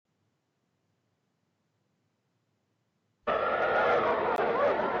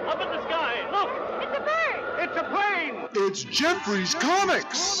It's Jeffrey's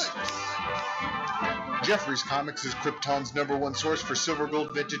Comics! Jeffrey's Comics is Krypton's #1 source for silver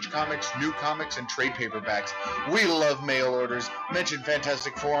gold vintage comics, new comics, and trade paperbacks. We love mail orders. Mention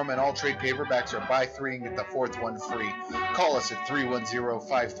Fantastic Forum and all trade paperbacks are buy 3 and get the 4th one free. Call us at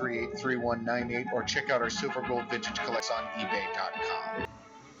 310-538-3198 or check out our silver gold vintage collects on ebay.com.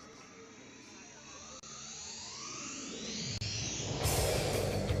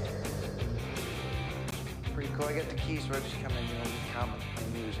 Pretty cool. I got the keys, so I just come in and comment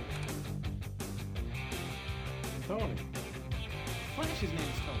on music. Tony. Flash's name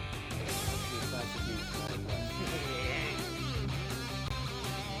is Tony.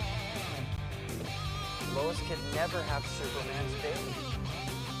 Lois can never have Superman's baby.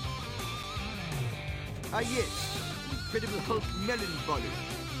 Ah yes, Incredible Hulk melon butter.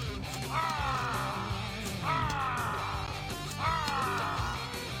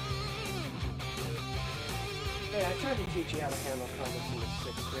 Hey, I tried to teach you how to handle comics in the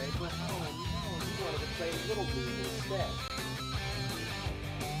 6th grade, but oh no, you wanted to play Little League instead.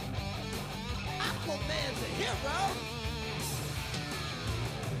 Aquaman's a hero!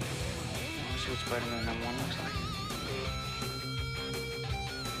 See what Spider-Man #1 looks like.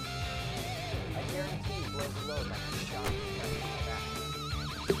 I guarantee you blows the load like a shot.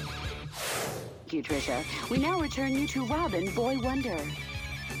 Thank you, Trisha. We now return you to Robin, Boy Wonder.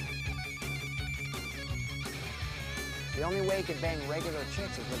 The only way he could bang regular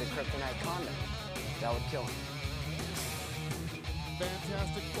chicks is with a kryptonite condom. That would kill him.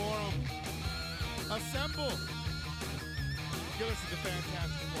 Fantastic Forum. Assemble. You're listening to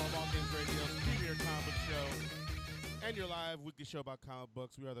Fantastic Forum, All Games Radio's premier comic show, and your live weekly show about comic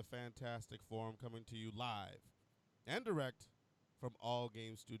books. We are the Fantastic Forum, coming to you live and direct from All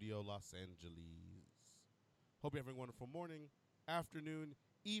Games Studio, Los Angeles. Hope you're having a wonderful morning, afternoon,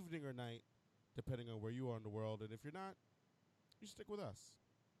 evening, or night, depending on where you are in the world. And if you're not, you stick with us.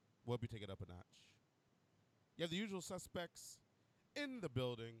 We'll be taking it up a notch. You have the usual suspects in the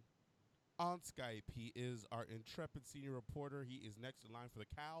building. On Skype, he is our intrepid senior reporter. He is next in line for the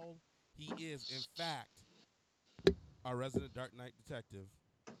cowl. He is, in fact, our resident Dark Knight detective.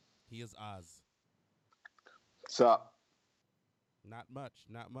 He is Oz. What's up? Not much,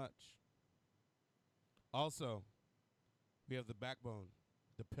 not much. Also, we have the backbone,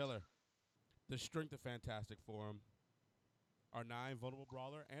 the pillar, the strength of Fantastic Forum, our 9 vulnerable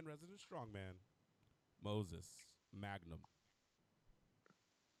brawler and resident strongman, Moses Magnum.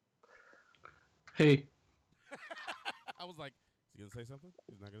 Hey. I was like, is he going to say something?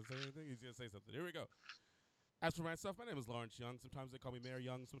 He's not going to say anything? He's going to say something. Here we go. As for myself, my name is Lawrence Young. Sometimes they call me Mayor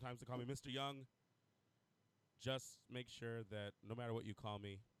Young. Sometimes they call me Mr. Young. Just make sure that no matter what you call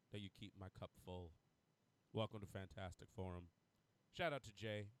me, that you keep my cup full. Welcome to Fantastic Forum. Shout out to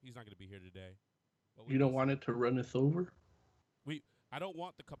Jay. He's not going to be here today. But you don't want it to runneth over? I don't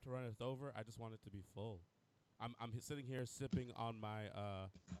want the cup to runneth over. I just want it to be full. I'm sitting here sipping on my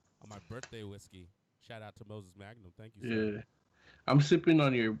birthday whiskey. Shout out to Moses Magnum. Thank you, sir. Yeah. I'm sipping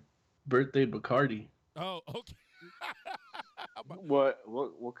on your birthday Bacardi. Oh, okay. What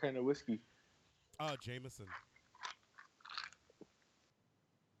kind of whiskey? Jameson.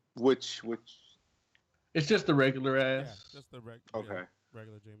 Which? It's just the regular ass. Yeah, just the regular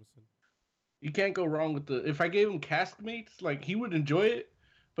Jameson. You can't go wrong with the. If I gave him Caskmates, like he would enjoy it,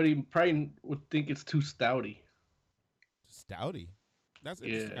 but he probably would think it's too stouty. Stouty? That's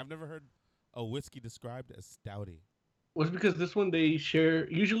interesting. I've never heard a whiskey described as stouty. Well, it's because this one they share.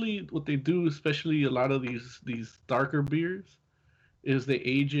 Usually, what they do, especially a lot of these darker beers, is they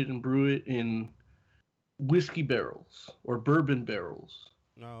age it and brew it in whiskey barrels or bourbon barrels.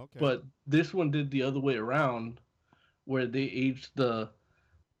 Oh, okay. But this one did the other way around, where they aged the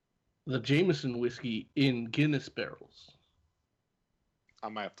Jameson whiskey in Guinness barrels. I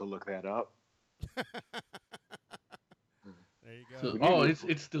might have to look that up. There you go. So,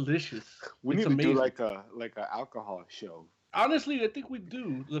 it's delicious. We it's need amazing. to do like a alcohol show. Honestly, I think we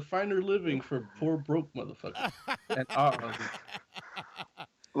do the finer living for poor broke motherfuckers. And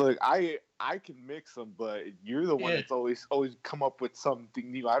Look, I can mix them, but you're the one that's always come up with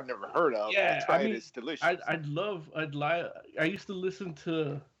something new I've never heard of. Yeah, It's delicious. I used to listen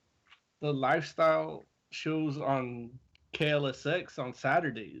to the lifestyle shows on KLSX on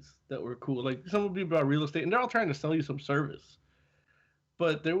Saturdays that were cool. Like some would be about real estate, and they're all trying to sell you some service.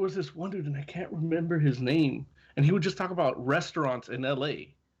 But there was this one dude, and I can't remember his name, and he would just talk about restaurants in LA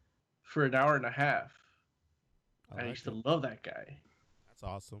for an hour and a half. I used to love that guy. That's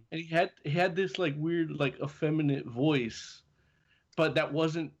awesome. And he had this like weird, like effeminate voice, but that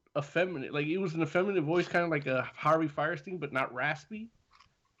wasn't effeminate. Like it was an effeminate voice, kind of like a Harvey Firestein, but not raspy.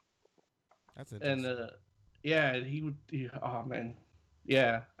 That's interesting. And Yeah, oh man,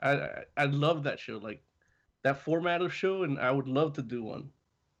 yeah, I love that show, like that format of show, and I would love to do one.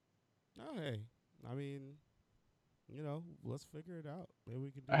 Oh, hey, I mean, let's figure it out. Maybe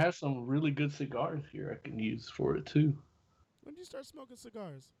we can do I have some really good cigars here I can use for it too. When did you start smoking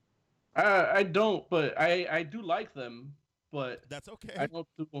cigars? I don't, but I do like them, but That's okay. I don't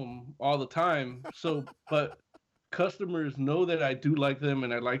do them all the time. So, but customers know that I do like them,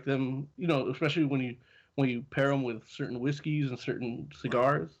 and I like them, especially when you pair them with certain whiskeys and certain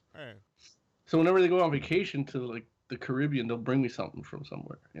cigars. Hey. So whenever they go on vacation to like the Caribbean, they'll bring me something from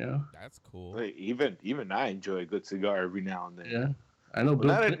somewhere. That's cool. Hey, even I enjoy a good cigar every now and then. Yeah, I know.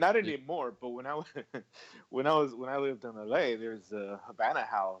 Well, not anymore, but when I lived in LA, there's a Havana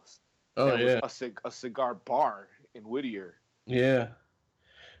House. Oh yeah, was a cigar bar in Whittier. Yeah,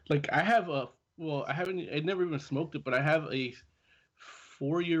 like I never even smoked it, but I have a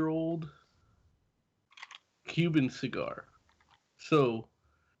 4-year-old Cuban cigar. So,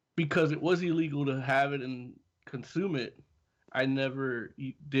 because it was illegal to have it and consume it, I never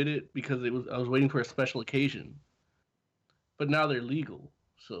did it because I was waiting for a special occasion. But now they're legal,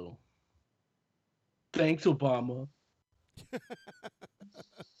 so thanks, Obama.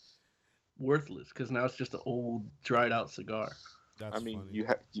 Worthless, because now it's just an old dried out cigar. That's funny. you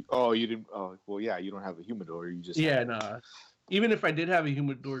didn't. Oh, well, yeah, you don't have a humidor. You just nah. Even if I did have a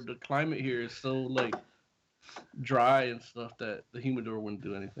humidor, the climate here is so like dry and stuff that the humidor wouldn't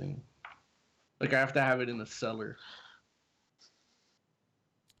do anything. Like I have to have it in the cellar.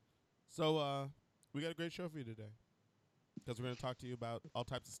 So we got a great show for you today, because we're going to talk to you about all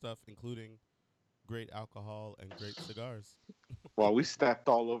types of stuff, including great alcohol and great cigars. Well, we stepped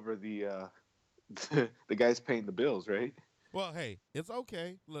all over the the guys paying the bills, right? Well, hey, it's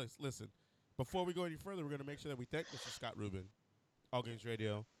okay. Listen, before we go any further, we're going to make sure that we thank Mr. Scott Rubin, All Games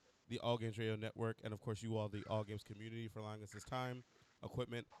Radio, the All Games Radio Network, and, of course, you all, the All Games community, for allowing us this time,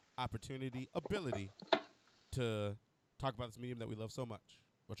 equipment, opportunity, ability to talk about this medium that we love so much,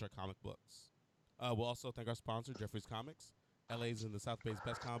 which are comic books. We'll also thank our sponsor, Jeffrey's Comics. LA's in the South Bay's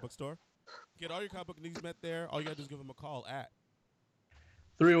best comic book store. Get all your comic book needs met there. All you got to do is give them a call at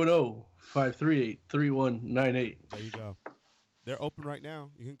 310-538-3198. There you go. They're open right now.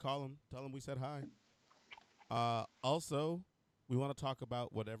 You can call them. Tell them we said hi. Also, we want to talk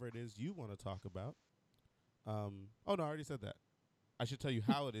about whatever it is you want to talk about. Oh, no, I already said that. I should tell you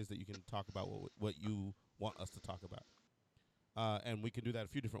how it is that you can talk about what you want us to talk about. And we can do that a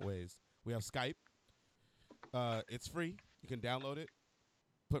few different ways. We have Skype. It's free. You can download it.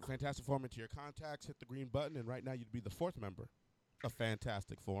 Put Fantastic Forum into your contacts. Hit the green button. And right now, you'd be the 4th member of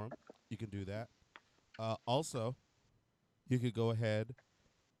Fantastic Forum. You can do that. Also, you could go ahead,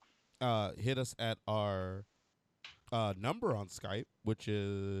 hit us at our number on Skype, which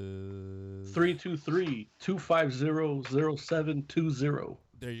is 323-250-0720.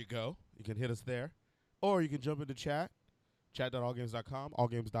 There you go. You can hit us there. Or you can jump into chat, chat.allgames.com,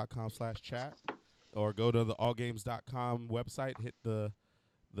 allgames.com/chat, or go to the allgames.com website, hit the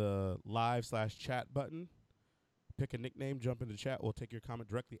live/chat button, pick a nickname, jump into chat. We'll take your comment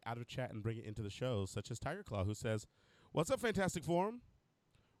directly out of chat and bring it into the show, such as Tiger Claw, who says, "What's up, Fantastic Forum?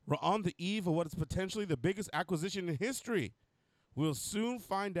 We're on the eve of what is potentially the biggest acquisition in history. We'll soon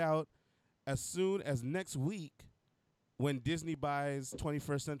find out as soon as next week when Disney buys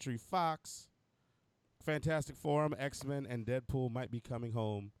 21st Century Fox. Fantastic Forum, X-Men, and Deadpool might be coming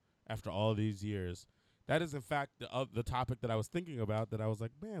home after all these years." That is, in fact, the topic that I was thinking about, that I was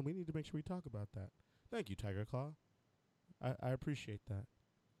like, man, we need to make sure we talk about that. Thank you, Tiger Claw. I appreciate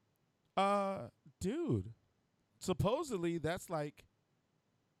that. Dude, supposedly that's like,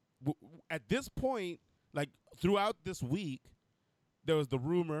 at this point, like throughout this week, there was the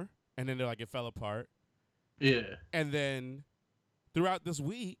rumor, and then it fell apart. Yeah. And then throughout this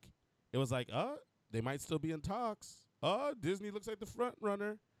week, it was like, they might still be in talks. Disney looks like the front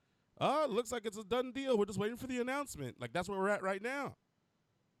runner. Looks like it's a done deal. We're just waiting for the announcement. Like, that's where we're at right now.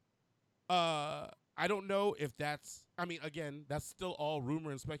 I don't know if that's, again, that's still all rumor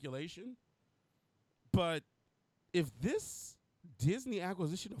and speculation. But if this Disney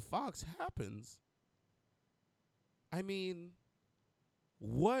acquisition of Fox happens,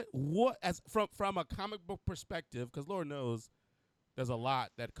 what as from a comic book perspective, because Lord knows there's a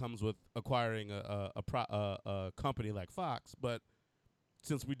lot that comes with acquiring a company like Fox, but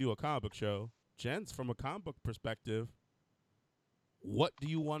since we do a comic book show, gents, from a comic book perspective, what do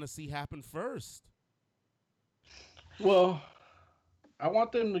you want to see happen first? Well, I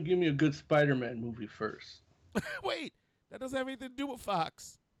want them to give me a good Spider-Man movie first. Wait, that doesn't have anything to do with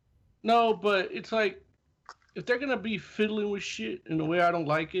Fox. No, but it's like, if they're going to be fiddling with shit in a way I don't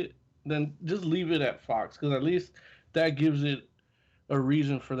like it, then just leave it at Fox, because at least that gives it a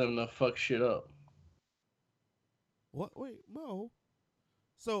reason for them to fuck shit up. What? Wait, Mo.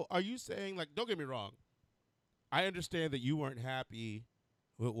 So are you saying, like, don't get me wrong, I understand that you weren't happy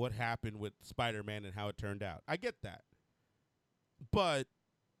with what happened with Spider-Man and how it turned out. I get that. But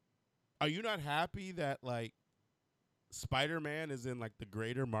are you not happy that, like, Spider-Man is in, like, the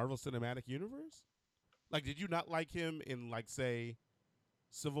greater Marvel Cinematic Universe? Like, did you not like him in, like, say,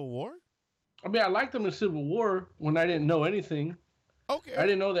 Civil War? I mean, I liked him in Civil War when I didn't know anything. Okay. I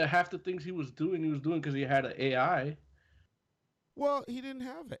didn't know that half the things he was doing because he had an AI. Well, he didn't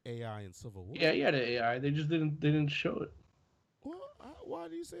have an AI in Civil War. Yeah, he had an AI. They just didn't show it. Well, why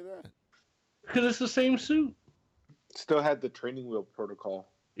do you say that? Because it's the same suit. Still had the training wheel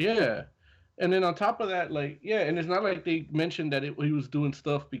protocol. Yeah. And then on top of that, like, yeah, and it's not like they mentioned that he was doing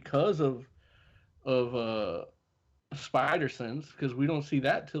stuff because of Spider-Sense, because we don't see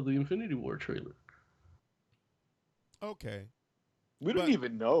that till the Infinity War trailer. Okay. We don't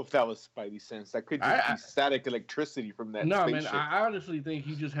even know if that was Spidey Sense. That could just be static electricity from that spaceship. Man, I honestly think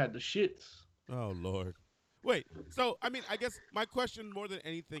he just had the shits. Oh, Lord. Wait, so, I mean, I guess my question more than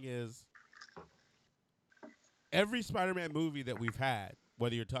anything is, every Spider-Man movie that we've had,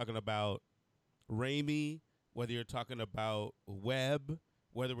 whether you're talking about Raimi, whether you're talking about Webb,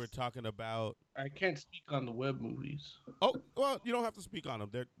 whether we're talking about... I can't speak on the Webb movies. Oh, well, you don't have to speak on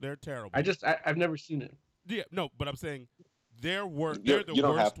them. They're terrible. I've never seen it. Yeah, no, but I'm saying they're the you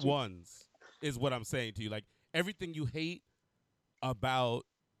don't have worst to. ones, is what I'm saying to you. Like, everything you hate about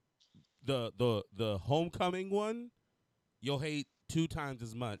the Homecoming one, you'll hate 2 times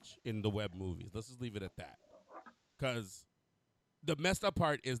as much in the Webb movies. Let's just leave it at that. Because the messed up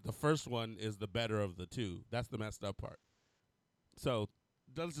part is the first one is the better of the 2. That's the messed up part. So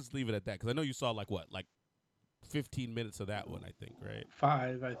let's just leave it at that. Because I know you saw, like, 15 minutes of that one, I think, right?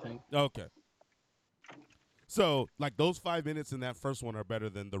 5, I think. Okay. So, like, those 5 minutes in that first one are better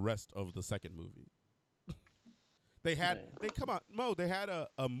than the rest of the second movie. They had a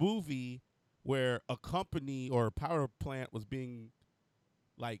movie where a company or a power plant was being,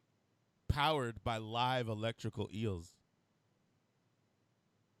 like, powered by live electrical eels.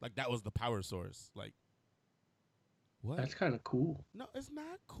 Like, that was the power source. Like, what? That's kind of cool. No, it's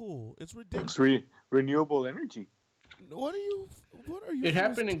not cool. It's ridiculous. It's renewable energy. What are you? It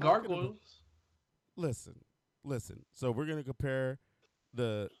happened in Gargoyles. Listen. So we're gonna compare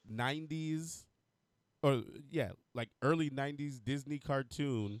the '90s, or like early '90s Disney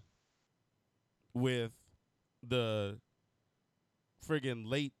cartoon with the friggin'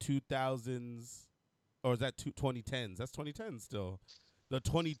 late 2000s, or is that 2010s? That's 2010s still. The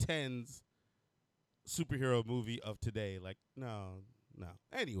 2010s superhero movie of today. Like, no.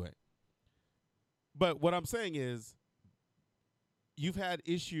 Anyway. But what I'm saying is, you've had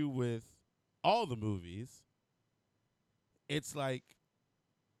issue with all the movies. It's like,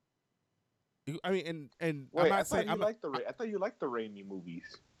 I mean, and wait, I'm not saying I thought you liked the Raimi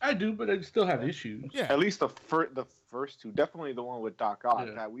movies. I do, but I still have issues. Yeah, at least the first 2. Definitely the one with Doc Ock.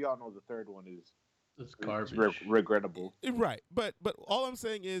 Yeah. We all know the third one is garbage, regrettable. Right, but all I'm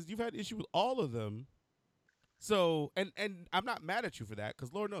saying is you've had issue with all of them. So, and I'm not mad at you for that,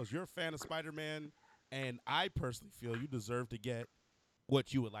 because Lord knows you're a fan of Spider-Man, and I personally feel you deserve to get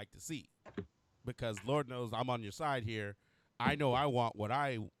what you would like to see, because Lord knows I'm on your side here. I know I want what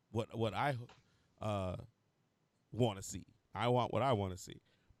I want to see. I want what I want to see.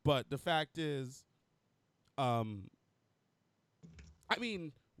 But the fact is, I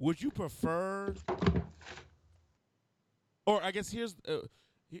mean, would you prefer, or I guess the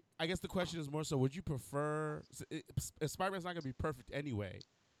question is more so, would you prefer, if Spider-Man's not going to be perfect anyway,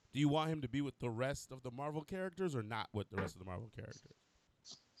 do you want him to be with the rest of the Marvel characters or not with the rest of the Marvel characters?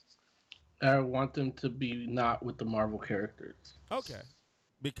 I want them to be not with the Marvel characters. Okay.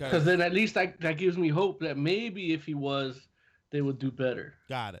 Because then at least that gives me hope that maybe if he was, they would do better.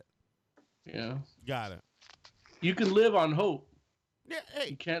 Got it. Yeah. Got it. You can live on hope. Yeah, hey.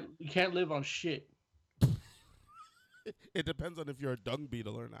 You can't live on shit. It depends on if you're a dung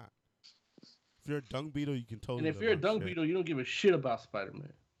beetle or not. If you're a dung beetle, you can totally. And if you're a dung beetle, you don't give a shit about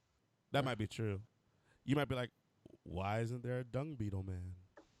Spider-Man. That might be true. You might be like, why isn't there a dung beetle man?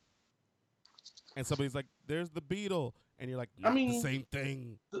 And somebody's like, there's the beetle. And you're like, the same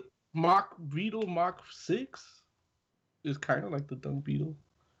thing. The Mach 6 is kind of like the dung beetle.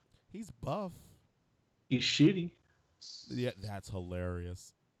 He's buff. He's shitty. Yeah, that's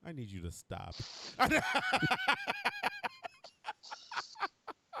hilarious. I need you to stop. I'm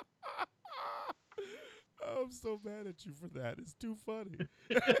so mad at you for that. It's too funny.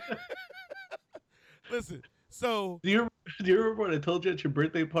 Listen, so do Do you remember what I told you at your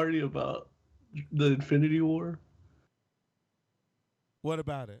birthday party about the Infinity War? What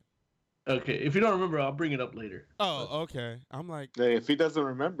about it? Okay, if you don't remember, I'll bring it up later. Oh, okay. I'm like, Hey, if he doesn't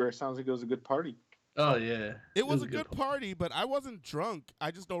remember, it sounds like it was a good party. Oh yeah, it was a good party, but I wasn't drunk.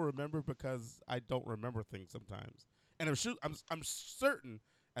 I just don't remember because I don't remember things sometimes. And I'm certain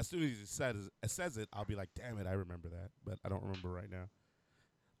as soon as he says it, I'll be like, damn it, I remember that, but I don't remember right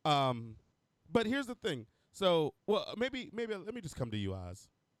now. But here's the thing. So, well, maybe let me just come to you, Oz.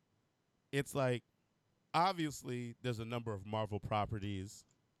 It's like, obviously, there's a number of Marvel properties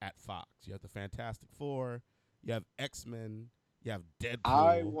at Fox. You have the Fantastic Four, you have X-Men, you have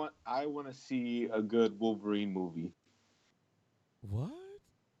Deadpool. I want to see a good Wolverine movie. What?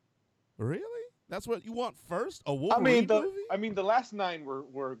 Really? That's what you want first? A Wolverine movie? I mean, the last 9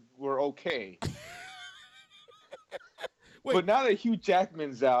 were okay. Wait. But now that Hugh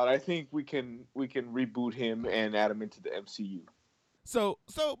Jackman's out, I think we can reboot him and add him into the MCU. So,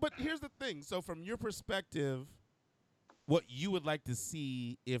 but here's the thing. So, from your perspective, what you would like to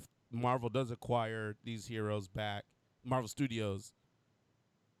see if Marvel does acquire these heroes back, Marvel Studios,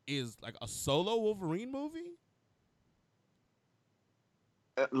 is like a solo Wolverine movie?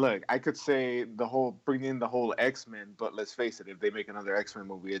 Look, I could say bring in the whole X-Men, but let's face it, if they make another X-Men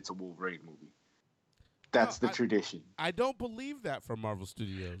movie, it's a Wolverine movie. That's the tradition. I don't believe that from Marvel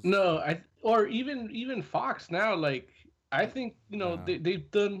Studios. No, or even Fox now. Like, I think they've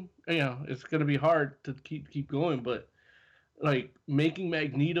done. It's gonna be hard to keep going, but like making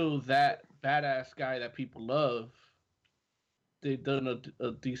Magneto that badass guy that people love, they've done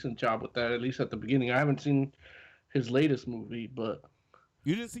a decent job with that, at least at the beginning. I haven't seen his latest movie, but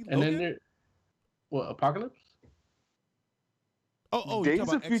you didn't see Logan? And then Apocalypse? Oh, Days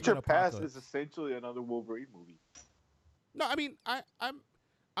of Future Past is essentially another Wolverine movie. No, I mean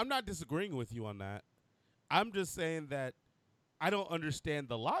I'm not disagreeing with you on that. I'm just saying that I don't understand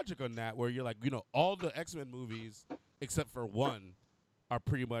the logic on that, where you're like, all the X-Men movies except for one are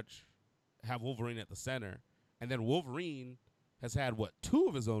pretty much have Wolverine at the center, and then Wolverine has had 2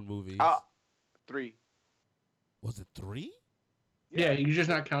 of his own movies? 3. Was it 3? Yeah, you're just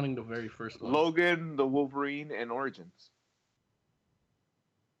not counting the very first one. Logan, the Wolverine, and Origins.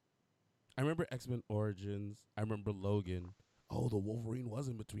 I remember X-Men Origins. I remember Logan. Oh, the Wolverine was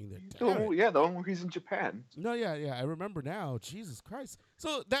in between there. The one where he's in Japan. No, yeah, I remember now. Jesus Christ.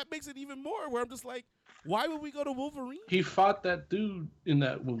 So that makes it even more where I'm just like, why would we go to Wolverine? He fought that dude in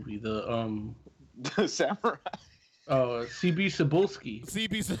that movie, the samurai. Oh, CB Cebulski.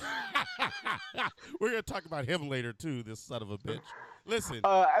 We're gonna talk about him later too. This son of a bitch. Listen.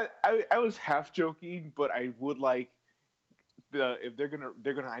 I was half joking, but I would like if they're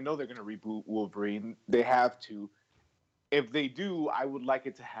gonna I know they're gonna reboot Wolverine. They have to. If they do, I would like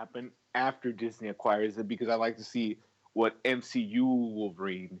it to happen after Disney acquires it, because I like to see what MCU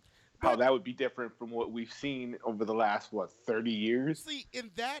Wolverine, how that would be different from what we've seen over the last 30 years. See, in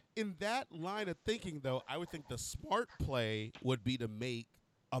that line of thinking though, I would think the smart play would be to make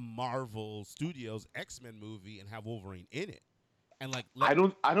a Marvel Studios X-Men movie and have Wolverine in it. And I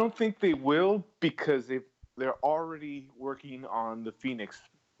don't think they will, because if they're already working on the Phoenix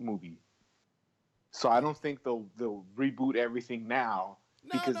movie. So I don't think they'll reboot everything now,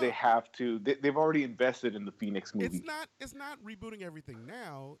 because they have to. They've already invested in the Phoenix movie. It's not rebooting everything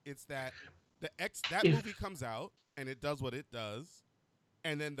now. It's that that movie comes out and it does what it does,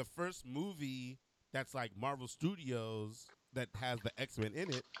 and then the first movie that's like Marvel Studios that has the X-Men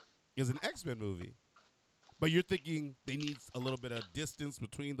in it is an X-Men movie. But you're thinking they need a little bit of distance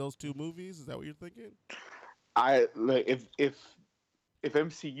between those 2 movies? Is that what you're thinking? If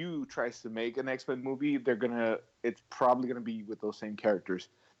MCU tries to make an X-Men movie, it's probably gonna be with those same characters.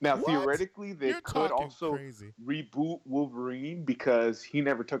 Now, theoretically, they could also reboot Wolverine, because he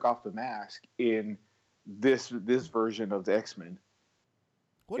never took off the mask in this version of the X-Men.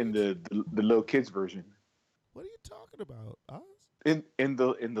 In the little kids version. What are you talking about, Oz? In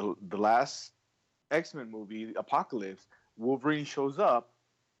the last X-Men movie, Apocalypse, Wolverine shows up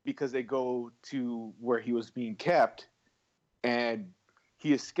because they go to where he was being kept, and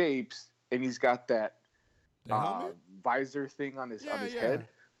he escapes, and he's got that visor thing on his head.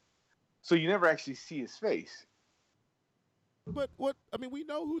 So you never actually see his face. But we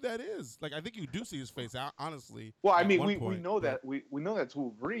know who that is. Like, I think you do see his face, honestly. Well, I mean, we know that we know that's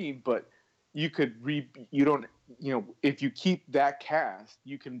Wolverine, but you could if you keep that cast,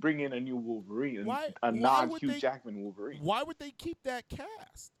 you can bring in a new Wolverine, a non-Hugh Jackman Wolverine. Why would they keep that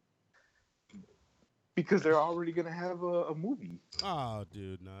cast? Because they're already gonna have a movie. Oh,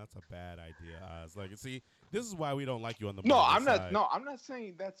 dude, no, that's a bad idea, Oz. Like, see, this is why we don't like you on the. No, I'm not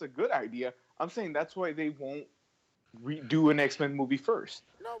saying that's a good idea. I'm saying that's why they won't do an X-Men movie first.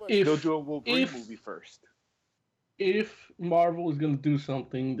 No, but They'll do a Wolverine if- movie first. If Marvel is going to do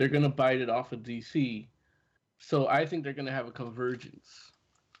something, they're going to bite it off of DC. So I think they're going to have a convergence.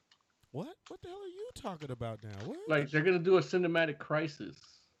 what? What the hell are you talking about now? What? Like they're going to do a cinematic crisis.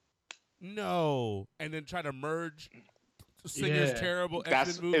 No, and then try to merge Singer's Yeah. terrible That's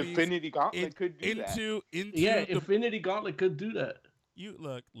X-Men movies Infinity Gauntlet could do that. into Yeah, the, Infinity Gauntlet could do that. you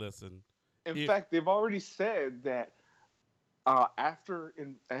look. Listen, In fact, they've already said that after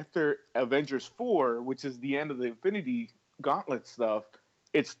Avengers 4, which is the end of the Infinity Gauntlet stuff,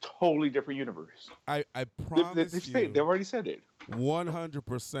 it's totally different universe. I They've promise they've you, already said it.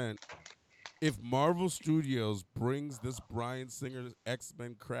 100%. If Marvel Studios brings this Bryan Singer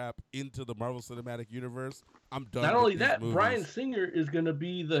X-Men crap into the Marvel Cinematic Universe, I'm done. Not with only these that, movies. Bryan Singer is going to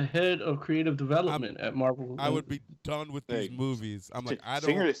be the head of creative development at Marvel. I would be done with these Hey, movies. I'm like, I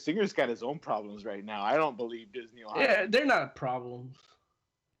don't. Singer's got his own problems right now. I don't believe Disney will. Yeah, they're not problems.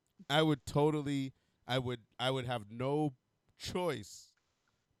 I would totally. I would have no choice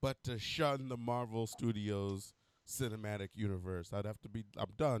but to shun the Marvel Studios cinematic universe. I'd have to be.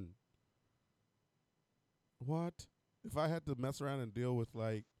 I'm done. What? If I had to mess around and deal with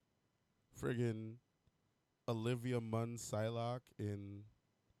like friggin' Olivia Munn Psylocke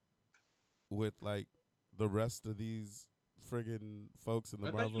with like the rest of these friggin' folks in the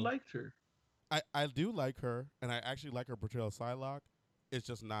I thought Marvel. you liked her. I do like her, and I actually like her portrayal of Psylocke. It's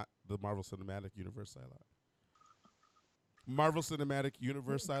just not the Marvel Cinematic Universe Psylocke. Marvel Cinematic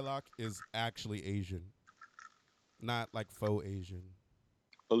Universe Psylocke is actually Asian, not like faux Asian.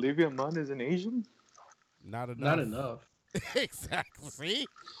 Olivia Munn is an Asian. Not enough. Not enough. Exactly. See,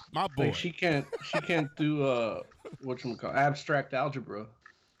 my boy. Like she can't do whatchamacallit, abstract algebra.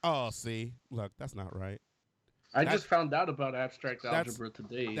 Oh, see, look, that's not right. I That's- just found out about abstract that's- algebra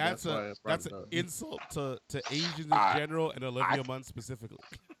today. That's why I a brought that's it an up. insult to Asians in I- general and Olivia Munn specifically.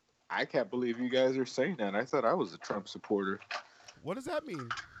 I can't believe you guys are saying that. I thought I was a Trump supporter. What does that mean?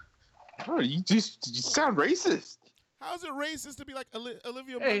 Oh, you sound racist. How is it racist to be like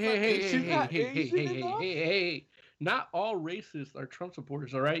Olivia Munn? Hey, hey, hey, hey, She's hey, not hey, hey, Asian hey, hey, enough? hey, hey. Not all racists are Trump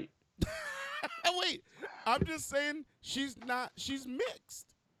supporters, all right? Wait, I'm just saying she's not. She's mixed.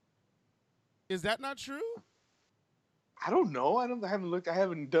 Is that not true? I don't know. I haven't looked. I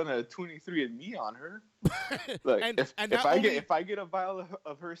haven't done a 23andMe on her. Look, And- if, and if not I only- get if I get a vial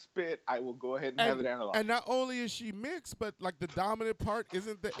of her spit, I will go ahead and have it analyzed. And not only is she mixed, but like the dominant part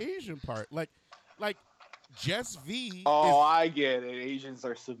isn't the Asian part. Like Jess V. Oh, is, I get it. Asians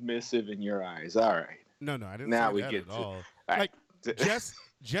are submissive in your eyes. All right. no, I didn't Now say we that get at to- all. All Like right.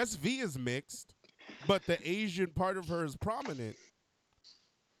 Jess V is mixed, but the Asian part of her is prominent.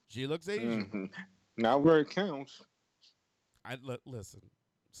 She looks Asian. Mhm. Not where it counts. Listen.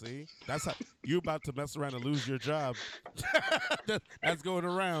 See, that's how you about to mess around and lose your job. That's going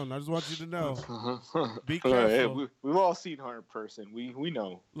around. I just want you to know. Be All right, careful. we've all seen her in person. We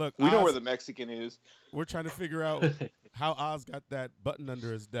know. Look, We know Oz- where the Mexican is. we're trying to figure out how Oz got that button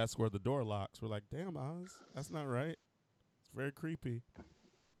under his desk where the door locks. We're like, damn, Oz, that's not right. It's very creepy.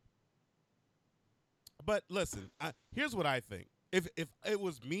 But listen, here's what I think. If it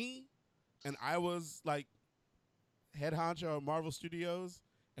was me and I was like head honcho at Marvel Studios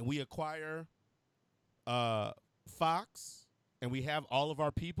and we acquire Fox and we have all of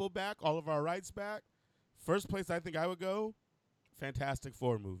our people back, all of our rights back, first place I think I would go, Fantastic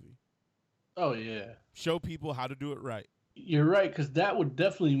Four movie. Oh, yeah. Show people how to do it right. You're right, because that would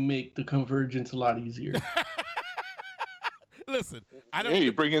definitely make the convergence a lot easier. Listen, I don't. Yeah,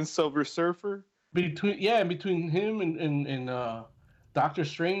 you bring in Silver Surfer. between him and Doctor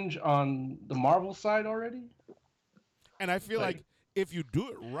Strange on the Marvel side already, And I feel like if you do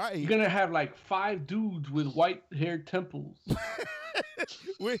it right, you're gonna have like 5 dudes with white-haired temples.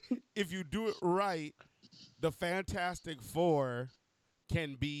 if you do it right, the Fantastic Four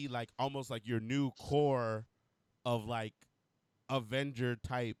can be like almost like your new core of like Avenger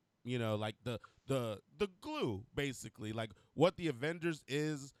type, like the glue basically, like what the Avengers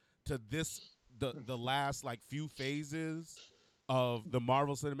is to this the last like few phases of the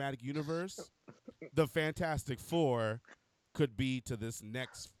Marvel Cinematic Universe. The Fantastic Four could be to this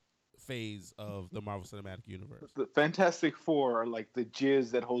next phase of the Marvel Cinematic Universe. The Fantastic Four are like the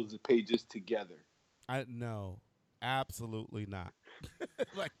jizz that holds the pages together. No, absolutely not.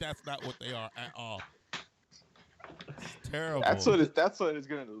 Like that's not what they are at all. It's terrible. That's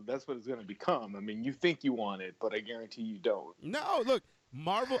what it's gonna become. I mean, you think you want it, but I guarantee you don't. No, look,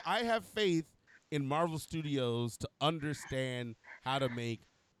 Marvel. I have faith in Marvel Studios to understand how to make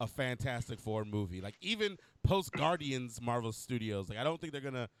a Fantastic Four movie. Like even post Guardians Marvel Studios. Like I don't think they're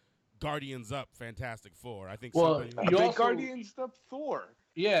gonna Guardians up Fantastic Four. I think Well, somebody. you They also- Guardians up Thor.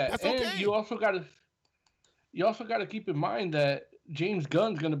 Yeah, That's and okay. you also got to keep in mind that James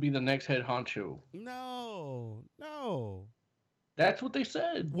Gunn's going to be the next head honcho. No. That's what they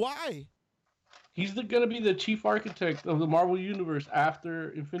said. Why? He's going to be the chief architect of the Marvel Universe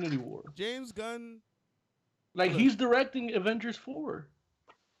after Infinity War. James Gunn. Like, Look. he's directing Avengers 4.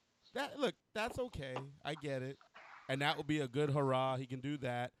 That's okay. I get it. And that will be a good hurrah. He can do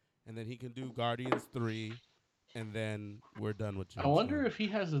that. And then he can do Guardians 3. And then we're done with James I wonder Gunn. if he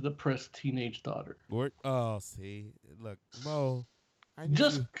has a depressed teenage daughter. See. Look, Mo. I need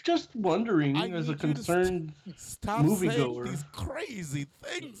Just wondering, I as a need you to concerned stop saying moviegoer. these crazy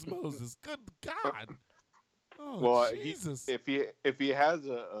things, Moses. Good God. Oh, Well, Jesus. if he has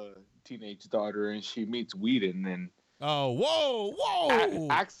a teenage daughter and she meets Whedon, then Oh, whoa.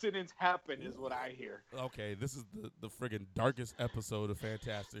 accidents happen, is what I hear. Okay, this is the friggin' darkest episode of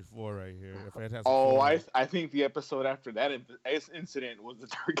Fantastic Four right here. Fantastic Oh, Four. I think the episode after that incident was the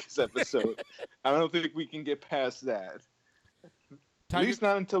darkest episode. I don't think we can get past that. At least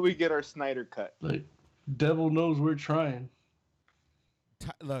not until we get our Snyder cut. Like, devil knows we're trying.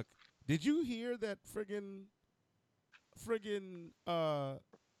 Look, did you hear that friggin'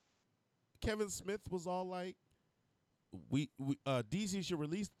 Kevin Smith was all like, we DC should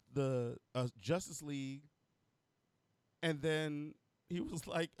release the Justice League, and then he was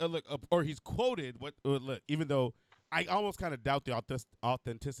like, or he's quoted look, even though I almost kind of doubt the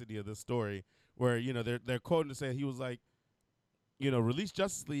authenticity of this story, where they're quoting to say he was like, release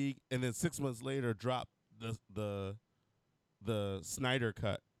Justice League, and then 6 months later drop the Snyder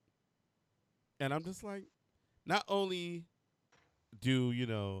cut, and I'm just like, not only do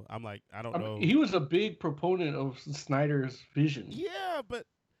I'm like, I don't know. He was a big proponent of Snyder's vision. Yeah, but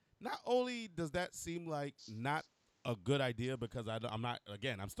not only does that seem like not a good idea, because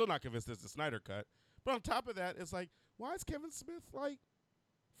I'm still not convinced it's the Snyder cut, but on top of that, it's like, why is Kevin Smith like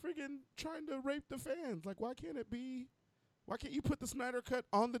friggin' trying to rape the fans? Like, why can't you put the Snyder cut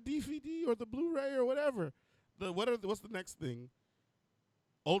on the DVD or the Blu-ray or whatever? What's the next thing?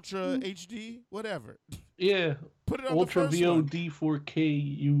 Ultra HD, whatever. Yeah. Put it on Ultra the first one. VOD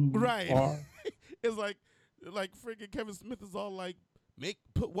 4K Right. It's like freaking Kevin Smith is all like,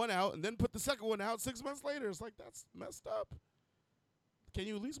 put one out and then put the second one out 6 months later. It's like, that's messed up. Can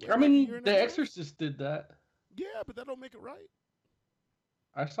you at least wait I like a mean, year and The a half? Exorcist did that. Yeah, but that don't make it right.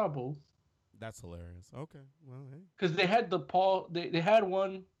 I saw both. That's hilarious. Okay, well, hey. Because they had they had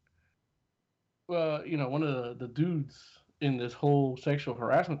one, one of the dudes in this whole sexual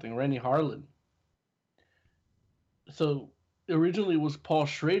harassment thing, Randy Harlan. So originally it was Paul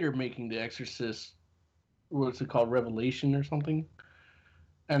Schrader making The Exorcist. What's it called, Revelation or something?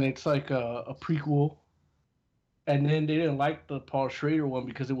 And it's like a prequel. And then they didn't like the Paul Schrader one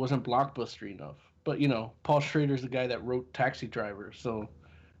because it wasn't blockbuster enough. But Paul Schrader's the guy that wrote Taxi Driver, so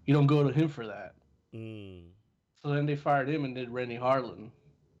you don't go to him for that. So then they fired him and did Randy Harlan.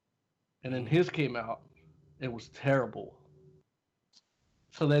 And then his came out. It was terrible.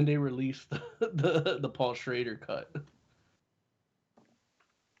 So then they released the Paul Schrader cut.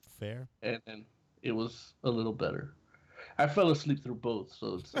 Fair. And then it was a little better. I fell asleep through both,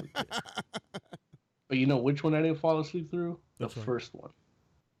 so it's okay. But you know which one I didn't fall asleep through? The Which one? first one.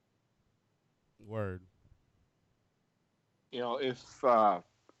 Word. If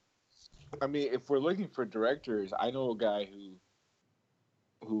we're looking for directors, I know a guy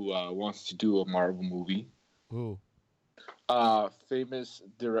who wants to do a Marvel movie. Who? Famous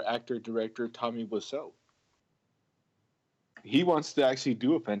actor-director Tommy Wiseau. He wants to actually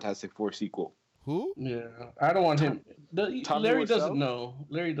do a Fantastic Four sequel. Who? Yeah, I don't want him. Tommy Larry Wiseau? doesn't know.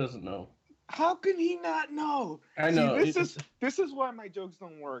 Larry doesn't know. How can he not know? I know. See, this is why my jokes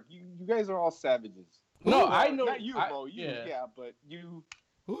don't work. You guys are all savages. No, Well, I know. Not you, Mo. Yeah. But you.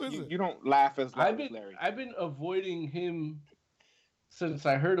 Who is it? You don't laugh as loud as Larry. I've been avoiding him since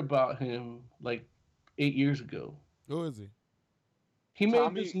I heard about him like 8 years ago. Who is he? He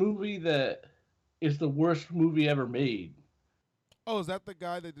Tommy- made this movie that is the worst movie ever made. Oh, is that the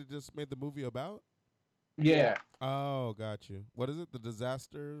guy that they just made the movie about? Yeah, Oh, got you. What is it? The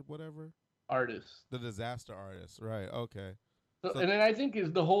Disaster, whatever? artist. The Disaster Artist. Right, okay. So, So- and then I think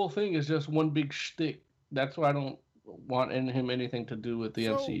the whole thing is just one big shtick. That's why I don't want him anything to do with the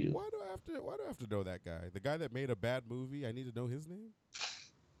So MCU. why do I have to know that guy? The guy that made a bad movie, I need to know his name?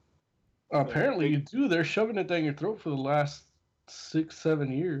 Apparently you do. They're shoving it down your throat for the last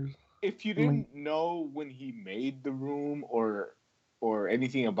 6-7 years. If you didn't know when he made The Room or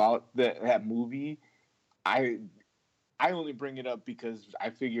anything about that movie, I only bring it up because I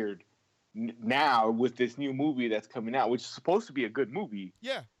figured now with this new movie that's coming out, which is supposed to be a good movie,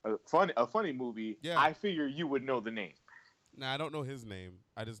 Yeah. a funny movie, Yeah. I figure you would know the name. Nah, I don't know his name.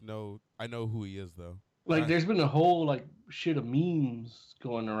 I know who he is though. Like, there's been a whole like shit of memes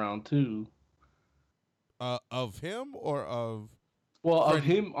going around too. Of him or of Well, of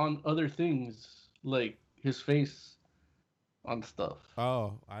Freddie? him on other things, like his face on stuff.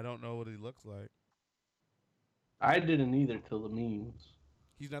 Oh, I don't know what he looks like. I didn't either till the memes.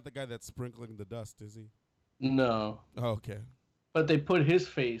 He's not the guy that's sprinkling the dust, is he? No, Oh, okay. but they put his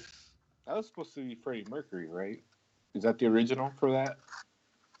face. That was supposed to be Freddie Mercury, right? Is that the original for that?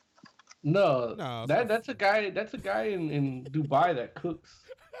 No, No, it's that's a guy. That's a guy in Dubai that cooks.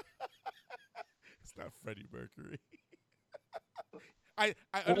 It's not Freddie Mercury. I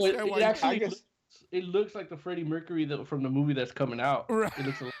Well, understand why. it actually I guess- looks, it looks like the Freddie Mercury from the movie that's coming out. Right. It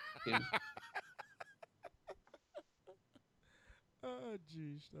looks like him. Oh,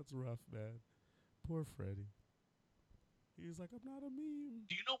 jeez, that's rough, man. Poor Freddie. He's like, I'm not a meme.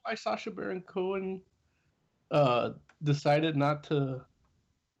 Do you know why Sacha Baron Cohen decided not to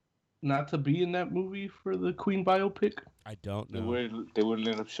be in that movie for the Queen biopic? I don't They know. wouldn't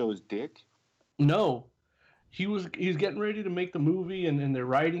let him show his dick. No, he's getting ready to make the movie and they're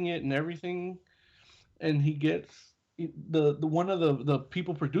writing it and everything, and he gets the one of the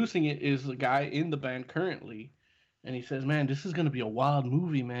people producing it is a guy in the band currently, and he says, "Man, this is gonna be a wild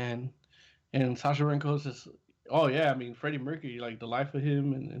movie, man." And Sacha Baron Cohen says, "Oh yeah, I mean Freddie Mercury, like the life of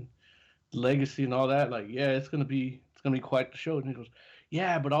him and the legacy and all that, like yeah, it's gonna be quite the show." And he goes,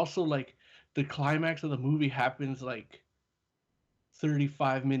 "Yeah, but also like the climax of the movie happens like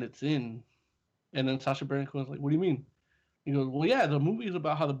 35 minutes in." And then Sacha Baron Cohen's like, "What do you mean?" He goes, "Well, yeah, the movie is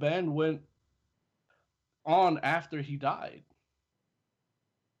about how the band went on after he died."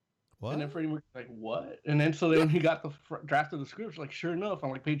 What? And then Freddie Mercury's like, "What?" And then so then when he got the draft of the script, like sure enough,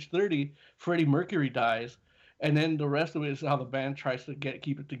 on like page 30, Freddie Mercury dies, and then the rest of it is how the band tries to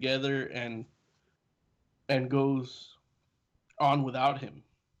keep it together and goes on without him.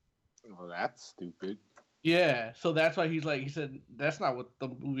 Oh, that's stupid. Yeah, so that's why he said that's not what the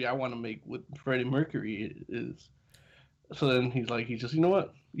movie I want to make with Freddie Mercury is. So then he's just, you know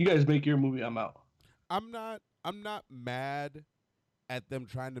what? You guys make your movie, I'm out. I'm not mad at them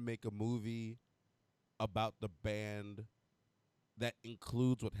trying to make a movie about the band that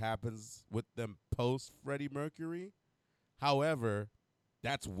includes what happens with them post Freddie Mercury. However,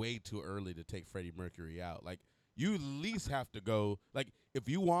 that's way too early to take Freddie Mercury out. Like, you at least have to go, like, if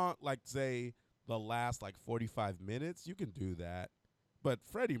you want, like, say, the last, like, 45 minutes, you can do that. But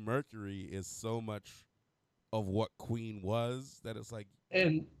Freddie Mercury is so much of what Queen was that it's like,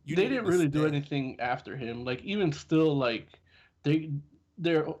 And You they need didn't to really do stay. anything after him. Like even still, like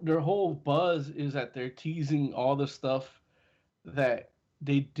their whole buzz is that they're teasing all the stuff that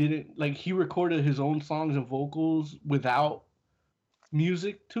they didn't like. He recorded his own songs and vocals without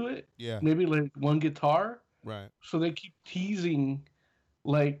music to it. yeah, Maybe like one guitar. right. So they keep teasing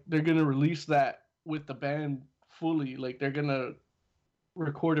like they're gonna release that with the band fully. Like they're gonna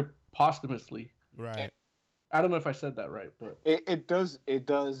record it posthumously. Right. I don't know if I said that right, but It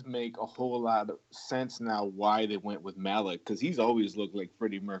does make a whole lot of sense now why they went with Malik, because he's always looked like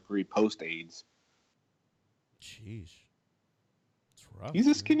Freddie Mercury post AIDS. Sheesh. It's rough. He's a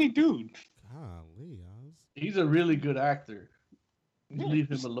man. skinny dude. Golly, Oz. he's a really good actor. You Yeah. leave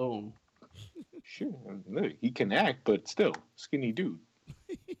him alone. Sure, look, he can act, but still skinny dude.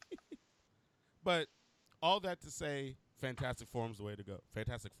 But all that to say, Fantastic Forum's the way to go.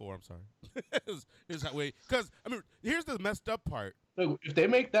 Fantastic Four, I'm sorry. is that way. Because, I mean, here's the messed up part. Look, if they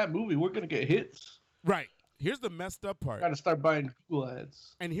make that movie, we're gonna get hits. Right. Here's the messed up part. Got to start buying Google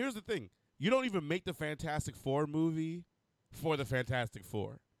ads. And here's the thing. You don't even make the Fantastic Four movie for the Fantastic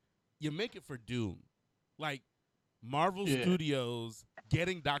Four. You make it for Doom. Like, Marvel Yeah. Studios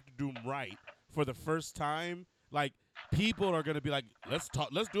getting Doctor Doom right for the first time. Like, people are going to be like, let's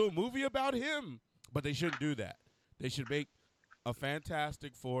do a movie about him. But they shouldn't do that. They should make a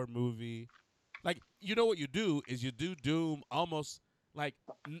Fantastic Four movie. Like, you know what you do is you do Doom almost like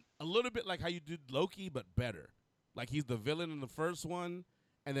a little bit like how you did Loki, but better. Like, he's the villain in the first one,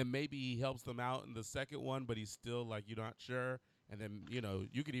 and then maybe he helps them out in the second one, but he's still, like, you're not sure. And then, you know,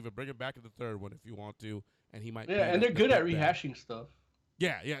 you could even bring him back in the third one if you want to, and he might be Yeah, and the- they're the good at big bad. rehashing stuff.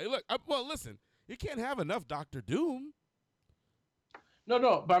 Yeah. Look, well, listen, you can't have enough Doctor Doom.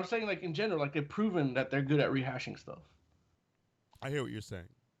 No, but I'm saying like in general, like they've proven that they're good at rehashing stuff. I hear what you're saying.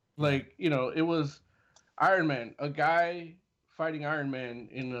 Like, you know, it was Iron Man, a guy fighting Iron Man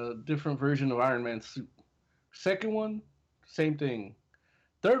in a different version of Iron Man's suit. Second one, same thing.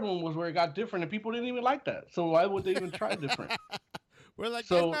 Third one was where it got different and people didn't even like that. So why would they even try different? We're like,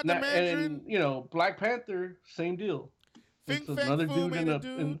 So that's not the Mandarin. and Black Panther, same deal. Fing It's Fang another Foom dude ain't in a a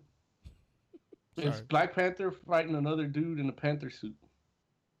dude. it's Sorry. Black Panther fighting another dude in a panther suit.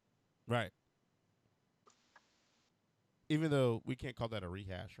 Right. Even though we can't call that a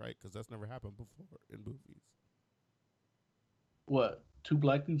rehash, right? Because that's never happened before in movies. What? Two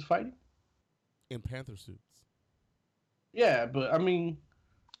black dudes fighting? In panther suits. Yeah, but I mean,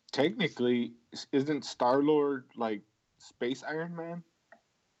 Technically, isn't Star Lord like Space Iron Man?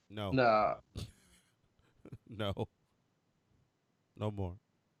 No. nah. No. No more.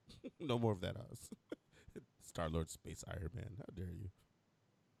 No more of that us. Star-Lord Space Iron Man. How dare you?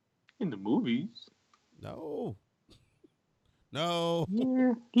 In the movies. No. No.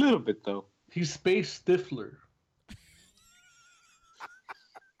 Yeah, a little bit though. He's Space Stifler.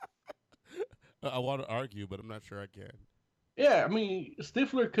 I want to argue, but I'm not sure I can. Yeah, I mean,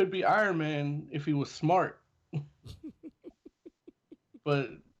 Stifler could be Iron Man if he was smart. But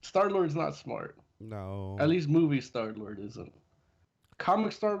Star-Lord's not smart. No. At least movie Star-Lord isn't.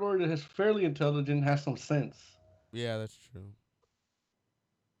 Comic Star-Lord is fairly intelligent, has some sense. Yeah, that's true.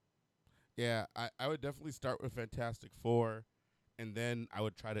 Yeah, I would definitely start with Fantastic Four, and then I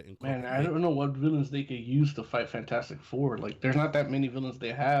would try to incorporate. Man, I don't know what villains they could use to fight Fantastic Four. Like, there's not that many villains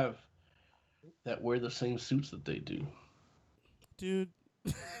they have that wear the same suits that they do. Dude,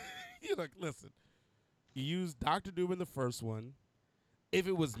 you're like, listen, you used Doctor Doom in the first one. If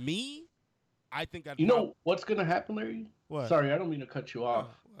it was me, I think I'd. You know what's gonna happen, Larry? What? Sorry, I don't mean to cut you off.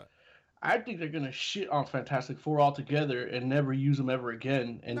 What? I think they're gonna shit on Fantastic Four altogether and never use them ever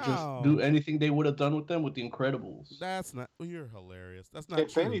again, and No. just do anything they would have done with them with the Incredibles. That's not. Well, you're hilarious. That's not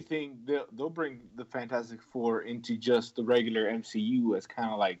If true. anything, they'll bring the Fantastic Four into just the regular MCU as kind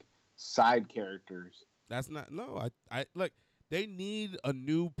of like side characters. That's not. No, I look. They need a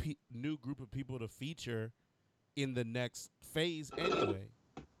new group of people to feature in the next phase anyway.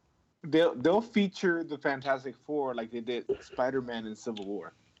 They'll feature the Fantastic Four like they did Spider-Man in Civil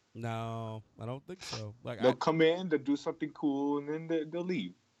War. No, I don't think so. Like, They'll come in, they'll do something cool, and then they'll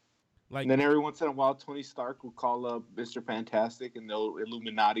leave. like And then every once in a while, Tony Stark will call up Mr. Fantastic, and they'll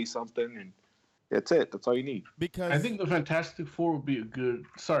Illuminati something, and that's it. That's all you need. because I think the Fantastic Four would be a good.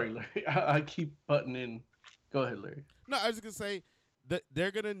 Sorry, Larry. I keep butting in. Go ahead, Larry. no, I was just gonna say that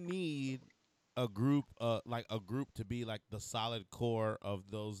they're gonna need a group, to be like the solid core of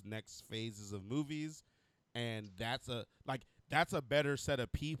those next phases of movies, and that's a better set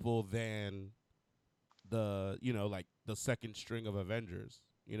of people than the the second string of Avengers.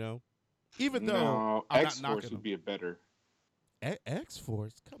 Even though No, I'm not X-Force knocking would them. be a better.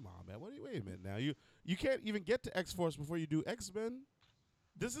 X-Force, come on, man. Wait a minute now. You can't even get to X-Force before you do X-Men.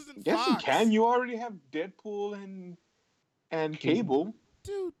 This isn't Yes, you Fox. can. You already have Deadpool and Cable.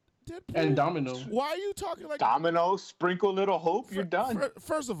 Dude, Deadpool. And Domino. Why are you talking like Domino, sprinkle little hope, you're done.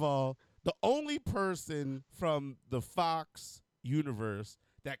 First of all, the only person from the Fox universe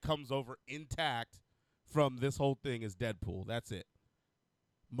that comes over intact from this whole thing is Deadpool. That's it.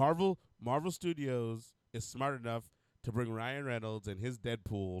 Marvel Studios is smart enough to bring Ryan Reynolds and his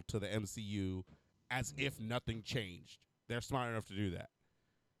Deadpool to the MCU as if nothing changed. They're smart enough to do that.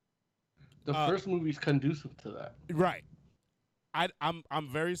 The first movie's conducive to that. Right. I'm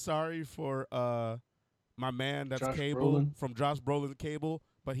very sorry for my man that's Josh Cable Brolin. from Josh Brolin's Cable,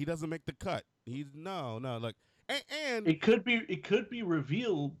 but he doesn't make the cut. He's no look and It could be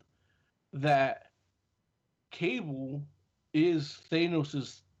revealed that Cable is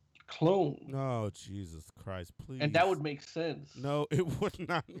Thanos' clone, oh Jesus Christ, please. and that would make sense. no, it would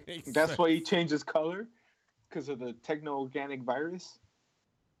not make sense. That's why he changes color because of the techno-organic virus.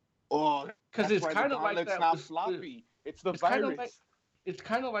 Oh, because that's it's why the kind of like gauntlet's that. not with- floppy. It's the it's kinda virus. like- It's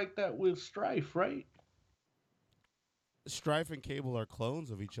kind of like that with Strife, right? Strife and Cable are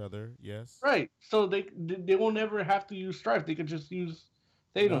clones of each other. Yes. Right. So they won't ever have to use Strife. They could just use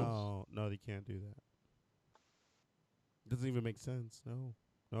Thanos. No, they can't do that. Doesn't even make sense.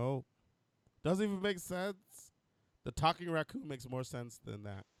 No. Doesn't even make sense. The talking raccoon makes more sense than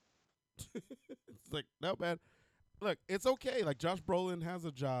that. It's like, no, man. Look, it's okay. Like, Josh Brolin has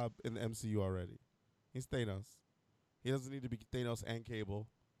a job in the MCU already. He's Thanos. He doesn't need to be Thanos and Cable.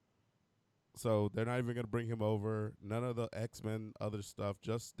 So they're not even going to bring him over. None of the X-Men other stuff,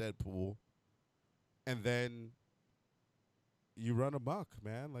 just Deadpool. And then you run amok,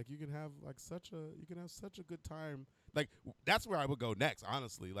 man. Like, you can have such a good time. Like, that's where I would go next,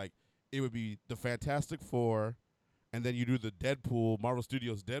 honestly. Like, it would be the Fantastic Four, and then you do the Deadpool, Marvel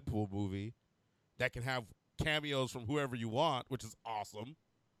Studios Deadpool movie that can have cameos from whoever you want, which is awesome.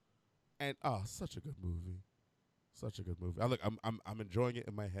 And such a good movie. Such a good movie. I'm enjoying it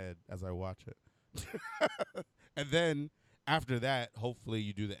in my head as I watch it. And then After that, hopefully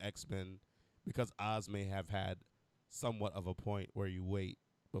you do the X-Men, because Oz may have had somewhat of a point where you wait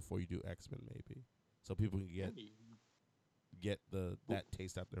before you do X-Men, maybe, so people can get that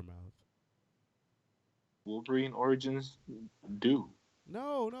taste out their mouth. Wolverine Origins do.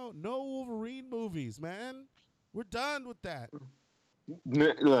 No Wolverine movies, man. We're done with that.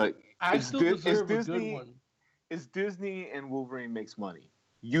 Look, I it's still Di- deserve it's a good Disney. one. It's Disney and Wolverine makes money.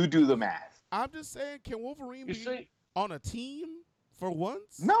 You do the math. I'm just saying, can Wolverine You be say on a team for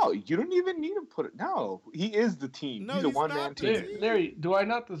once? No, you don't even need to put it. No, he is the team. No, he's a he's one-man not the team. team. Larry, do I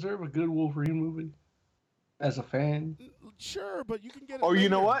not deserve a good Wolverine movie as a fan? Sure, but you can get it. Or you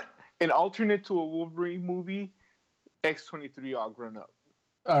know later. what? An alternate to a Wolverine movie, X-23 all grown up.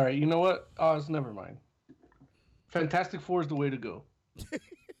 All right, you know what? Oz, never mind. Fantastic Four is the way to go.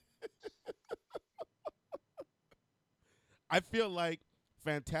 I feel like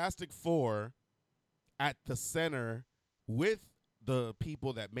Fantastic Four at the center with the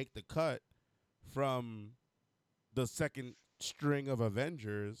people that make the cut from the second string of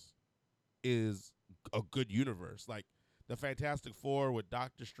Avengers is a good universe. Like the Fantastic Four with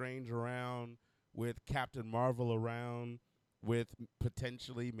Doctor Strange around, with Captain Marvel around, with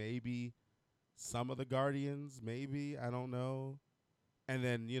potentially maybe some of the Guardians, maybe, I don't know. And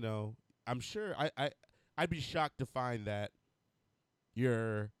then, I'm sure I'd be shocked to find that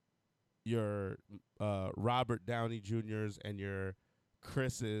your Robert Downey Jr.'s and your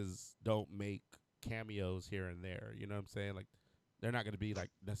Chris's don't make cameos here and there. You know what I'm saying? Like, they're not going to be like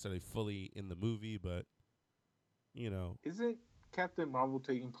necessarily fully in the movie, but Isn't Captain Marvel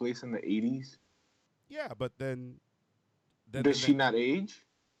taking place in the 80s? Yeah, but then Does she not age?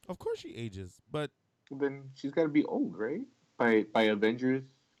 Of course she ages, but Then she's got to be old, right? By Avengers.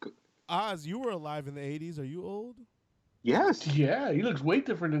 Oz, you were alive in the 80s. Are you old? Yes. Yeah, he looks way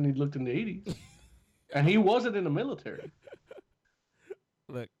different than he looked in the 80s. And he wasn't in the military.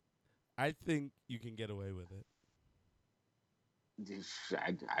 Look, I think you can get away with it.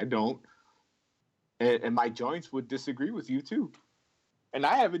 I don't. And my joints would disagree with you, too. And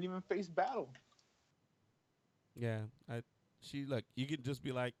I haven't even faced battle. Yeah, you could just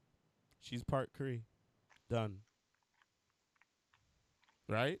be like, she's part Kree. Done.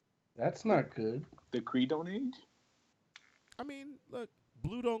 Right? That's not good. The Kree don't age? I mean, look,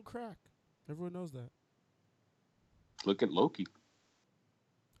 blue don't crack. Everyone knows that. Look at Loki.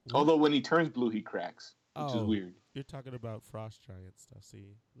 What? Although when he turns blue, he cracks, which is Oh, weird. You're talking about Frost Giant stuff.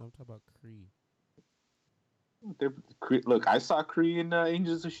 See, no, I'm talking about Kree. Look, I saw Kree in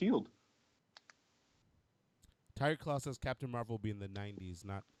Angels of S.H.I.E.L.D. Tiger Claw says Captain Marvel will be in the 90s,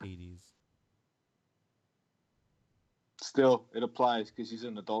 not 80s. Still, it applies because she's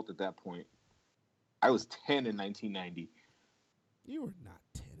an adult at that point. I was 10 in 1990. You were not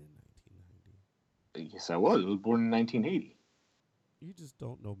 10 in 1990. Yes, I was. I was born in 1980. You just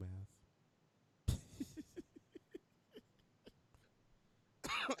don't know math.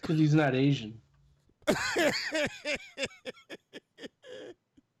 Because he's not Asian.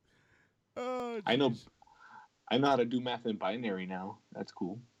 Oh, I know geez. how to do math in binary now. That's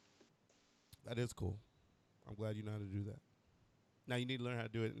cool. That is cool. I'm glad you know how to do that. Now you need to learn how to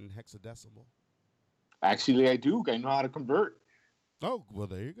do it in hexadecimal. Actually, I do. I know how to convert. Oh, well,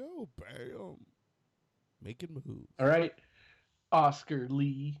 there you go. Bam. Making moves. All right. Oscar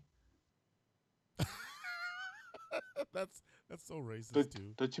Lee. That's so racist,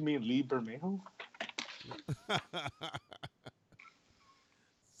 too. Don't you mean Lee Bermejo?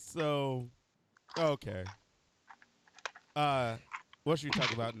 So, okay. What should we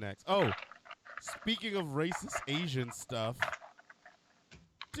talk about next? Oh, speaking of racist Asian stuff,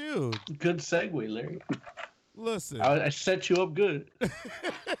 dude. Good segue, Larry. Listen. I set you up good.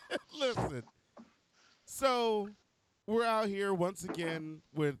 Listen. So, we're out here once again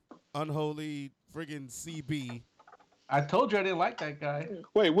with unholy friggin' CB. I told you I didn't like that guy.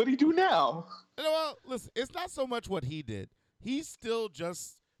 Wait, what do you do now? Well, listen, it's not so much what he did. He's still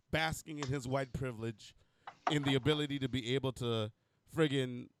just basking in his white privilege, in the ability to be able to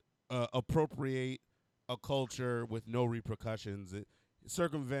friggin' appropriate a culture with no repercussions,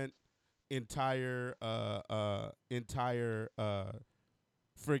 circumvent entire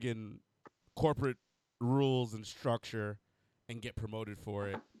friggin' corporate rules and structure, and get promoted for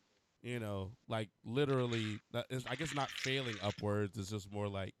it. Like literally, I guess not failing upwards. It's just more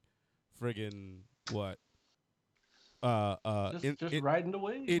like friggin' what? Just riding the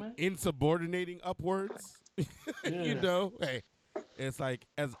wave, man. Insubordinating upwards. Yeah. Hey, it's like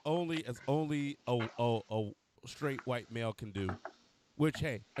as only a straight white male can do. Which,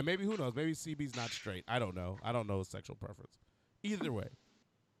 hey, and maybe who knows? Maybe CB's not straight. I don't know. I don't know his sexual preference. Either way,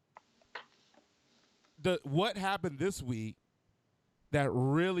 what happened this week that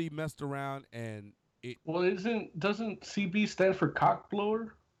really messed around and it. Well, doesn't CB stand for cock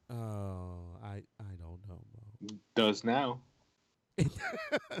blower? Oh, I don't know, Does now. Mo.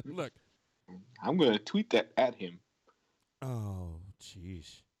 Look. I'm gonna tweet that at him. Oh,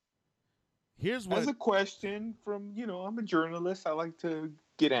 jeez. Here's what. As a question from, I'm a journalist. I like to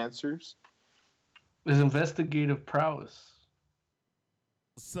get answers. His investigative prowess.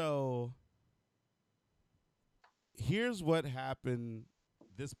 So, here's what happened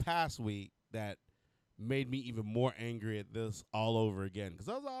this past week that made me even more angry at this all over again. Because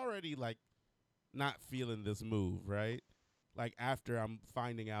I was already, like, not feeling this move, right? Like, after I'm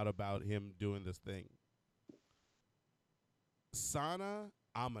finding out about him doing this thing. Sana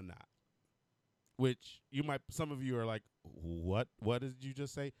Amanat, which some of you are like, what did you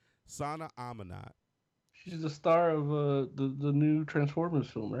just say? Sana Amanat. She's the star of the new Transformers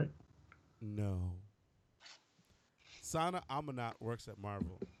film, right? No. Sana Amanat works at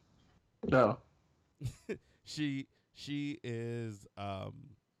Marvel. No. She is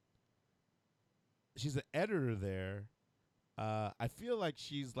she's an editor there. I feel like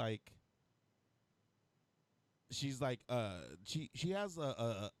she has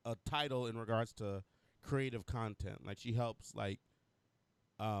a title in regards to creative content. Like she helps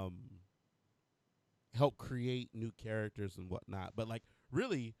help create new characters and whatnot. But like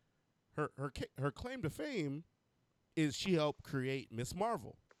really her claim to fame is she helped create Miss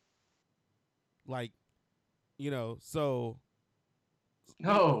Marvel. Like, so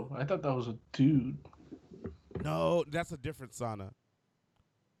No, I thought that was a dude. no, that's a different Sana.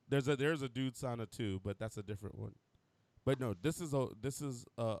 There's a dude Sana too, but that's a different one. But no, this is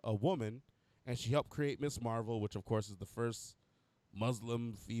a woman, and she helped create Miss Marvel, which of course is the first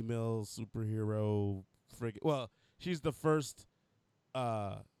Muslim female superhero. Well, she's the first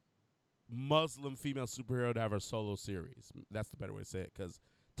Muslim female superhero to have her solo series. That's the better way to say it, because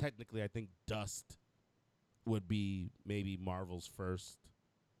technically, I think Dust would be maybe Marvel's first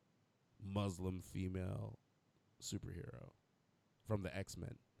Muslim female superhero from the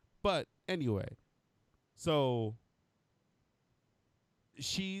X-Men. But anyway, so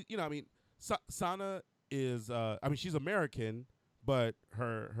she, Sana is, she's American, but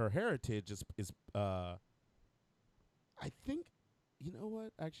her heritage is I think, you know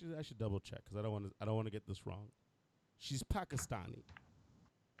what? Actually, I should double check because I don't want to get this wrong. She's Pakistani,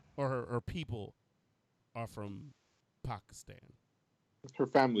 or her people are from Pakistan. Her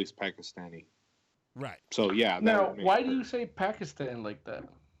family's Pakistani. Right. So yeah. Now, why do you say Pakistan like that?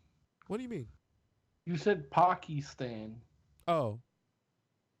 What do you mean? You said Pakistan. Oh,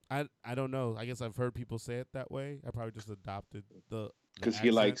 I don't know. I guess I've heard people say it that way. I probably just adopted the because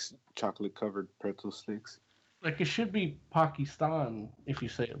he likes chocolate covered pretzel sticks. Like it should be Pakistan if you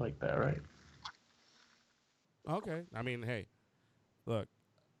say it like that, right? Okay. I mean, hey, look,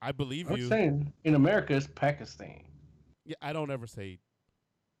 I believe I'm you. saying in America it's Pakistan. Yeah, I don't ever say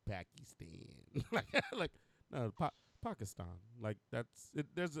Pakistan. like no, Pakistan. Like that's it.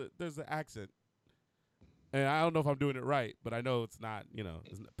 There's an accent, and I don't know if I'm doing it right, but I know it's not.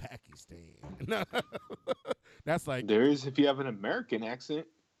 It's not Pakistan. That's like there is if you have an American accent.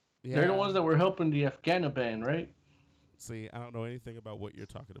 Yeah. They're the ones that were helping the Afghanistan, right? See, I don't know anything about what you're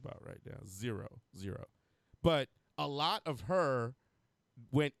talking about right now. Zero. But a lot of her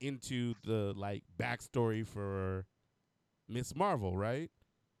went into the backstory for Miss Marvel, right?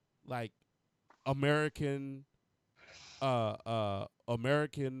 Like American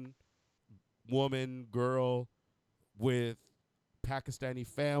woman, girl with Pakistani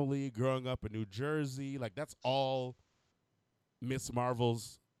family growing up in New Jersey. Like that's all Miss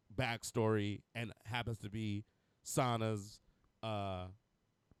Marvel's backstory, and happens to be Sana's real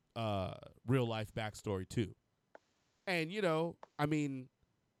life backstory too. And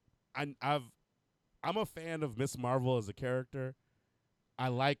I'm a fan of Miss Marvel as a character. I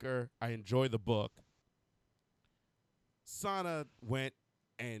like her. I enjoy the book. Sana went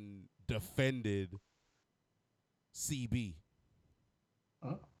and defended CB.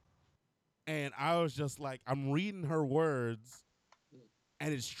 Huh? And I was just like, I'm reading her words,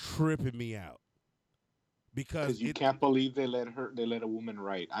 and it's tripping me out. Because you can't believe they let a woman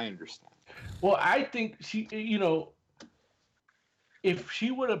write. I understand. Well, I think she, if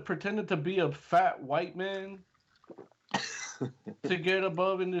she would have pretended to be a fat white man to get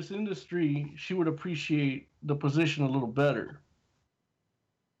above in this industry, she would appreciate the position a little better.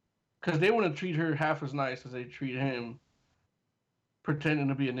 Because they want to treat her half as nice as they treat him pretending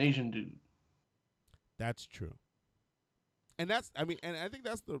to be an Asian dude. That's true. And and I think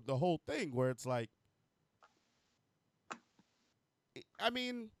that's the whole thing where it's like,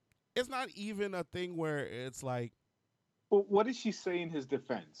 it's not even a thing where it's like. Well, what did she say in his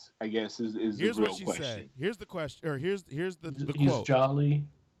defense? I guess is Here's the real what she question. said. Here's the question, or here's the He's quote. jolly.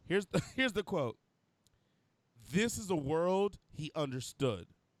 Here's the quote. This is a world he understood.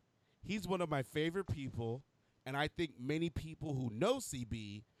 He's one of my favorite people, and I think many people who know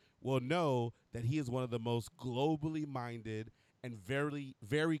CB will know that he is one of the most globally minded and very,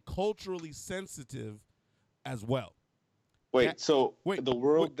 very culturally sensitive as well. Wait, so wait, the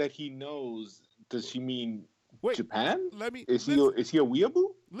world that he knows, does she mean Japan? Let me. Is he a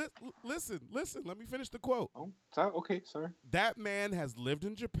weeaboo? Listen. Let me finish the quote. Oh, sorry. Okay, sorry. That man has lived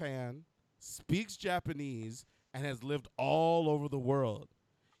in Japan, speaks Japanese, and has lived all over the world.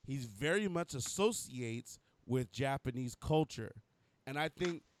 He's very much associates with Japanese culture. And I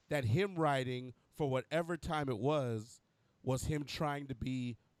think that him writing for whatever time it was him trying to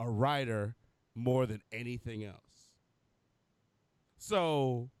be a writer more than anything else.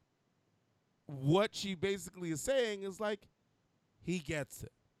 So what she basically is saying is like, he gets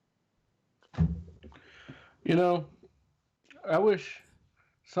it. You know, I wish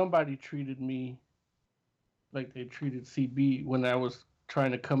somebody treated me like they treated CB when I was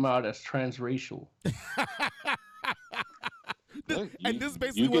trying to come out as transracial. And this is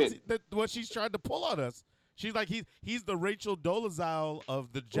basically what she's trying to pull on us. She's like, he's the Rachel Dolezal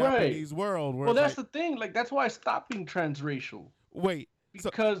of the Japanese world. Well, that's the thing. Like, that's why I stopped being transracial. Wait,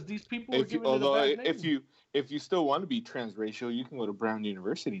 because these people were giving it a bad name. If you still want to be transracial, you can go to Brown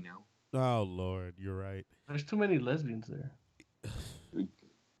University now. Oh Lord, you're right. There's too many lesbians there.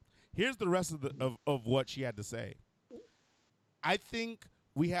 Here's the rest of what she had to say. I think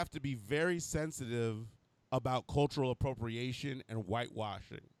we have to be very sensitive about cultural appropriation and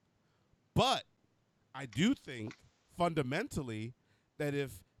whitewashing. But I do think fundamentally that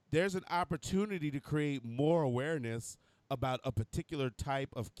if there's an opportunity to create more awareness about a particular type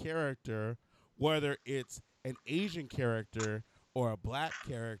of character, whether it's an Asian character or a black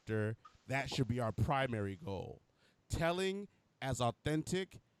character, that should be our primary goal. Telling as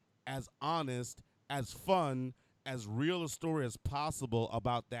authentic, as honest, as fun, as real a story as possible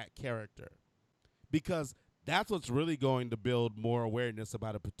about that character. Because that's what's really going to build more awareness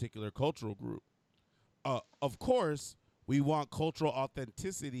about a particular cultural group. Of course, we want cultural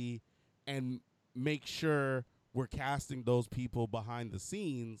authenticity and make sure we're casting those people behind the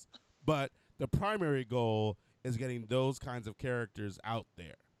scenes, but the primary goal is getting those kinds of characters out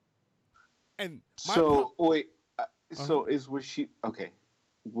there. And so is what she okay?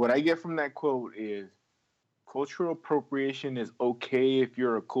 What I get from that quote is cultural appropriation is okay if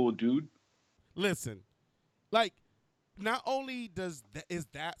you're a cool dude. Listen, like, not only is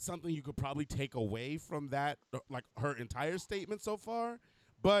that something you could probably take away from that, like her entire statement so far,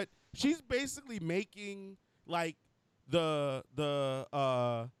 but she's basically making like the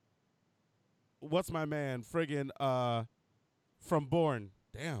what's my man friggin' from Bourne.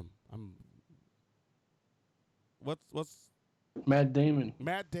 Damn, what's Matt Damon.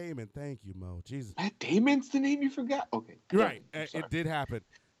 Matt Damon, thank you, Mo. Jesus. Matt Damon's the name you forgot? Okay. Right. It did happen.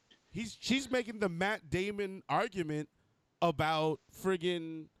 She's making the Matt Damon argument about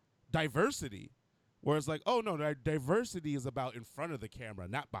friggin' diversity, where it's like, oh no, diversity is about in front of the camera,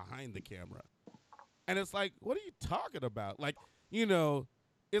 not behind the camera. And it's like, what are you talking about? Like, you know,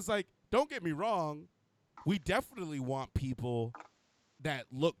 it's like, don't get me wrong, we definitely want people that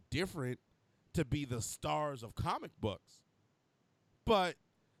look different to be the stars of comic books. But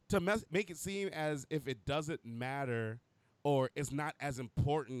to make it seem as if it doesn't matter or it's not as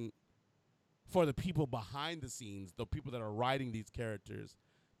important for the people behind the scenes, the people that are writing these characters,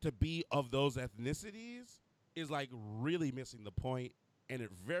 to be of those ethnicities is like really missing the point, and it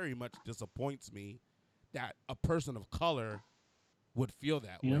very much disappoints me that a person of color would feel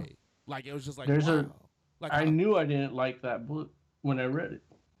that way. Like, it was just like, wow. I knew I didn't like that book when I read it.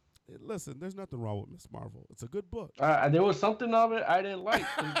 Listen, there's nothing wrong with Miss Marvel. It's a good book. There was something of it I didn't like.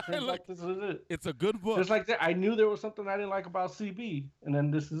 Like, this is it. It's a good book. Just like that, I knew there was something I didn't like about CB, and then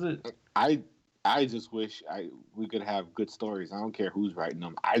this is it. I just wish we could have good stories. I don't care who's writing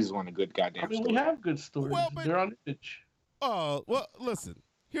them. I just want a good goddamn story. We have good stories. Well, but, they're on Itch. Oh, well, listen.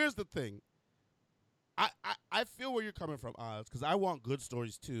 Here's the thing. I feel where you're coming from, Oz, because I want good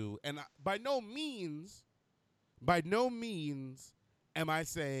stories too. And by no means am I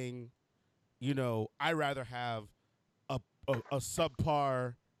saying, you know, I'd rather have a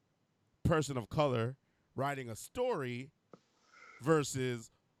subpar person of color writing a story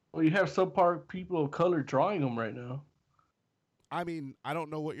versus... Well, you have subpar people of color drawing them right now. I mean, I don't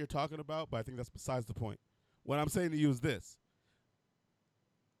know what you're talking about, but I think that's besides the point. What I'm saying to you is this.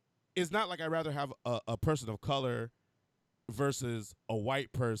 It's not like I'd rather have a person of color versus a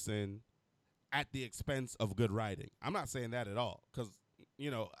white person at the expense of good writing. I'm not saying that at all, because,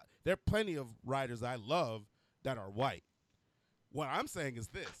 there are plenty of writers I love that are white. What I'm saying is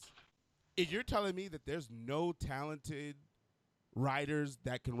this. If you're telling me that there's no talented writers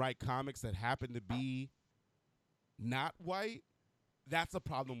that can write comics that happen to be not white, that's a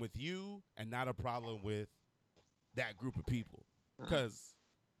problem with you and not a problem with that group of people. Because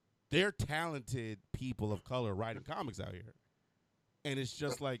they're talented people of color writing comics out here. And it's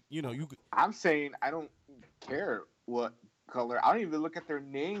just like, I'm saying I don't care what color. I don't even look at their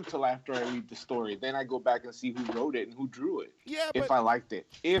name till after I read the story. Then I go back and see who wrote it and who drew it. Yeah, if I liked it.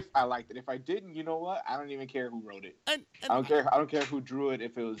 If I didn't, you know what? I don't even care who wrote it. And I don't care who drew it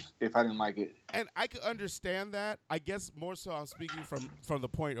if I didn't like it. And I could understand that. I guess more so I'm speaking from the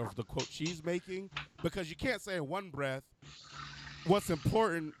point of the quote she's making, because you can't say in one breath what's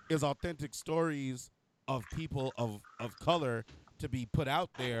important is authentic stories of people of color to be put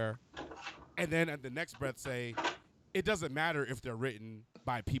out there, and then at the next breath say it doesn't matter if they're written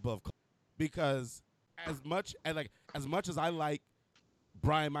by people of color. Because as much as I like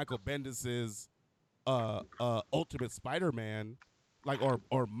Brian Michael Bendis's Ultimate Spider-Man,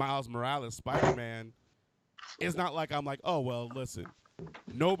 or Miles Morales Spider-Man, it's not like I'm like, oh well, listen,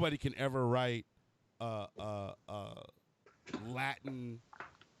 nobody can ever write Latin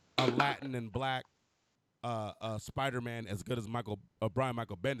and black Spider-Man as good as Brian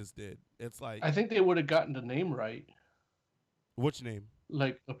Michael Bendis did. It's like, I think they would have gotten the name right. Which name?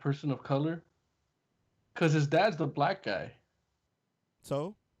 Like a person of color, because his dad's the black guy.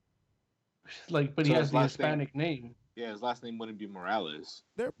 So, but he has the Hispanic name. Yeah, his last name wouldn't be Morales.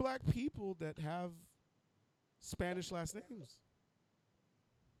 There are black people that have Spanish last names.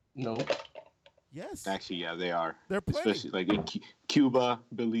 No. Yes. Actually, yeah, they are. They're plenty. Especially like in Cuba,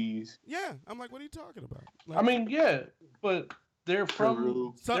 Belize. Yeah, I'm like, what are you talking about? I mean, yeah, but they're from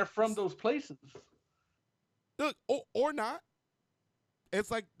Peru. They're from those places. Look, or not. It's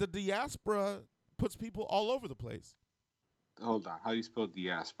like the diaspora puts people all over the place. Hold on, how do you spell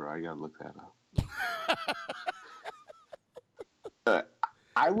diaspora? I gotta look that up.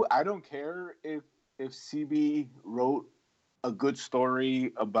 I don't care if CB wrote a good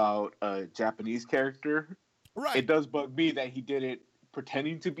story about a Japanese character. Right. It does bug me that he did it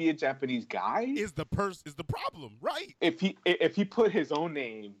pretending to be a Japanese guy. Is the problem, right? If he put his own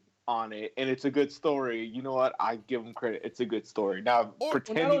name on it and it's a good story, you know what? I give him credit. It's a good story. Now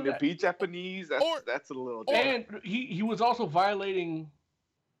pretending to be Japanese, that's a little different. And he was also violating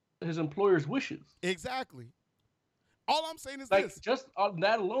his employer's wishes. Exactly. All I'm saying is like, this. Just on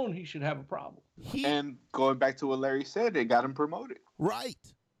that alone, he should have a problem. And going back to what Larry said, it got him promoted. Right.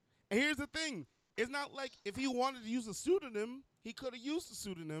 And here's the thing. It's not like if he wanted to use a pseudonym, he could have used a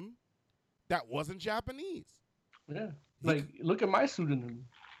pseudonym that wasn't Japanese. Yeah. Like, look at my pseudonym.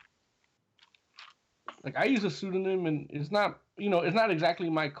 Like, I use a pseudonym, and it's not exactly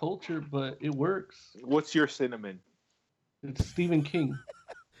my culture, but it works. What's your cinnamon? It's Stephen King.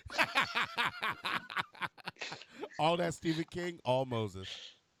 All that Stephen King, all Moses.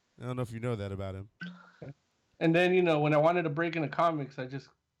 I don't know if you know that about him. And then, when I wanted to break into comics, I just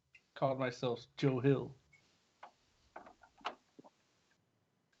called myself Joe Hill.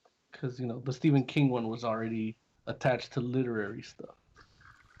 Because, the Stephen King one was already attached to literary stuff.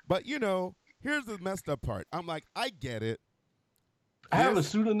 But, here's the messed up part. I'm like, I get it. I have a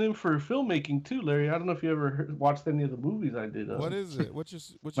pseudonym for filmmaking too, Larry. I don't know if you ever watched any of the movies I did. What is it? What's your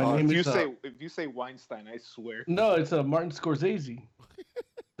My name is? If you say Weinstein, I swear. No, it's Martin Scorsese.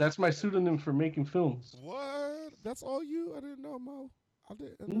 That's my pseudonym for making films. What? That's all you? I didn't know, Mo. I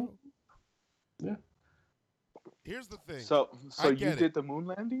didn't know. Yeah. Here's the thing. So you did the moon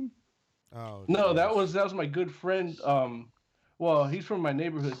landing? Oh no, that was my good friend. Well, he's from my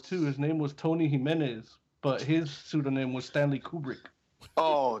neighborhood too. His name was Tony Jimenez, but his pseudonym was Stanley Kubrick.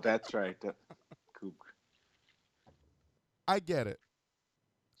 Oh, that's right. Kubrick. I get it.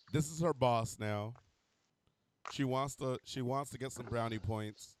 This is her boss now. She wants to get some brownie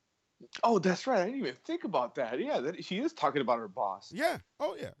points. Oh, that's right. I didn't even think about that. Yeah, she is talking about her boss. Yeah.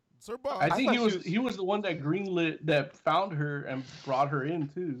 Oh, yeah. It's her boss. I think he was the one that that found her and brought her in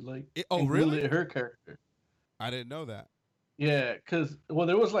too. Like, really? Greenlit her character. I didn't know that. Yeah, because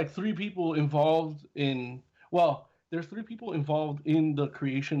there was like three people involved in. Well, there's three people involved in the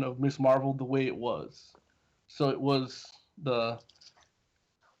creation of Miss Marvel the way it was. So it was the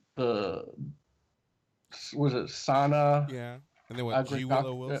was it Sana? Yeah, and then what? G.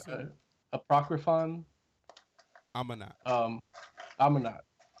 Willow Wilson, Apocryphon, Amanat. Amanat.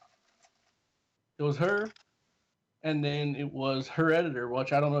 It was her, and then it was her editor,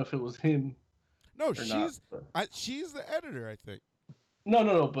 which I don't know if it was him. No, not, but- she's the editor, I think.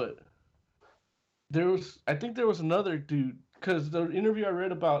 No, but I think there was another dude, because the interview I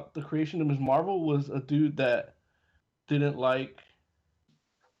read about the creation of Ms. Marvel was a dude that didn't like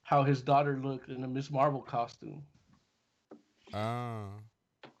how his daughter looked in a Ms. Marvel costume. Ah.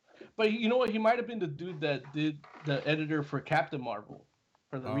 But you know what? He might have been the dude that did the editor for Captain Marvel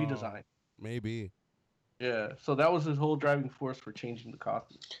for the redesign. Maybe. Yeah, so that was his whole driving force for changing the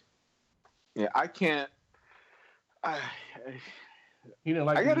costume. Yeah, I can't. He didn't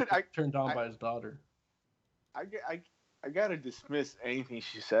like I gotta- being turned on by his daughter. I gotta dismiss anything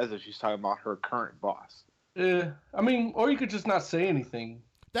she says if she's talking about her current boss. Yeah, I mean, or you could just not say anything.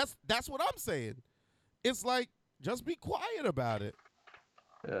 That's what I'm saying. It's like, just be quiet about it.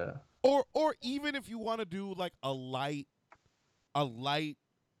 Yeah. Or even if you want to do like a light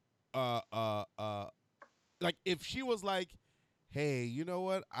like if she was like, hey, you know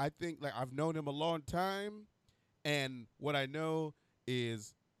what? I think like I've known him a long time, and what I know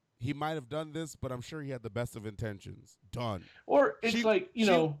is he might have done this, but I'm sure he had the best of intentions. Done. Or it's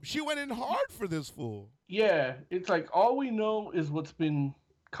she went in hard for this fool. Yeah, it's like all we know is what's been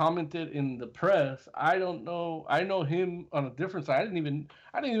commented in the press. I don't know. I know him on a different side. I didn't even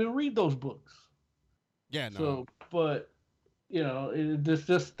read those books. Yeah, no. So, but it's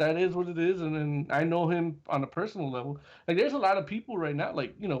just that is what it is. And then I know him on a personal level. Like, there's a lot of people right now,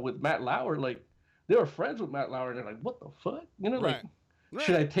 like with Matt Lauer, like they were friends with Matt Lauer. And they're like, what the fuck, like. Right.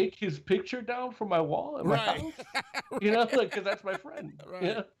 Should I take his picture down from my wall at my house? Like, because that's my friend. Right.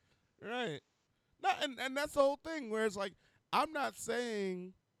 Yeah. Right. No, and that's the whole thing where it's like, I'm not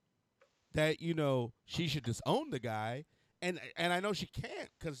saying that, she should disown the guy. And I know she can't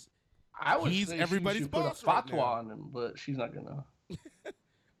because he's everybody's boss. Put a right fatwa now. on him, but she's not going to.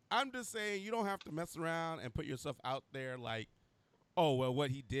 I'm just saying you don't have to mess around and put yourself out there like, oh, well,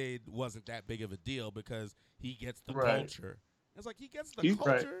 what he did wasn't that big of a deal because he gets the culture. It's like he gets the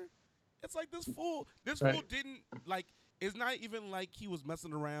culture. Right. It's like this fool didn't like. It's not even like he was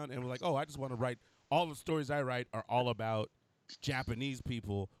messing around and was like, oh, I just want to write all the stories I write are all about Japanese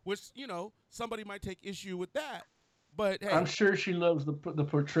people, which somebody might take issue with that. But hey, I'm sure she loves the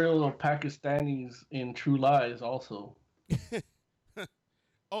portrayal of Pakistanis in True Lies also.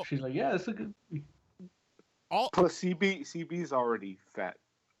 Oh, she's like, yeah, it's a good. Plus, CB's already fat.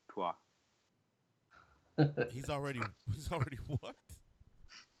 Twa. He's already what?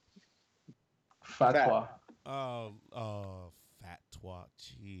 Fatwa. Oh, fat twat.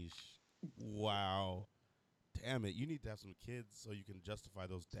 Jeez. Wow. Damn it. You need to have some kids so you can justify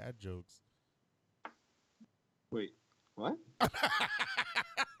those dad jokes. Wait, what?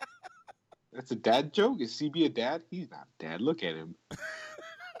 That's a dad joke? Is CB a dad? He's not a dad. Look at him.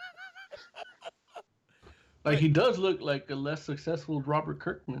 Like, he does look like a less successful Robert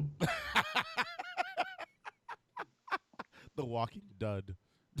Kirkman. The walking dud.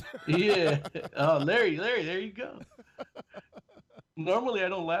 Yeah. Oh, Larry, there you go. Normally, I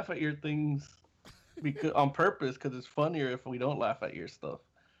don't laugh at your things on purpose because it's funnier if we don't laugh at your stuff.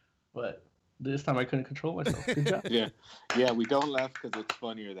 But this time I couldn't control myself. Good job. Yeah, we don't laugh because it's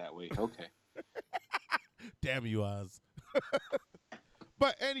funnier that way. Okay. Damn you, Oz.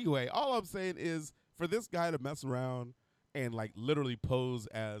 But anyway, all I'm saying is for this guy to mess around and like literally pose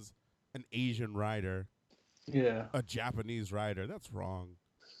as an Asian writer, a Japanese writer, that's wrong.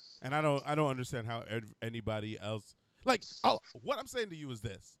 And I don't understand how anybody else like. Oh, what I'm saying to you is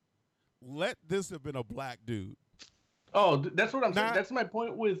this: let this have been a black dude. Oh, that's what I'm saying. That's my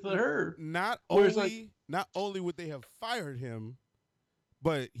point with her. Not only would they have fired him,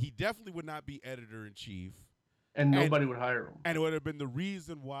 but he definitely would not be editor in chief, and nobody would hire him. And it would have been the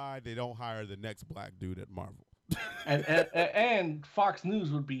reason why they don't hire the next black dude at Marvel. and Fox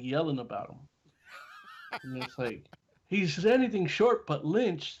News would be yelling about him. And it's like he's anything short but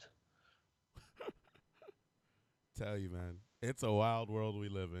lynched. Tell you, man, it's a wild world we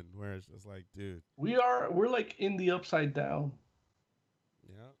live in where it's just like, dude, we're like in the upside down.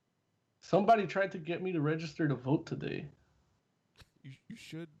 Yeah. Somebody tried to get me to register to vote today. You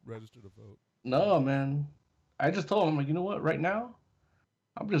should register to vote. No, man. I just told him, like, you know what? Right now,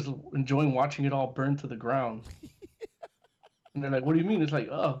 I'm just enjoying watching it all burn to the ground. And they're like, what do you mean? It's like,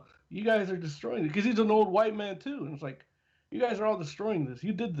 oh, you guys are destroying it. Because he's an old white man, too. And it's like, you guys are all destroying this.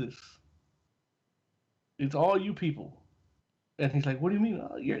 You did this. It's all you people. And he's like, what do you mean?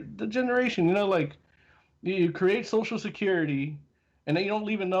 Oh, you're the generation. Like, you create Social Security, and then you don't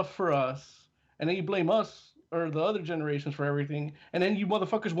leave enough for us. And then you blame us or the other generations for everything. And then you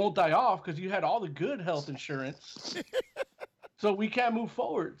motherfuckers won't die off because you had all the good health insurance. So we can't move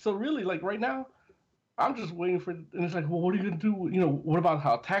forward. So really, like, right now, I'm just waiting for, and it's like, well, what are you gonna do? You know, what about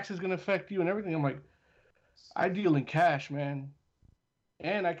how taxes gonna affect you and everything? I'm like, I deal in cash, man,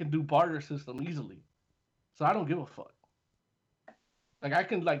 and I can do barter system easily, so I don't give a fuck. Like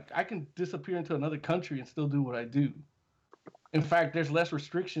I can disappear into another country and still do what I do. In fact, there's less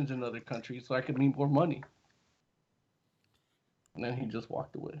restrictions in other countries, so I could need more money. And then he just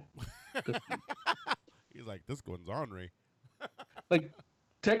walked away. He's like, this one's ornery. Like,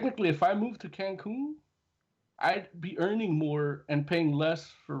 technically, if I moved to Cancun, I'd be earning more and paying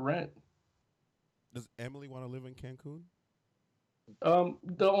less for rent. Does Emily want to live in Cancun?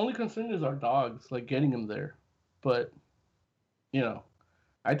 The only concern is our dogs, like getting them there. But, you know,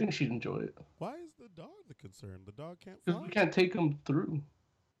 I think she'd enjoy it. Why is the dog the concern? The dog can't Because fly? we can't take them through.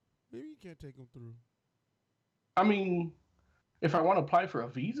 Maybe you can't take him through. I mean, if I want to apply for a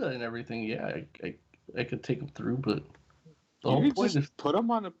visa and everything, yeah, I could take them through, but the You whole could point just is, put them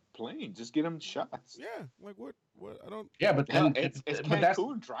on a plane. Just get them shots. Yeah, like what? I don't. yeah, but Hell, then it's but that's,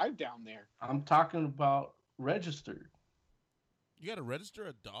 Cancun. Drive down there. I'm talking about registered. You got to register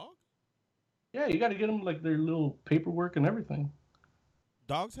a dog? Yeah, you got to get them like their little paperwork and everything.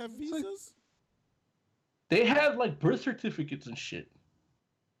 Dogs have It's like- visas? They have like birth certificates and shit.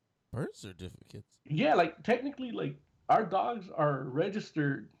 Birth certificates? Yeah, like technically, like our dogs are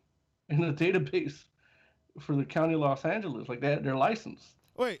registered in the database for the county of Los Angeles. Like they're licensed.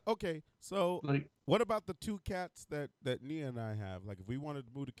 Wait, okay. So Like, what about the 2 cats that Nia and I have? Like if we wanted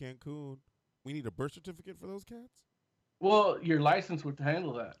to move to Cancun, we need a birth certificate for those cats? well, your license would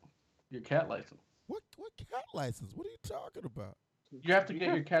handle that. Your cat license. What cat license? What are you talking about? You have to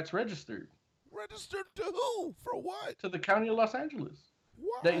get your cats registered Registered to who? For what? to the county of Los Angeles.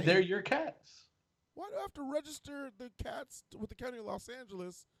 Why? They're your cats. Why do I have to register the cats with the county of Los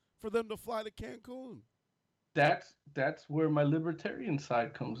Angeles for them to fly to Cancun? That's where my libertarian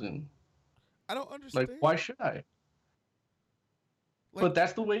side comes in. I don't understand. Like, why should I? Like- But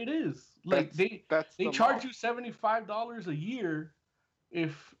that's the way it is. Like That's they the charge law. you $75 a year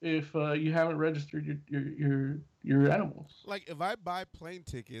if you haven't registered your animals. Like if I buy plane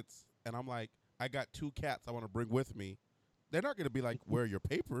tickets and I'm like, I got 2 cats I want to bring with me, they're not going to be like, where are your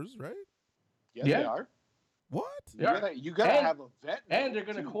papers, right? Yes, Yeah. they are. What? Yeah. You gotta And- have a vet. And they're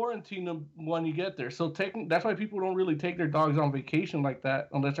gonna too. quarantine them when you get there. So that's why people don't really take their dogs on vacation like that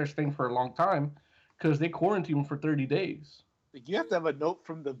unless they're staying for a long time, because they quarantine them for 30 days. You have to have a note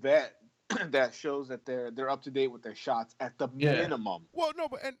from the vet that shows that they're up to date with their shots at the Yeah. minimum. Well, no,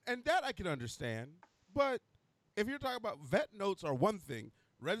 but and that I can understand. But if you're talking about vet notes are one thing,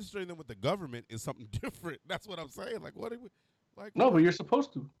 registering them with the government is something different. That's what I'm saying. Like what? Like No, but you're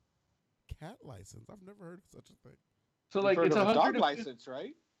supposed to. cat license? I've never heard of such a thing. So You've like heard it's of a dog 150 license,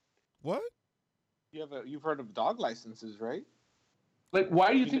 right? What? You've heard of dog licenses, right? Like,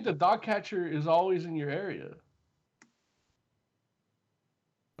 why do you think the dog catcher is always in your area?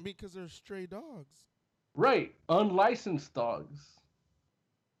 I mean, because they're stray dogs. Right, unlicensed dogs.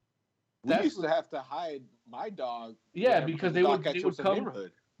 We That's used to have to hide my dog. Yeah, whenever because the they dog would- they catcher would was in come- the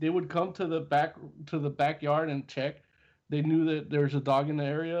neighborhood. They would come to the backyard and check. They knew that there was a dog in the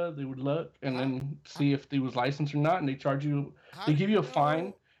area. They would look and then see if he was licensed or not, and they charge you. How They do give you a know?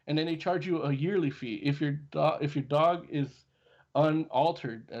 fine, and then they charge you a yearly fee if your dog is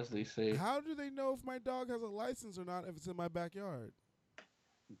unaltered, as they say. How do they know if my dog has a license or not if it's in my backyard?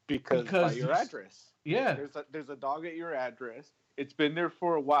 Because by Because your it's- address. Yeah, There's a dog at your address. It's been there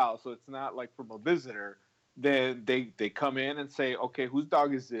for a while, so it's not like from a visitor. Then they come in and say, okay, whose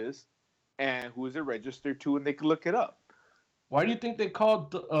dog is this, and who is it registered to, and they can look it up. why do you think they call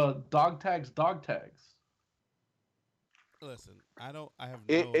dog tags dog tags? Listen, I have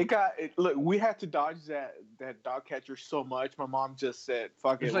no. Look, we had to dodge that dog catcher so much. My mom just said,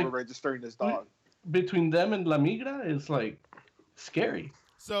 "Fuck it, It's we're like- registering this dog." Between them and La Migra, it's like scary.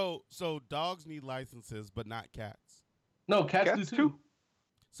 So dogs need licenses, but not cats. No, cats Cats do too. too.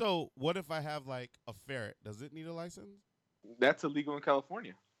 So what if I have like a ferret? Does it need a license? That's illegal in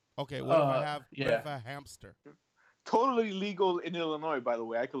California. Okay, what if I Uh, have? yeah. What if I have a hamster? Totally legal in Illinois, by the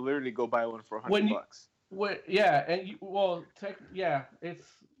way. I could literally go buy one for When you- $100. What? Yeah, and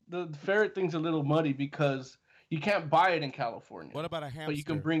it's the ferret thing's a little muddy because you can't buy it in California. What about a hamster? But you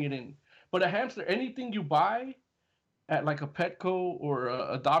can bring it in. But a hamster, anything you buy at like a Petco or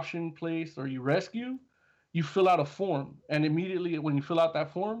a adoption place or you rescue, you fill out a form, and immediately when you fill out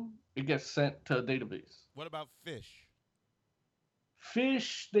that form, it gets sent to a database. What about fish?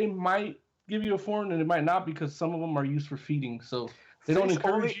 Fish, they might give you a form and they might not because some of them are used for feeding, so they don't Fish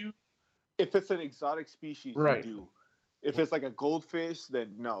encourage only- you. If it's an exotic species, Right. you do. If it's like a goldfish,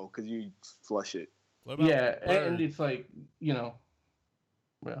 then no, because you flush it. What about Yeah, and birds? it's like, yeah.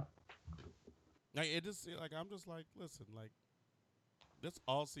 Like it just like I'm just like, listen, like this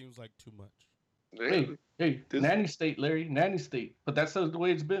all seems like too much. Hey, This- nanny state, Larry, nanny state. But that's the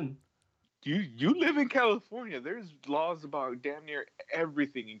way it's been. You live in California. There's laws about damn near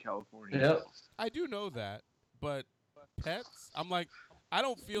everything in California. Yep. I do know that, but pets, I'm like, I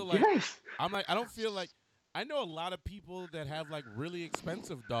don't feel like Yes. I don't feel like I know a lot of people that have like really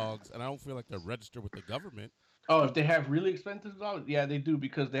expensive dogs, and I don't feel like they're registered with the government. Oh, if they have really expensive dogs, yeah, they do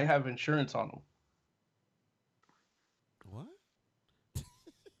because they have insurance on them. What?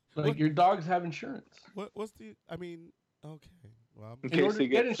 Like What? your dogs have insurance. What's the? I mean, okay. Well, In In case order they to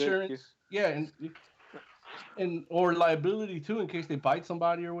get get sick, insurance, yeah, and or liability too in case they bite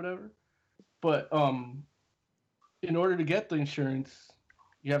somebody or whatever. But in order to get the insurance,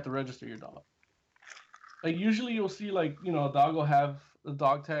 you have to register your dog. Like usually you'll see like, you know, a dog will have a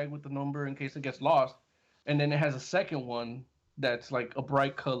dog tag with the number in case it gets lost, and then it has a second one that's like a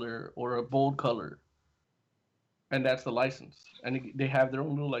bright color or a bold color, and that's the license, and they have their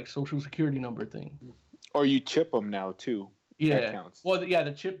own little like social security number thing. or you chip them now too. Yeah, counts. well, yeah,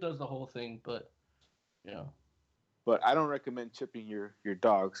 the chip does the whole thing, but yeah. But I don't recommend chipping your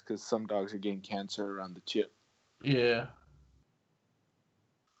dogs because some dogs are getting cancer around the chip. Yeah.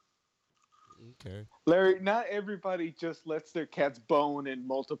 okay. Larry, not everybody just lets their cats bone and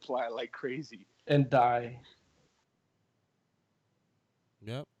multiply like crazy. And die.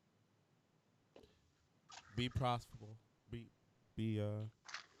 Yep. Be profitable. Be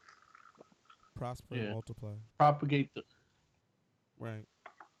prosper and Yeah. multiply. Propagate the Right.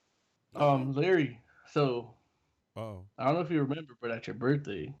 Larry, so Oh. I don't know if you remember, but at your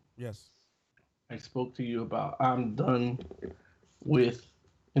birthday, Yes. I spoke to you about I'm done with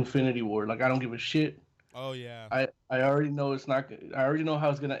Infinity War. Like I don't give a shit. Oh yeah. I already know it's not good. I already know how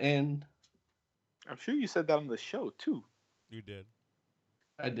it's gonna end. I'm sure you said that on the show too. You did.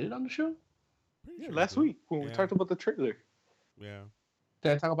 I did on the show. Pretty Yeah, sure you last did. week when we Yeah. talked about the trailer. Yeah.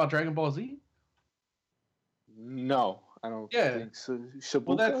 Did I talk about Dragon Ball Z? No, I don't Yeah. think so. Shibuya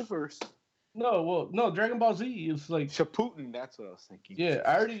Well, that's- versus No, Dragon Ball Z is like Shaputin. That's what I was thinking. yeah,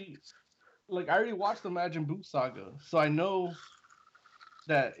 I already watched the Majin Buu saga, so I know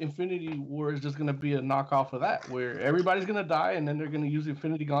that Infinity War is just gonna be a knockoff of that, where everybody's gonna die and then they're gonna use the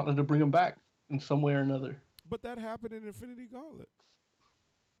Infinity Gauntlet to bring them back in some way or another. But that happened in Infinity Gauntlet.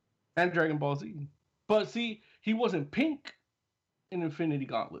 And Dragon Ball Z. But see, he wasn't pink in Infinity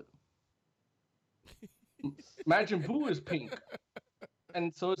Gauntlet. Majin Buu is pink.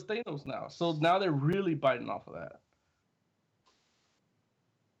 And so is Thanos now. So now they're really biting off of that.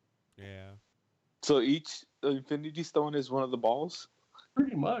 Yeah. So each Infinity Stone is one of the balls.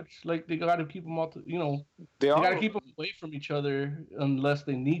 Pretty much. Like they gotta keep them all They they are. gotta keep them away from each other unless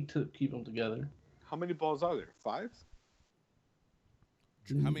they need to keep them together. How many balls are there? 5?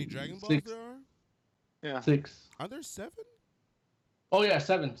 How many Dragon Balls 6. there are? Yeah. 6. Are there 7? Oh yeah,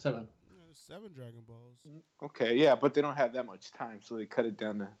 7. Yeah, there's 7 Dragon Balls. Okay, yeah, but they don't have that much time, so they cut it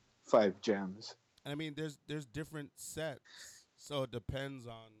down to 5 gems. And I mean, there's different sets, so it depends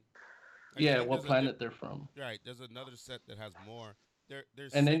on. like, Yeah, like, what there's planet they're from. Right. There's another set that has more.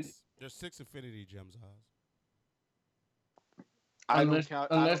 There's And then- 6. There's 6 Infinity Gems, Oz. I Unless, don't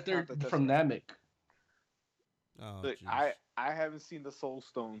count. I unless don't they're count that from that's- Namek. Oh, Look, jeez. I haven't seen the Soul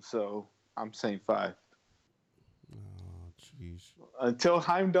Stone, so I'm saying 5. Oh, jeez. Until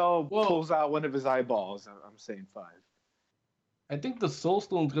Heimdall Well- pulls out one of his eyeballs, I'm saying 5. I think the Soul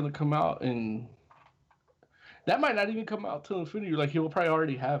Stone's gonna come out in. That might not even come out till Infinity. Like he'll probably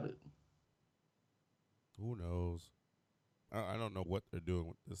already have it. Who knows? I don't know what they're doing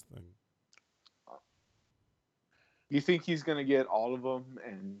with this thing. You think he's gonna get all of them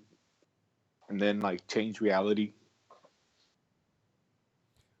and then like change reality?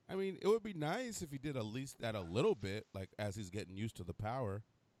 I mean, it would be nice if he did at least that a little bit, like as he's getting used to the power.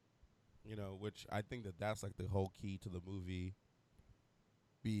 You know, which I think that's like the whole key to the movie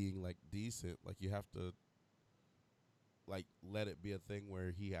being like decent. Like you have to like let it be a thing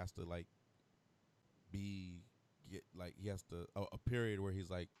where he has to like he has to a period where he's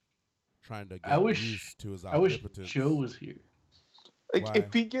like trying to I get wish- used to his I wish omnipotence. Joe was here. Like Why?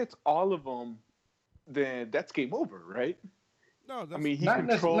 if he gets all of them, then that's game over, right? No, that's, I mean, he Not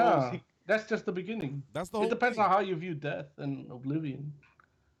controls. necessarily. Nah, that's just the beginning. that's the whole It depends thing. on how you view death and oblivion.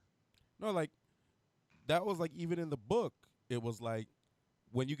 No, like that was like even in the book, it was like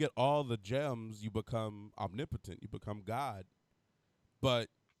when you get all the gems, you become omnipotent, you become God. But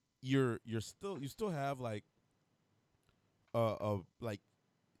you still have like like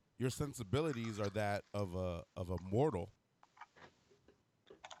your sensibilities are that of a mortal.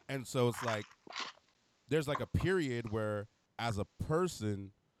 And so it's like there's like a period where as a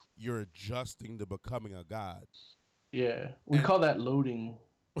person you're adjusting to becoming a god. Yeah, we call that loading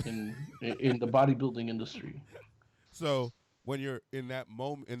in the bodybuilding industry. So when you're in that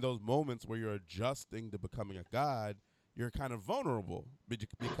moment, in those moments where you're adjusting to becoming a god, you're kind of vulnerable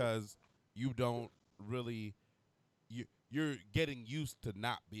because you don't really you're getting used to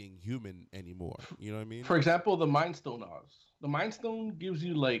not being human anymore. You know what I mean? For example, the Mind Stone Oz. The Mind Stone gives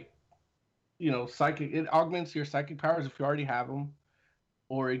you like, psychic. It augments your psychic powers if you already have them,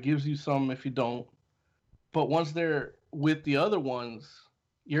 or it gives you some if you don't. But once they're with the other ones,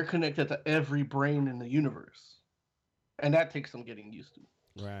 you're connected to every brain in the universe, and that takes some getting used to.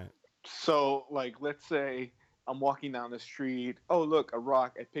 Right. So, like, let's say I'm walking down the street. Oh, look, a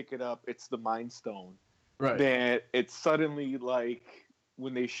rock. I pick it up. It's the Mind Stone. Right. Then it's suddenly like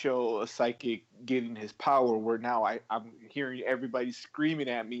when they show a psychic getting his power, where now I'm hearing everybody screaming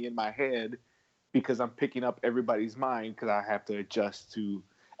at me in my head because I'm picking up everybody's mind because I have to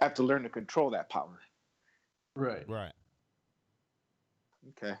I have to learn to control that power. Right. Right.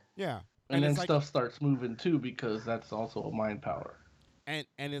 Okay. Yeah. And then it's stuff starts moving too because that's also a mind power. And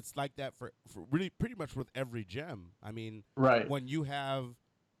it's like that for really pretty much with every gem. I mean, Right. when you have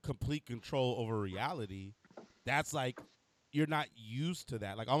complete control over reality, that's like you're not used to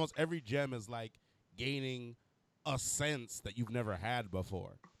that. Like almost every gem is like gaining a sense that you've never had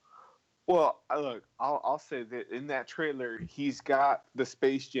before. Well, look, I'll say that in that trailer, he's got the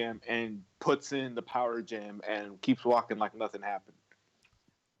space gem and puts in the power gem and keeps walking like nothing happened.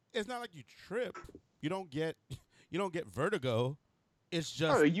 It's not like you trip. You don't get vertigo. It's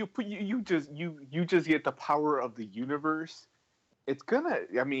just No, you just get the power of the universe. It's gonna.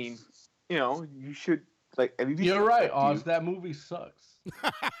 I mean, you should like. At least You're right, Oz. That movie sucks.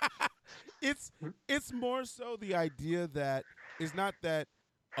 it's more so the idea that it's not that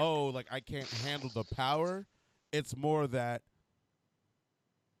like I can't handle the power. It's more that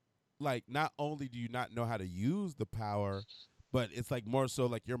like not only do you not know how to use the power, but it's like more so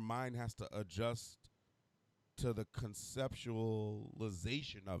like your mind has to adjust to the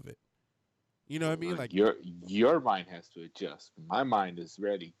conceptualization of it. You know what I mean? Like your mind has to adjust. My mind is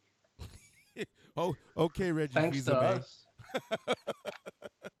ready. oh, okay, Reggie. Thanks to us.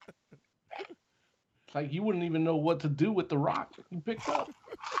 Like you wouldn't even know what to do with the rock you picked up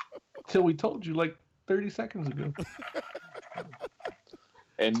till we told you like 30 seconds ago.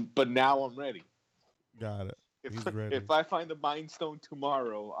 But now I'm ready. Got it. He's ready. If I find the Mind Stone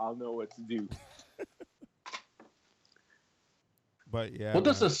tomorrow, I'll know what to do. But yeah. What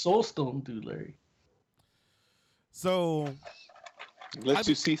does a Soul Stone do, Larry? So lets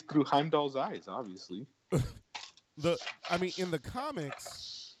you see through Heimdall's eyes, obviously. in the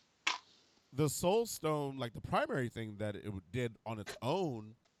comics, the Soul Stone, like the primary thing that it did on its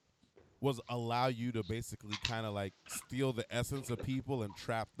own was allow you to basically kind of like steal the essence of people and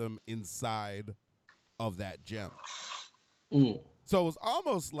trap them inside of that gem. Mm. So it was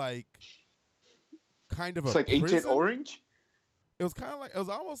almost like kind of it's a like prison. Agent Orange. It was kind of like it was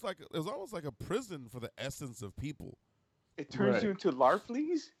almost like a prison for the essence of people. It turns you into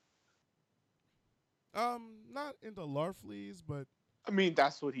Larfleeze. Not into Larfleeze, but I mean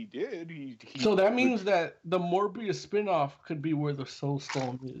that's what he did. He So that means that the Morbius spinoff could be where the Soul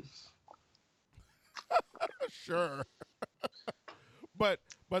Stone is. Sure. but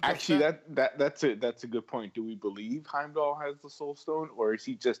actually that's a good point. Do we believe Heimdall has the Soul Stone, or is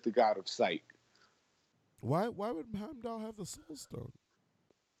he just the god of sight? Why would Heimdall have the Soul Stone?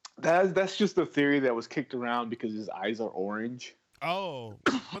 That's just a theory that was kicked around because his eyes are orange. Oh,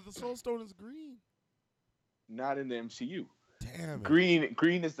 but the Soul Stone is green. Not in the MCU. Damn it.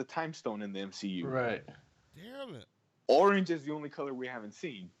 Green is the Time Stone in the MCU. Right. Damn it. Orange is the only color we haven't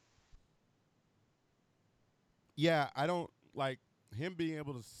seen. Yeah, I don't like him being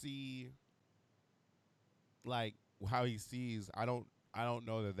able to see like how he sees. I don't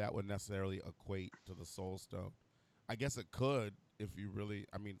know that would necessarily equate to the Soul Stone. I guess it could if you really,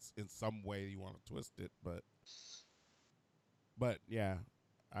 I mean, in some way you want to twist it, but yeah,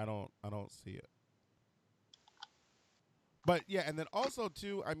 I don't see it. But yeah, and then also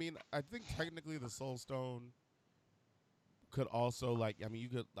too, I mean, I think technically the Soul Stone could also like, I mean,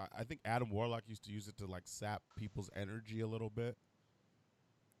 I think Adam Warlock used to use it to like sap people's energy a little bit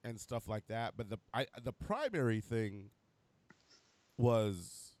and stuff like that. But the primary thing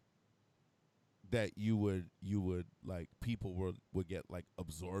was that you would like people would get like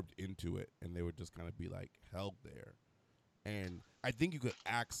absorbed into it and they would just kind of be like held there. And I think you could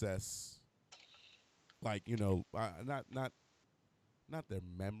access like, not their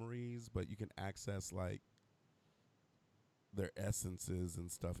memories, but you can access like their essences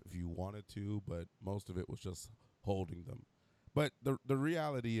and stuff if you wanted to, but most of it was just holding them. But the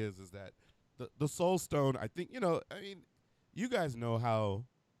reality is that the Soul Stone, I think, you guys know how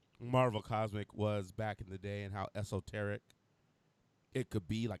Marvel Cosmic was back in the day and how esoteric it could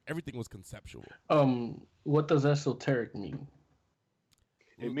be. Like, everything was conceptual. What does esoteric mean?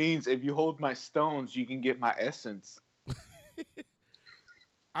 It means if you hold my stones, you can get my essence.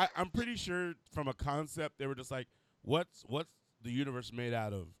 I'm pretty sure from a concept they were just like, what's the universe made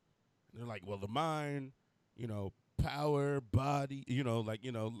out of? And they're like, well, the mind, power, body, like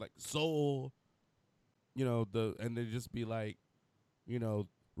soul, and they just be like,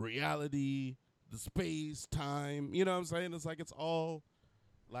 reality, the space, time, you know what I'm saying? It's like, it's all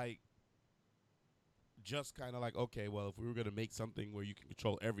like just kind of like, okay, well, if we were going to make something where you can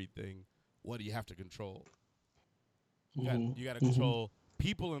control everything, what do you have to control? You got to control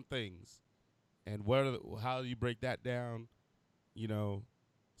people and things. And how do you break that down?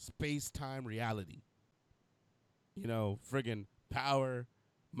 Space, time, reality. Friggin' power,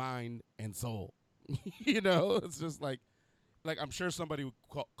 mind, and soul. It's just like I'm sure somebody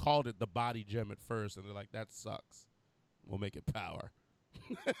called it the body gem at first, and they're like, that sucks. We'll make it power.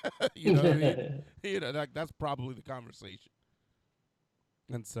 You know what I mean? That's probably the conversation.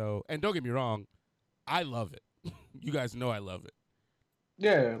 And so, and don't get me wrong, I love it. You guys know I love it.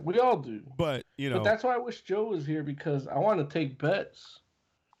 Yeah, we all do. But, But that's why I wish Joe was here, because I want to take bets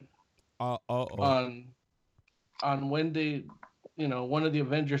on when they, one of the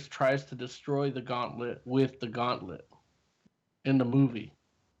Avengers tries to destroy the Gauntlet with the Gauntlet in the movie.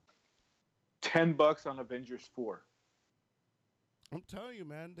 $10 on Avengers 4. I'm telling you,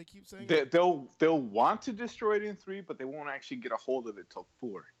 man. They keep saying they'll want to destroy it in 3, but they won't actually get a hold of it till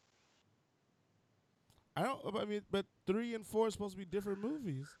 4. But 3 and 4 are supposed to be different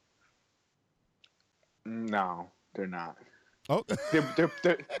movies. No, they're not. Oh, they're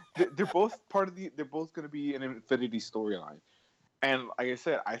both part of the. They're both going to be an Infinity storyline, and like I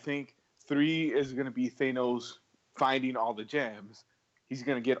said, I think 3 is going to be Thanos finding all the gems. He's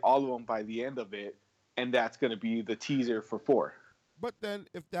going to get all of them by the end of it, and that's going to be the teaser for 4. But then,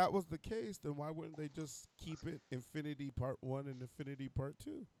 if that was the case, then why wouldn't they just keep it Infinity Part 1 and Infinity Part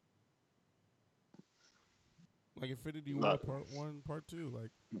 2? Like Infinity War Part 1, Part 2. Like,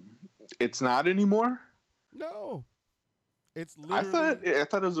 it's not anymore? No. It's literally... I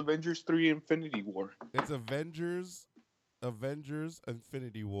thought it was Avengers 3 Infinity War. It's Avengers,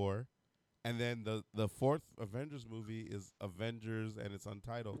 Infinity War. And then the 4th Avengers movie is Avengers, and it's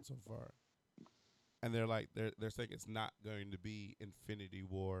untitled so far. And they're saying it's not going to be Infinity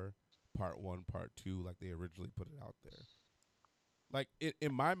War Part 1, Part 2 like they originally put it out there. Like,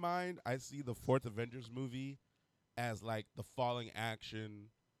 in my mind, I see the 4th Avengers movie as like the falling action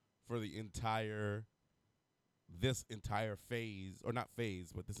for this entire phase, or not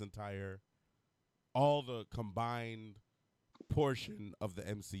phase, but all the combined portion of the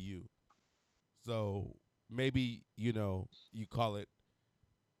MCU. So maybe, you call it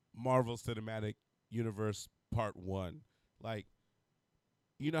Marvel Cinematic Universe Part 1. Like,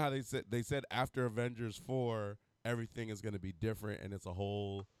 you know how they said after Avengers 4, everything is going to be different and it's a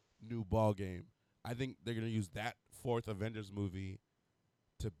whole new ball game. I think they're going to use that 4th Avengers movie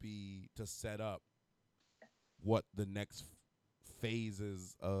to set up what the next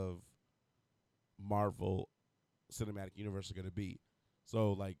phases of Marvel Cinematic Universe are going to be.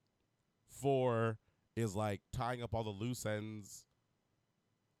 So, like, 4 is like tying up all the loose ends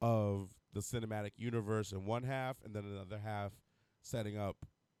of the cinematic universe in one half, and then another half setting up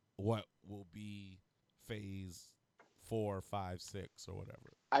what will be phase 4, 5, 6, or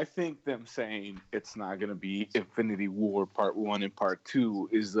whatever. I think them saying it's not going to be Infinity War Part 1 and Part 2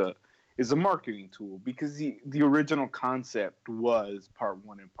 is a marketing tool, because the original concept was Part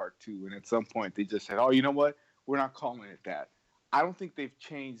 1 and Part 2, and at some point they just said, oh, you know what? We're not calling it that. I don't think they've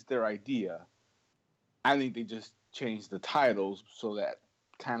changed their idea. I think they just changed the titles so that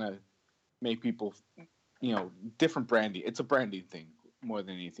kind of make people, different branding. It's a branding thing more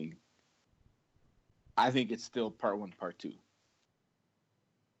than anything. I think it's still Part 1, Part 2.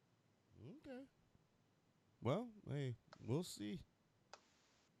 Okay. Well, hey, we'll see.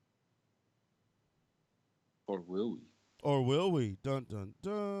 Or will we? Or will we? Dun, dun,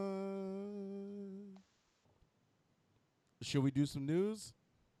 dun. Should we do some news?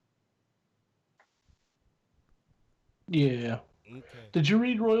 Yeah. Okay. Did you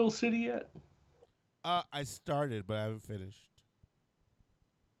read Royal City yet? I started, but I haven't finished.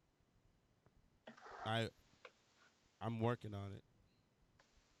 I'm working on it.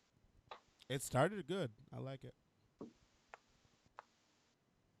 It started good. I like it.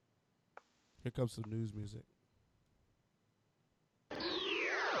 Here comes some news music.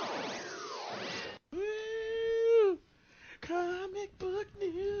 Come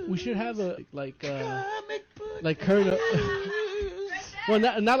we should have a like current. Well,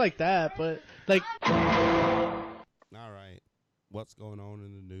 not like that, but like. All right, what's going on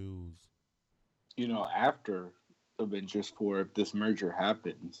in the news? You know, after Avengers 4, if this merger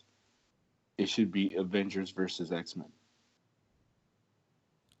happens, it should be Avengers versus X-Men.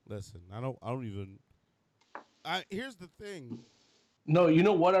 Listen, here's the thing. No, you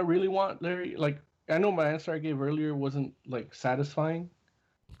know what I really want, Larry? Like, I know my answer I gave earlier wasn't like satisfying,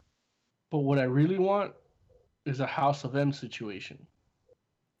 but what I really want is a House of M situation.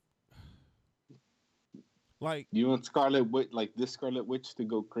 Like, you want Scarlet Witch, like this Scarlet Witch, to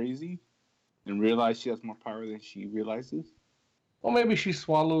go crazy and realize she has more power than she realizes? Well, maybe she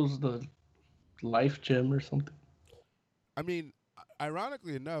swallows the life gem or something. I mean,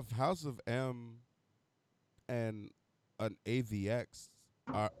 ironically enough, House of M and an AVX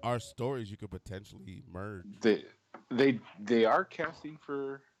are stories you could potentially merge. They are casting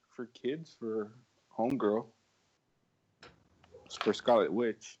for kids for Homegirl. It's for Scarlet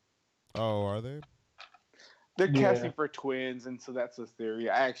Witch. Oh, are they? They're casting for twins, and so that's a theory.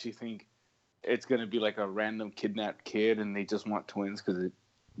 I actually think it's going to be like a random kidnapped kid, and they just want twins because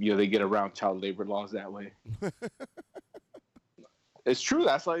they get around child labor laws that way. It's true.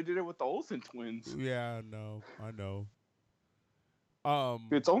 That's why they did it with the Olsen twins. Yeah, I know.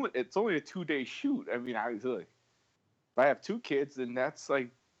 It's only a 2-day shoot. I mean, if I have 2 kids, then that's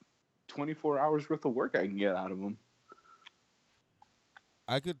like 24 hours worth of work I can get out of them.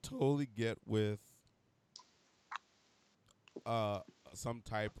 I could totally get with some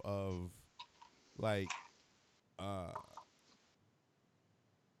type of like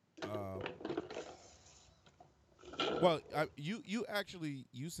well, you actually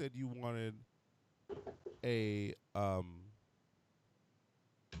said you wanted a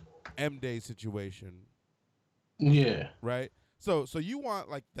M-Day situation. Yeah. Right? So you want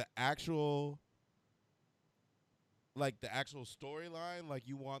like the actual storyline, like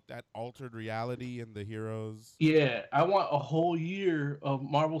you want that altered reality and the heroes. Yeah, I want a whole year of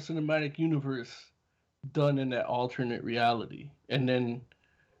Marvel Cinematic Universe done in that alternate reality, and then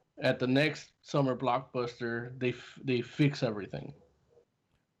at the next summer blockbuster, they fix everything.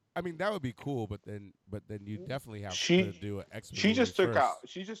 I mean, that would be cool, but then you definitely have to do an X-Men. She just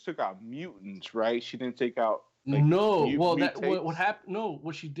took out mutants, right? She didn't take out. Like, what happened? No,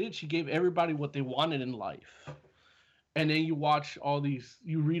 what she did, she gave everybody what they wanted in life. And then you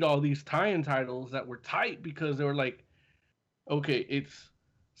read all these tie-in titles that were tight because they were like, okay, it's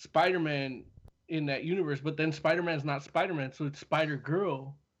Spider-Man in that universe, but then Spider-Man's not Spider-Man, so it's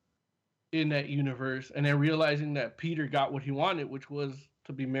Spider-Girl in that universe. And then realizing that Peter got what he wanted, which was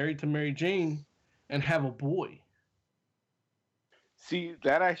to be married to Mary Jane and have a boy. See,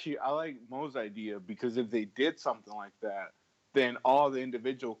 that actually, I like Mo's idea, because if they did something like that, then all the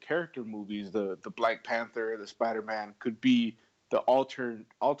individual character movies, the Black Panther, the Spider-Man, could be the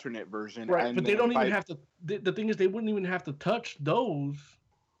alternate version. Right, but they don't even have to. The thing is, they wouldn't even have to touch those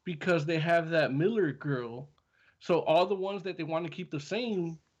because they have that Miller girl. So all the ones that they want to keep the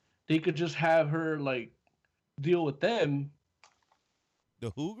same, they could just have her like deal with them.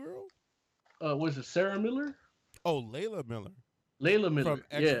 The who girl? Was it Sarah Miller? Oh, Layla Miller. Layla Miller from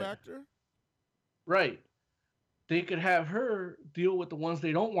X Factor. Right. They could have her deal with the ones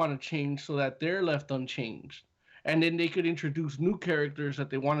they don't want to change so that they're left unchanged. And then they could introduce new characters that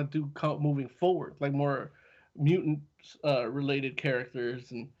they want to do moving forward, like more mutant related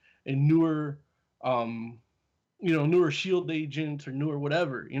characters and newer, newer SHIELD agents or newer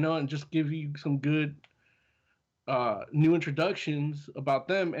whatever, and just give you some good new introductions about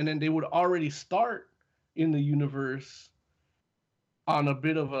them. And then they would already start in the universe on a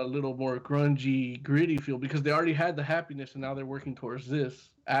bit of a little more grungy, gritty feel, because they already had the happiness and now they're working towards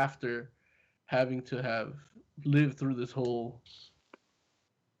this after having to have lived through this whole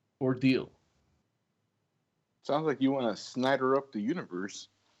ordeal. Sounds like you want to Snyder up the universe.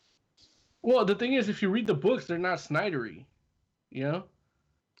 Well, the thing is, if you read the books, they're not Snydery, Yeah,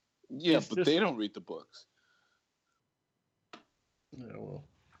 but they don't read the books. Yeah, well.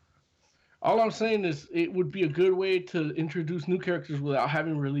 All I'm saying is it would be a good way to introduce new characters without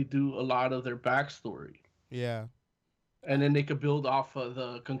having really do a lot of their backstory. Yeah. And then they could build off of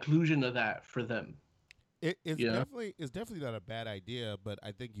the conclusion of that for them. It's definitely not a bad idea, but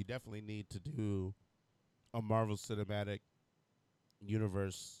I think you definitely need to do a Marvel Cinematic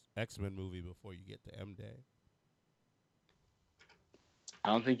Universe X-Men movie before you get to M-Day. I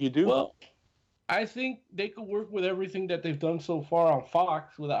don't think you do. Well, I think they could work with everything that they've done so far on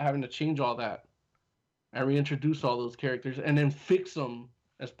Fox without having to change all that and reintroduce all those characters and then fix them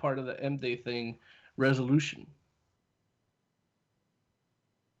as part of the M-Day thing resolution.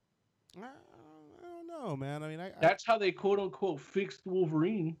 know, man. I mean, That's how they quote unquote fixed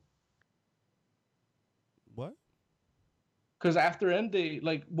Wolverine. What? Because after M Day,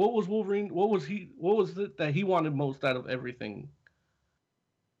 like, what was Wolverine? What was it that he wanted most out of everything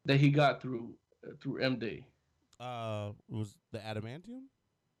that he got through M Day? Was the adamantium?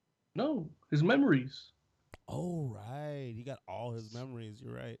 No, his memories. Oh, right. He got all his memories.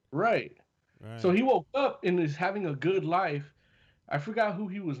 You're right. Right. Right. So he woke up and is having a good life. I forgot who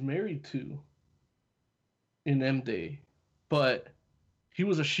he was married to in M Day, but he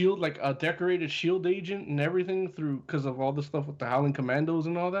was a shield, like a decorated shield agent and everything because of all the stuff with the Howling Commandos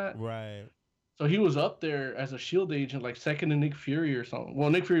and all that. Right. So he was up there as a shield agent, like second to Nick Fury or something. Well,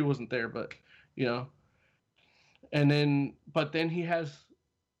 Nick Fury wasn't there, but but then he has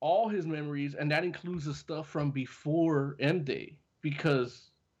all his memories, and that includes the stuff from before M Day,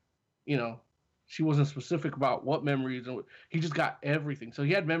 because she wasn't specific about what memories, and he just got everything. So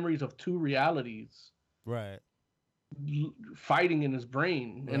he had memories of two realities, right, fighting in his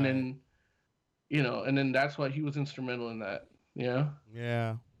brain, right. and then that's why he was instrumental in that. Yeah.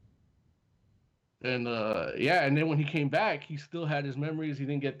 And and then when he came back, he still had his memories. He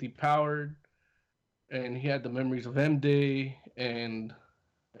didn't get depowered, and he had the memories of M Day, and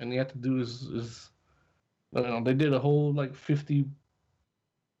he had to do his they did a whole like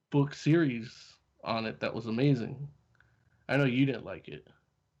 50-book series on it that was amazing. I know you didn't like it.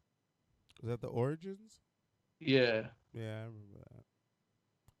 Was that the Origins? Yeah. Yeah, I remember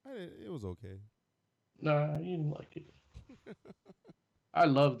that. It was okay. Nah, you didn't like it. I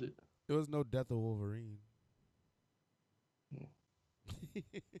loved it. There was no Death of Wolverine.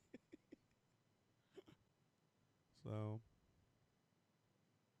 So,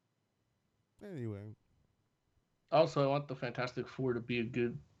 anyway. Also, I want the Fantastic Four to be a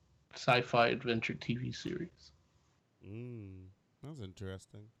good sci-fi adventure TV series. That's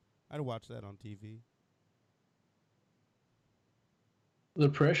interesting. I'd watch that on TV. The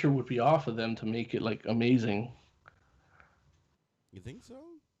pressure would be off of them to make it like amazing. You think so?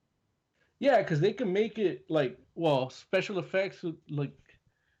 Yeah, because they can make it like, well, special effects would, like,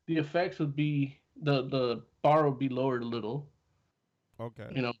 the effects would be the bar would be lowered a little. Okay.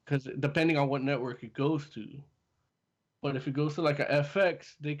 Because depending on what network it goes to. But if it goes to like a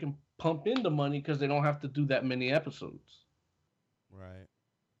FX, they can pump in the money because they don't have to do that many episodes. Right.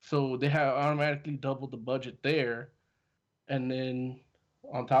 So they have automatically doubled the budget there. And then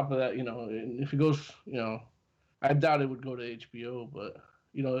on top of that, if it goes, I doubt it would go to HBO, but,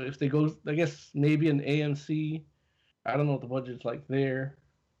 if they go, I guess maybe an AMC, I don't know what the budget's like there.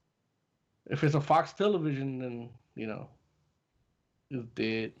 If it's a Fox Television, then, it's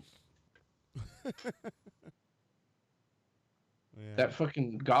dead. Yeah. That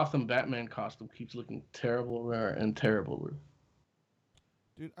fucking Gotham Batman costume keeps looking terrible and terrible.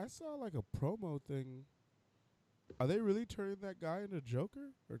 Dude, I saw like a promo thing. Are they really turning that guy into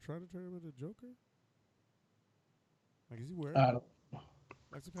Joker? Or trying to turn him into Joker? Like, is he wearing like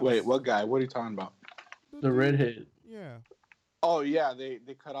Wait, what guy? What are you talking about? The redhead. Yeah. Oh, yeah, they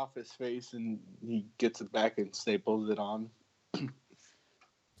cut off his face and he gets it back and staples it on. So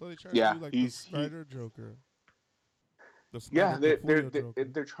they try to do like the Spider Joker.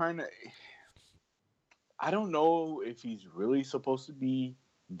 They're trying to. I don't know if he's really supposed to be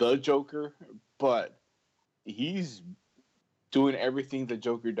the Joker, but he's doing everything the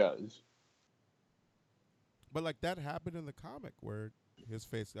Joker does. But like that happened in the comic where his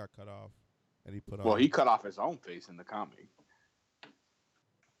face got cut off and he put on. Well, he cut off his own face in the comic.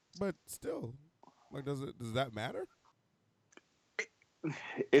 But still, like, does that matter?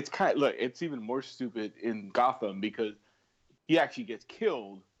 It's it's even more stupid in Gotham because he actually gets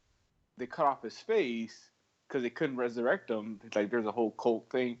killed. They cut off his face because they couldn't resurrect him. Like, there's a whole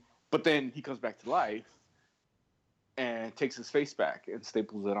cult thing. But then he comes back to life and takes his face back and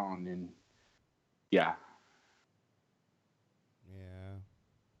staples it on. And yeah.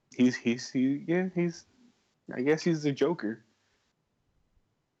 He's I guess he's the Joker.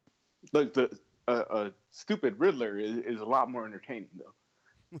 Look, the stupid Riddler is a lot more entertaining, though.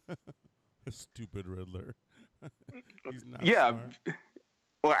 A stupid Riddler. He's not smart.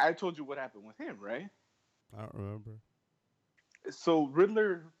 Well, I told you what happened with him, right? I don't remember. So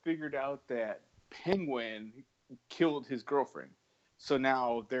Riddler figured out that Penguin killed his girlfriend. So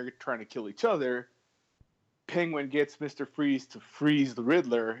now they're trying to kill each other. Penguin gets Mr. Freeze to freeze the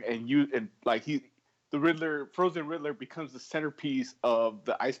Riddler, Frozen Riddler becomes the centerpiece of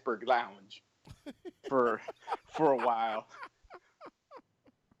the Iceberg Lounge for a while.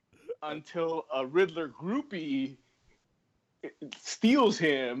 Until a Riddler groupie steals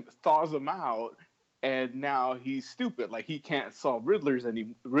him, thaws him out, and now he's stupid. Like, he can't solve riddles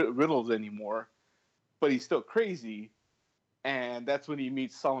anymore. but he's still crazy. And that's when he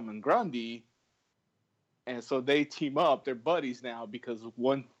meets Solomon Grundy. And so they team up. They're buddies now because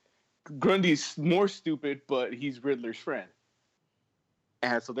Grundy's more stupid, but he's Riddler's friend.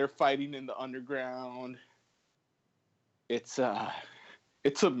 And so they're fighting in the underground. It's a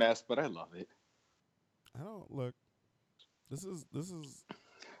mess, but I love it. I don't look. This is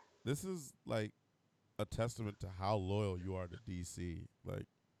like a testament to how loyal you are to DC. Like,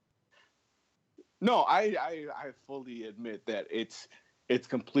 no, I fully admit that it's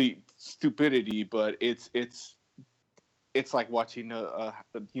complete stupidity, but it's like watching a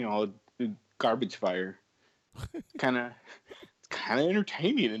garbage fire. kind of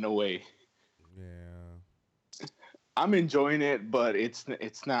entertaining in a way. Yeah, I'm enjoying it, but it's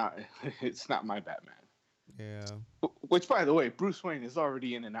not my Batman. Yeah. Which, by the way, Bruce Wayne is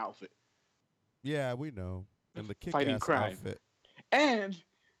already in an outfit. Yeah, we know. And the Fighting kick-ass crime. outfit. And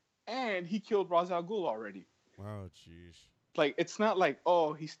he killed Ra's al Ghul already. Oh, jeez. Like, it's not like,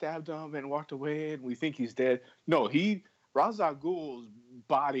 oh, he stabbed him and walked away and we think he's dead. No, Ra's al Ghul's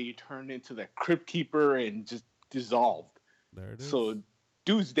body turned into the Crypt Keeper and just dissolved. There it is. So,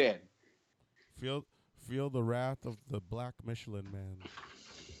 dude's dead. Feel the wrath of the Black Michelin Man.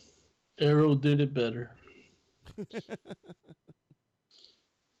 Arrow did it better.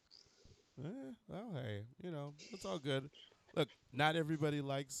 Well, hey, it's all good. Look, not everybody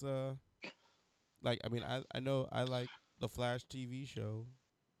likes I know I like the Flash TV show.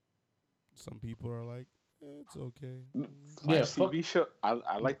 Some people are like, it's okay. Flash TV show.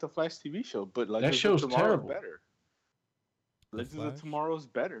 I like the Flash TV show, but that show's terrible. Better. Legends of Tomorrow's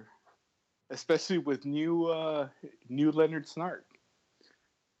better, especially with new Leonard Snart.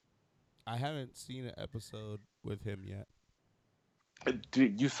 I haven't seen an episode with him yet.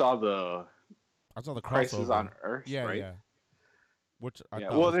 Dude, you saw I saw the Crisis crossover. on Earth, Yeah, right? yeah. Which I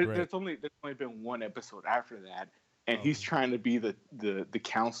thought well, was great. there's only been one episode after that, and he's trying to be the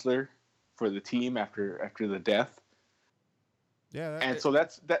counselor for the team after the death. Yeah, So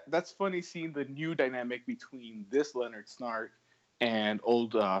that's funny seeing the new dynamic between this Leonard Snart and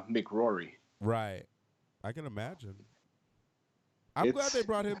old Mick Rory. Right. I can imagine. I'm glad they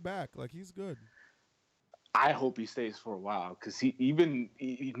brought him back. Like, he's good. I hope he stays for a while because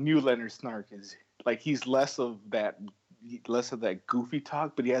new Leonard Snart is like he's less of that goofy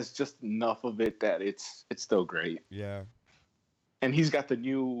talk, but he has just enough of it that it's still great. Yeah. And he's got the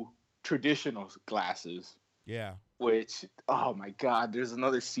new traditional glasses. Yeah. Which, oh my God, there's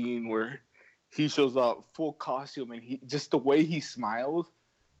another scene where he shows up full costume and he just the way he smiles,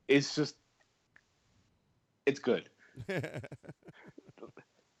 it's good.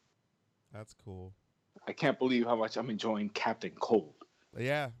 That's cool. I can't believe how much I'm enjoying Captain Cold.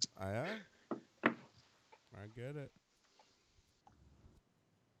 Yeah, I get it.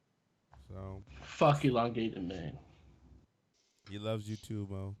 So fuck elongated man. He loves you too,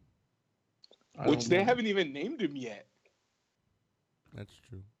 Mo. Which they haven't even named him yet. That's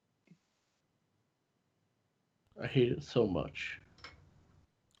true. I hate it so much.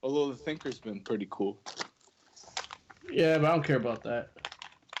 Although the Thinker's been pretty cool. Yeah, but I don't care about that.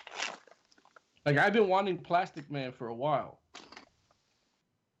 Like, I've been wanting Plastic Man for a while.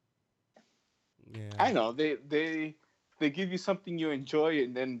 Yeah. I know. They give you something you enjoy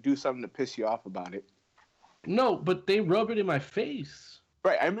and then do something to piss you off about it. No, but they rub it in my face.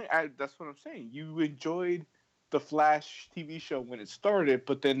 Right. I mean, that's what I'm saying. You enjoyed the Flash TV show when it started,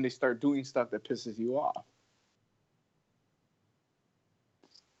 but then they start doing stuff that pisses you off.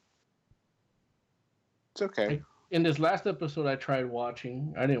 It's okay. In this last episode I tried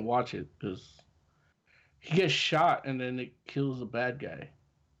watching, I didn't watch it because he gets shot and then it kills the bad guy.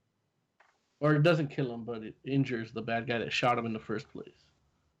 Or it doesn't kill him, but it injures the bad guy that shot him in the first place.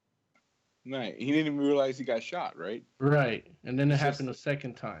 Right. He didn't even realize he got shot, right? Right. And then it happened a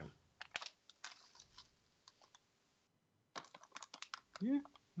second time. Yeah.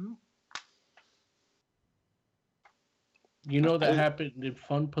 You know that happened in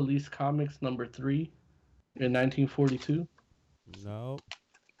Fun Police Comics #3 in 1942? No.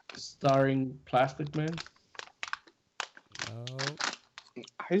 Starring Plastic Man? No.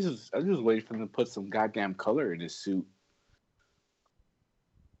 I just waiting for him to put some goddamn color in his suit.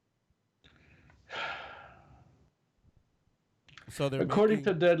 So they're According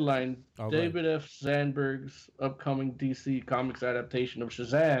to Deadline, Oh, go David F. Sandberg's upcoming DC Comics adaptation of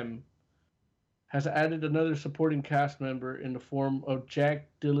Shazam has added another supporting cast member in the form of Jack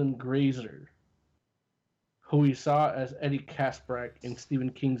Dylan Grazer, who we saw as Eddie Kaspbrak in Stephen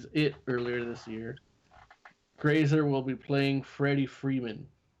King's It earlier this year. Grazer will be playing Freddie Freeman,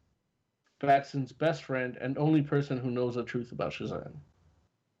 Batson's best friend and only person who knows the truth about Shazam.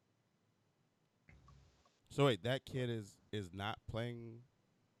 So wait, that kid is not playing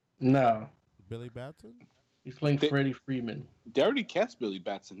No, Billy Batson? he's playing They- Freddie Freeman. They already cast Billy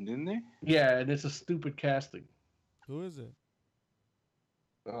Batson, didn't they? Yeah, and it's a stupid casting. Who is it?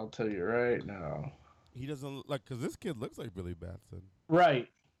 I'll tell you right now. He doesn't look like, because this kid looks like Billy Batson. Right.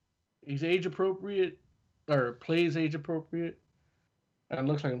 He's age appropriate, or plays age appropriate. And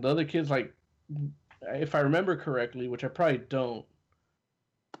looks like the other kid's like, if I remember correctly, which I probably don't,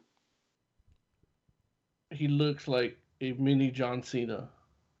 he looks like a mini John Cena.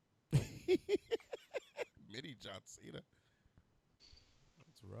 Mini John Cena.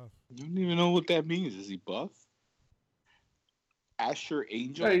 That's rough. I don't even know what that means. Is he buff? Asher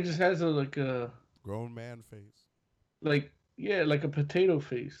Angel? Yeah, he just has like a Grown man face. like a potato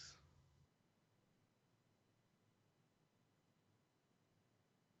face.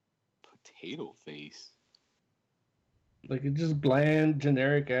 Potato face. Like it's just bland,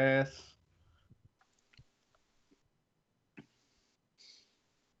 generic ass.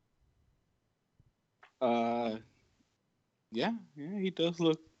 Yeah, he does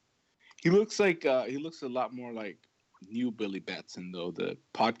look. He looks like he looks a lot more like new Billy Batson, though. The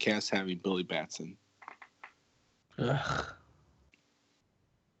podcast having Billy Batson. Ugh.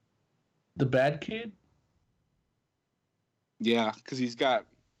 The bad kid? Yeah, because he's got.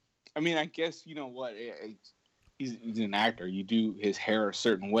 I mean, I guess you know what. He's an actor. You do his hair a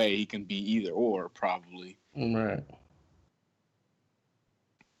certain way, he can be either or, probably. Right.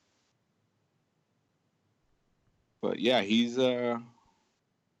 But yeah, he's well,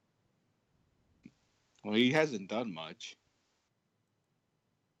 he hasn't done much.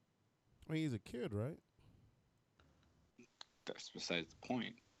 I mean, he's a kid, right? That's besides the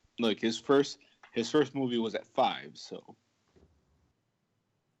point. Look, his first movie was at 5, so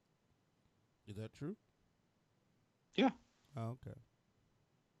Is that true? Yeah. Oh, okay.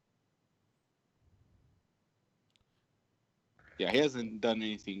 yeah, he hasn't done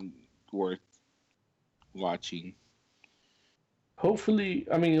anything worth watching. Hopefully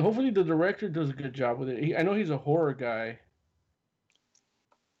the director does a good job with it. I know he's a horror guy.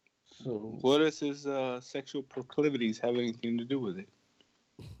 So What does his sexual proclivities have anything to do with it?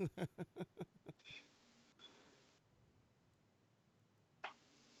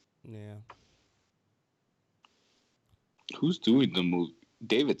 Yeah. Who's doing the movie?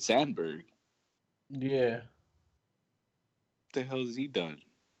 David Sandberg. yeah. What the hell has he done?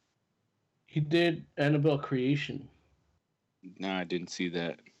 He did Annabelle Creation. Nah, I didn't see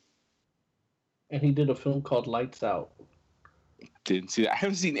that. And he did a film called Lights Out. Didn't see that. I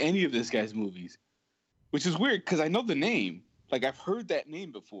haven't seen any of this guy's movies, which is weird because I know the name. Like I've heard that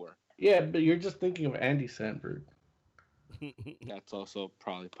name before. Yeah, but you're just thinking of Andy Samberg. That's also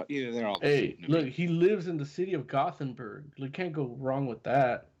probably. Yeah, they're all. The Hey, same to look, me. he lives in the city of Gothenburg. You can't go wrong with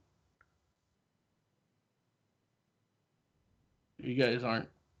that. You guys aren't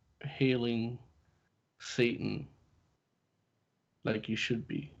hailing Satan like you should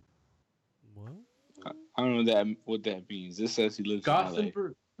be. What? I don't know what that means. This says he lives in LA.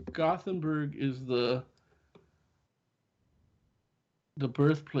 Gothenburg is the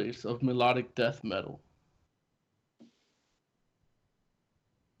birthplace of melodic death metal.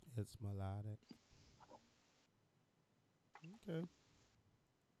 It's melodic. Okay.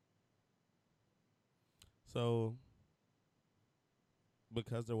 So,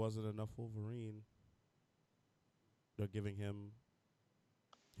 because there wasn't enough Wolverine, they're giving him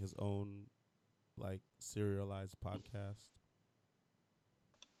his own, like, serialized podcast.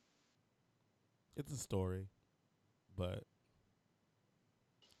 It's a story, but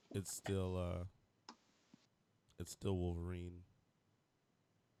it's still Wolverine,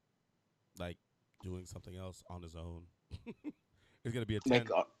 like, doing something else on his own. It's gonna be a 10.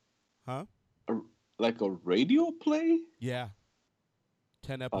 Huh? Like a radio play? Yeah.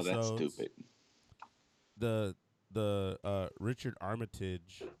 10 Oh, episodes. that's stupid. The Richard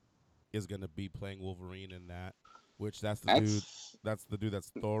Armitage is gonna be playing Wolverine in that, which that's the dude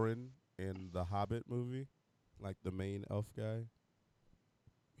that's Thorin in the Hobbit movie, like the main elf guy.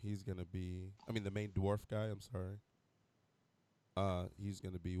 He's gonna be, the main dwarf guy. I'm sorry. He's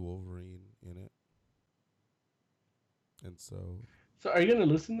gonna be Wolverine in it, and so So are you gonna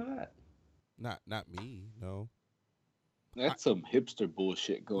listen to that? not me, no. That's some hipster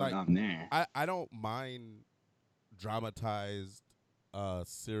bullshit going on there. I don't mind dramatized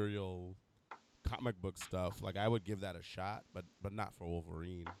serial comic book stuff. Like I would give that a shot, but not for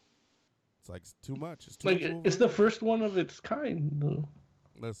Wolverine. It's like it's too much. It's too Like much it's the Wolverine. first one of its kind, though.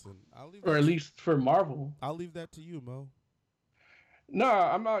 Listen, I'll leave Or that at to- least for Marvel. I'll leave that to you, Mo. No,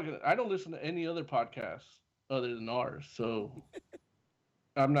 I'm not gonna. I don't listen to any other podcasts other than ours, so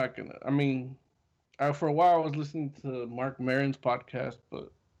I'm not gonna. For a while, I was listening to Mark Maron's podcast,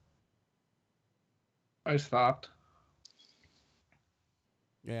 but I stopped.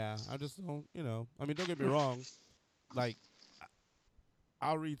 Yeah, I just don't. I mean, don't get me wrong. Like,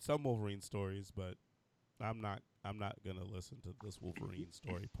 I'll read some Wolverine stories, but I'm not gonna listen to this Wolverine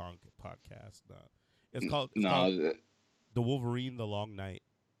story podcast. No. It's called The Wolverine: The Long Night.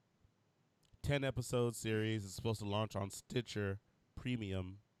 10-episode series. It's supposed to launch on Stitcher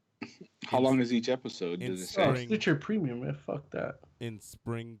Premium. How long is each episode? Does it say? Oh, Stitcher Premium, man. Fuck that. In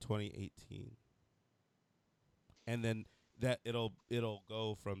spring 2018, and then it'll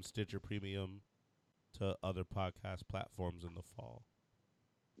go from Stitcher Premium to other podcast platforms in the fall.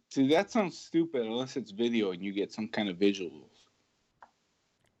 See, that sounds stupid unless it's video and you get some kind of visuals.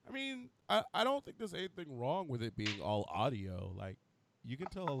 I mean, I don't think there's anything wrong with it being all audio. Like, you can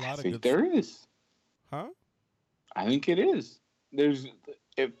tell a lot of good. There is. Huh? I think it is.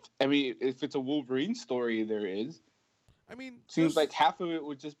 If it's a Wolverine story, there is. I mean, seems like half of it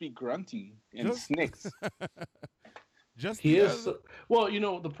would just be grunting and snicks. He is. Well,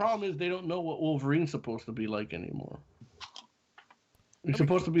 the problem is they don't know what Wolverine's supposed to be like anymore. He's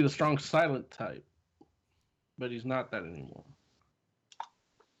supposed to be the strong, silent type, but he's not that anymore.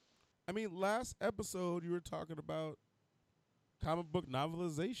 I mean, last episode you were talking about comic book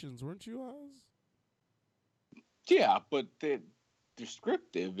novelizations, weren't you, Oz? Yeah, but they're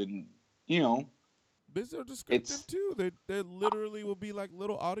descriptive, and These are descriptive too. They literally will be like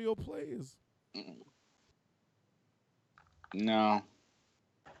little audio plays. No,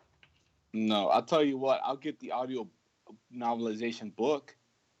 I'll tell you what. I'll get the audio novelization book.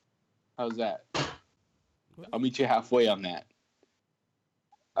 How's that? I'll meet you halfway on that.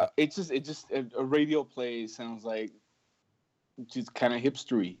 It just a radio play sounds like just kind of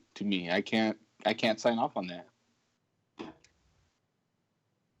hipstery to me. I can't sign off on that.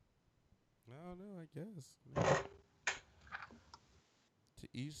 I guess. To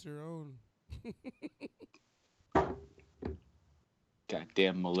each their own.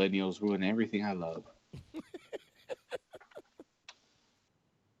 Goddamn millennials ruin everything I love.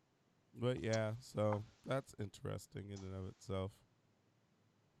 But yeah, so that's interesting in and of itself.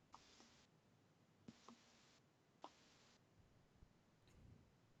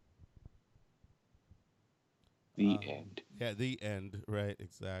 The end. Yeah, the end. Right,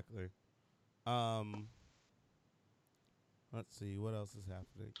 exactly. Let's see, what else is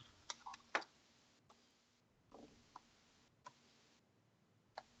happening?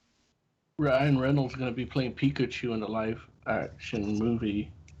 Ryan Reynolds is going to be playing Pikachu in the live action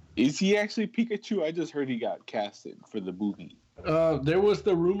movie. Is he actually Pikachu? I just heard he got casted for the movie. There was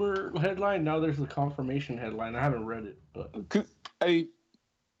the rumor headline. Now there's the confirmation headline. I haven't read it, but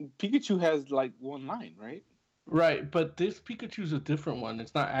Pikachu has like one line, right? Right, but this Pikachu's a different one.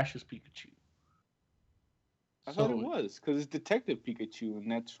 It's not Ash's Pikachu. I thought it was because it's Detective Pikachu,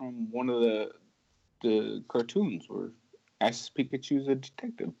 and that's from one of the cartoons where Ash's Pikachu's a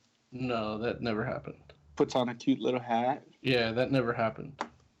detective. No, that never happened. Puts on a cute little hat. Yeah, that never happened.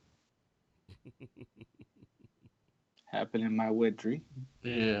 Happened in my wet dream.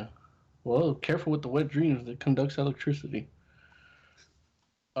 Yeah. Well, careful with the wet dreams. That conducts electricity.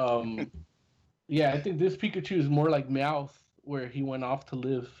 Yeah, I think this Pikachu is more like Meowth, where he went off to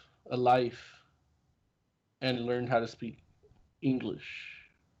live a life and learned how to speak English.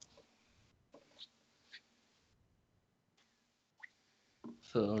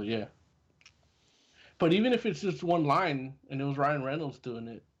 So, yeah. But even if it's just one line and it was Ryan Reynolds doing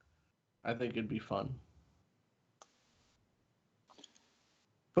it, I think it'd be fun.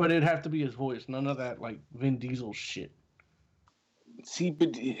 But it'd have to be his voice. None of that, like, Vin Diesel shit. See,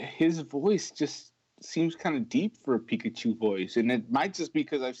 but his voice just seems kind of deep for a Pikachu voice. And it might just be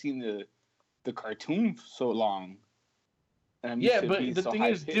because I've seen the cartoon for so long. Yeah, but the thing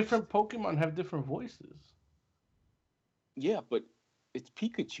is, different Pokemon have different voices. Yeah, but it's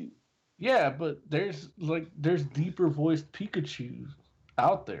Pikachu. Yeah, but there's deeper voiced Pikachus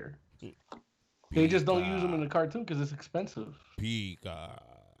out there. They just don't use them in the cartoon because it's expensive. Pika.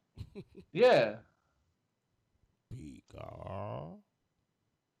 Yeah. Pika.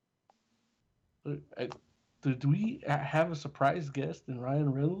 Do we have a surprise guest in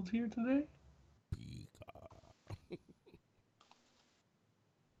Ryan Reynolds here today? Pika.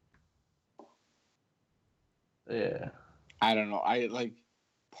 Yeah. I don't know.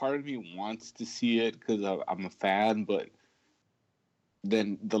 Part of me wants to see it because I'm a fan, but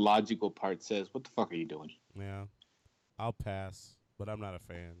then the logical part says, what the fuck are you doing? Yeah. I'll pass, but I'm not a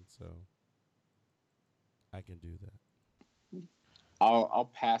fan, so I can do that.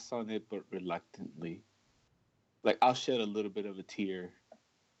 I'll pass on it, but reluctantly. Like, I'll shed a little bit of a tear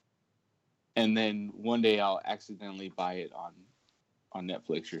and then one day I'll accidentally buy it on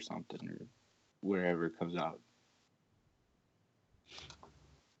Netflix or something, or wherever it comes out.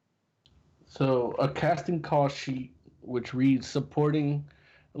 So a casting call sheet which reads supporting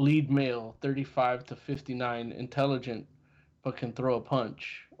lead male 35 to 59, intelligent but can throw a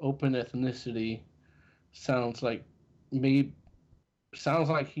punch, open ethnicity, sounds like he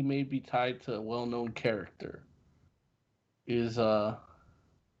may be tied to a well-known character. Is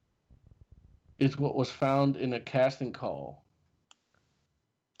what was found in a casting call,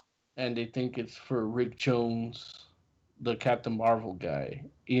 and they think it's for Rick Jones, the Captain Marvel guy,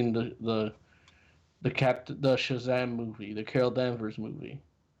 in the Shazam movie, the Carol Danvers movie.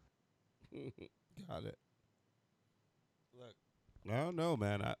 Got it. Look, I don't know,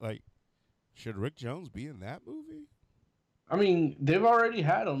 man. Should Rick Jones be in that movie? I mean, they've already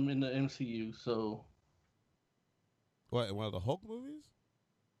had him in the MCU, so. What, in one of the Hulk movies?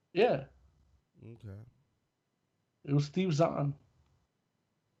 Yeah. Okay. It was Steve Zahn.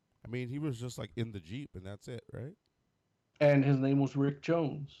 I mean, he was just like in the Jeep, and that's it, right? And his name was Rick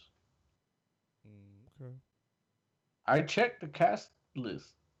Jones. Okay. I checked the cast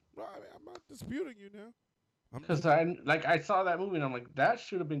list. No, I mean, I'm not disputing you now. Because I saw that movie and I'm like, that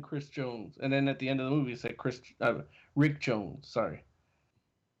should have been Chris Jones. And then at the end of the movie, it said Rick Jones. Sorry.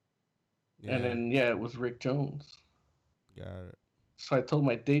 Yeah. And then it was Rick Jones. Got it. So I told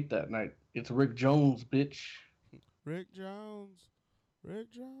my date that night, it's Rick Jones, bitch. Rick Jones.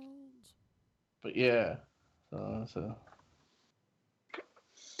 Rick Jones. But yeah.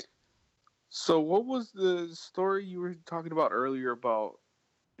 So what was the story you were talking about earlier about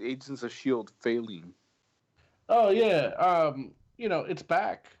Agents of S.H.I.E.L.D. failing? Oh, yeah. It's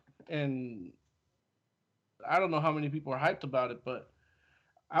back. And I don't know how many people are hyped about it, but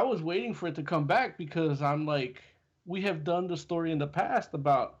I was waiting for it to come back because I'm like, we have done the story in the past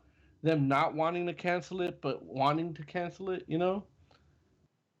about them not wanting to cancel it, but wanting to cancel it,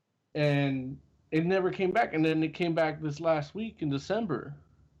 And it never came back. And then it came back this last week in December.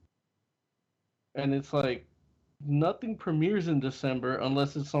 And it's like, nothing premieres in December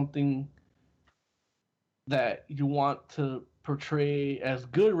unless it's something that you want to portray as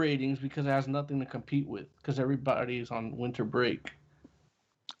good ratings because it has nothing to compete with because everybody's on winter break.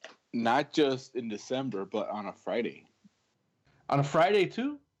 Not just in December, but on a Friday. On a Friday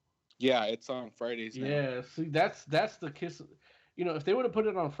too? Yeah, it's on Fridays now. Yeah, see, that's the kiss. If they would have put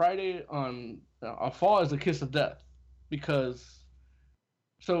it on Friday on fall is the kiss of death, because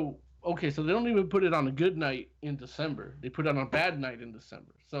so they don't even put it on a good night in December. They put it on a bad night in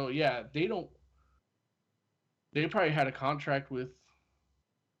December. So yeah, they probably had a contract with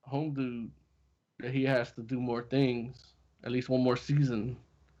Home Dude that he has to do more things, at least one more season,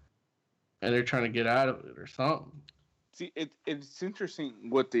 and they're trying to get out of it or something. See, it's interesting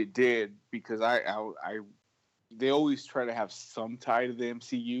what they did because they always try to have some tie to the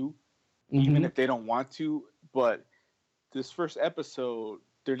MCU, even if they don't want to. But this first episode,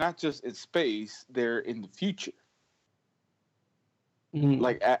 they're not just in space; they're in the future.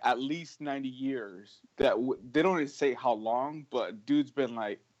 Like at least 90 years. They don't even say how long, but dude's been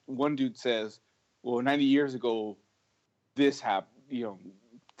like, one dude says, well, 90 years ago, this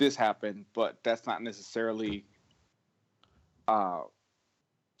happened, but that's not necessarily a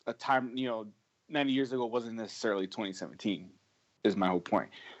time, 90 years ago wasn't necessarily 2017 is my whole point.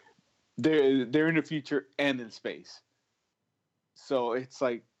 They're in the future and in space. So it's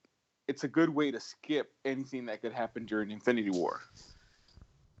like, it's a good way to skip anything that could happen during Infinity War.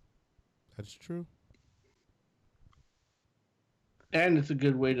 That's true. And it's a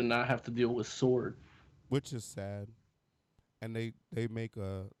good way to not have to deal with Sword. Which is sad. And they make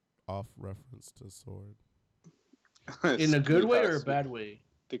a off reference to Sword. In a good way or a bad way?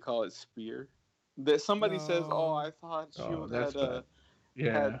 They call it Spear. That somebody says, "Oh, I thought S.H.I.E.L.D.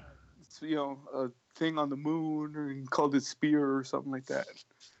 had a thing on the moon and called it Spear or something like that."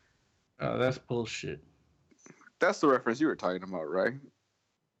 Oh, that's bullshit. That's the reference you were talking about, right,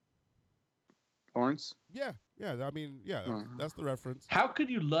 Lawrence? Yeah. I mean, that's the reference. How could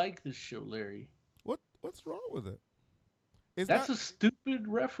you like this show, Larry? What's wrong with it? That's a stupid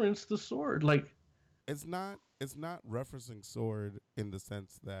reference to Sword. Like, it's not referencing Sword in the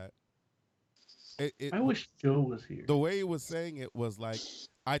sense that I wish Joe was here. The way he was saying it was like,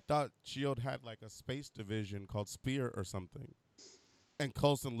 I thought S.H.I.E.L.D. had like a space division called Spear or something. And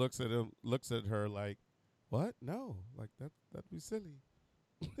Coulson looks at her like, what? No, like that'd be silly.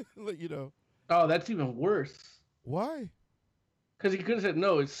 Oh, that's even worse. Why? Because he could have said,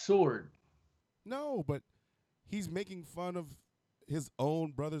 no, it's Sword. No, but he's making fun of his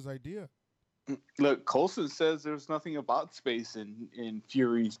own brother's idea. Look, Coulson says there's nothing about space in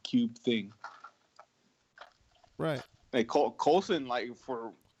Fury's cube thing. Right. Like Coulson, like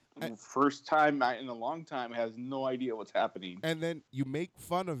for And- first time in a long time, has no idea what's happening. And then you make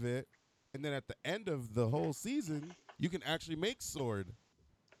fun of it, and then at the end of the whole season, you can actually make Sword.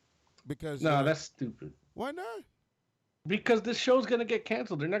 Because No, that's stupid. why not? Because this show's gonna get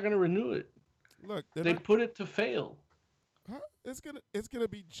canceled. They're not gonna renew it. Look, They put it to fail. it's gonna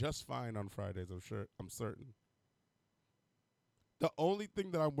be just fine on Fridays. I'm certain. The only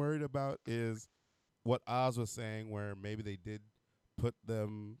thing that I'm worried about is what Oz was saying, where maybe they did put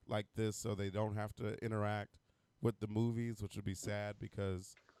them like this so they don't have to interact with the movies, which would be sad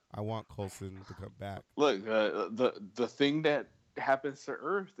because I want Coulson to come back. Look, the thing that happens to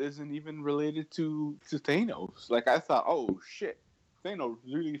Earth isn't even related to Thanos. Like I thought, oh shit, Thanos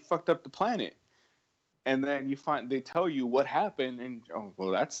really fucked up the planet, and then they tell you what happened, and oh well,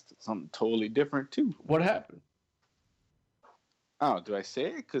 that's something totally different too. What happened? Oh, do I say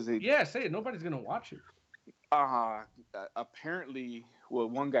it? Because Yeah, say it. Nobody's gonna watch it. Apparently, what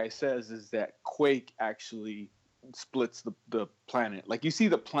one guy says is that Quake actually splits the planet. Like you see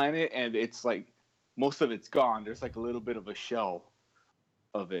the planet, and it's like most of it's gone. There's like a little bit of a shell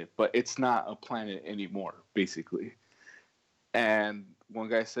of it, but it's not a planet anymore, basically. And one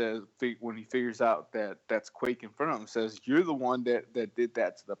guy says, when he figures out that that's Quake in front of him, says, "You're the one that did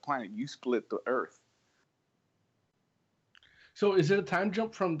that to the planet. You split the Earth." So is it a time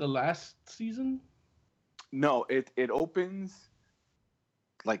jump from the last season? No, it opens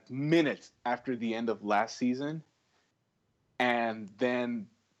like minutes after the end of last season, and then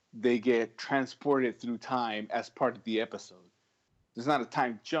they get transported through time as part of the episode. It's not a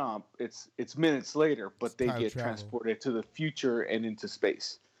time jump; it's minutes later, but they get transported to the future and into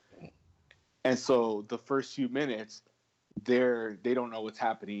space. And so the first few minutes, they don't know what's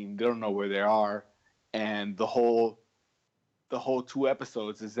happening, they don't know where they are, and the whole 2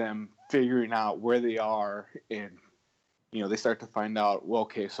 episodes is them figuring out where they are, and they start to find out, well,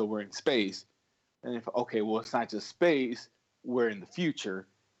 okay, so we're in space, and it's not just space, we're in the future,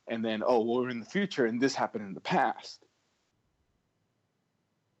 and then we're in the future, and this happened in the past.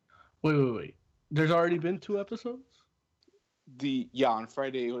 Wait. There's already been 2 episodes? On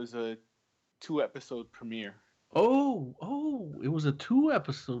Friday it was a 2-episode premiere. Oh, it was a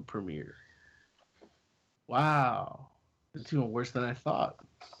 2-episode premiere. Wow. It's even worse than I thought.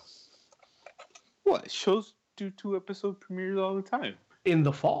 What? Shows do 2-episode premieres all the time. In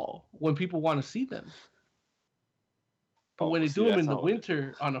the fall, when people want to see them. But when they do them in the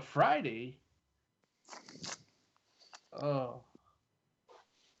winter on a Friday, It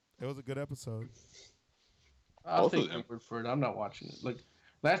was a good episode. I'll take your word for it. I'm not watching it. Like,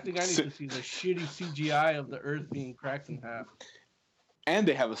 last thing I need to see is a shitty CGI of the Earth being cracked in half. And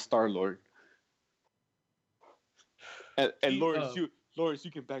they have a Star-Lord. And Lawrence, you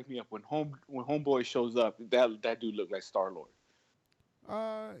can back me up. When Homeboy shows up, that dude looked like Star-Lord.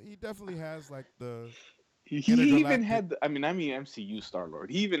 He definitely has like the. He even had I mean MCU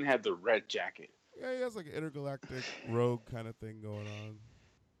Star-Lord. He even had the red jacket. Yeah, he has like an intergalactic rogue kind of thing going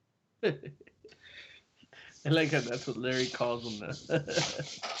on. I like how that's what Larry calls him,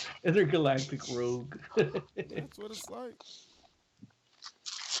 the intergalactic rogue. That's what it's like.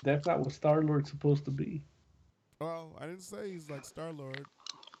 That's not what Star-Lord's supposed to be. Well, I didn't say he's like Star-Lord.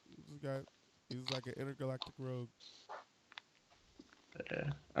 He's like an intergalactic rogue. Yeah.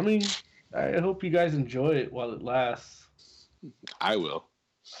 I mean, I hope you guys enjoy it while it lasts. I will.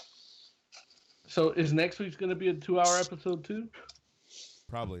 So is next week's going to be a 2-hour episode too?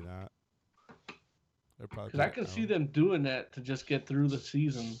 Probably not. Because I can see them doing that to just get through the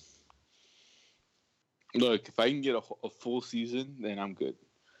season. Look, if I can get a full season, then I'm good.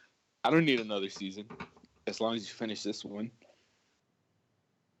 I don't need another season, as long as you finish this one.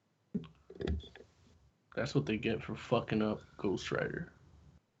 That's what they get for fucking up Ghost Rider.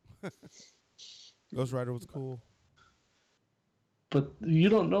 Ghost Rider was cool. But you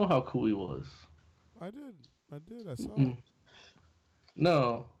don't know how cool he was. I did. I saw him.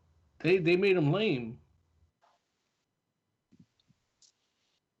 No. They made him lame.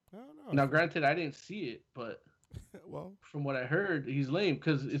 I don't know. Now, granted, I didn't see it, but well, from what I heard, he's lame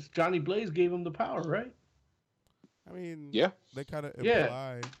because it's Johnny Blaze gave him the power, right? I mean, yeah, they kind of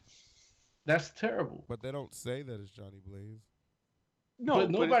imply. That's terrible. But they don't say that it's Johnny Blaze. No, but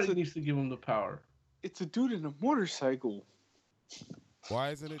nobody needs to give him the power. It's a dude in a motorcycle. Why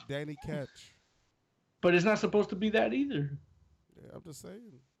isn't it Danny Ketch? But it's not supposed to be that either. Yeah, I'm just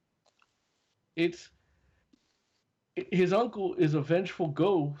saying. His uncle is a vengeful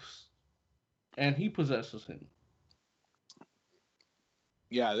ghost, and he possesses him.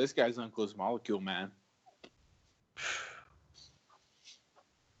 Yeah, this guy's Uncle's Molecule, man.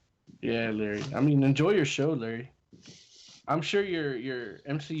 Yeah, Larry. I mean, enjoy your show, Larry. I'm sure your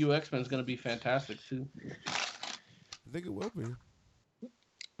MCU X-Men is going to be fantastic too. I think it will be.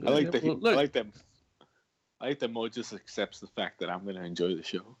 I like that. Well, look, I like that. I like that Mo just accepts the fact that I'm going to enjoy the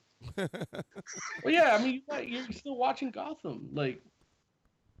show. well, yeah. I mean, you're still watching Gotham. Like,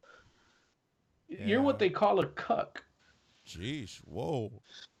 you're what they call a cuck. Jeez, whoa.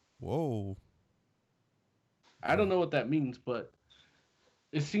 I don't know what that means, but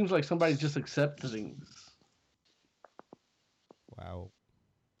it seems like somebody's just accepting things. Wow.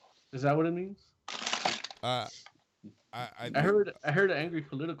 Is that what it means? I heard an angry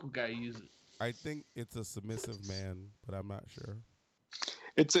political guy use it. I think it's a submissive man, but I'm not sure.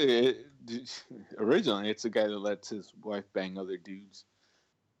 Originally it's a guy that lets his wife bang other dudes.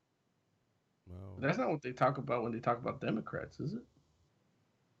 Well, That's not what they talk about when they talk about Democrats, is it?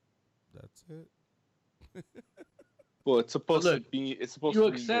 That's it. Well, it's supposed to be. It's supposed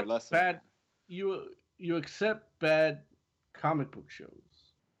to be your lesson. Bad. You accept bad comic book shows.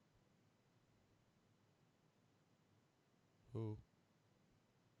 Who?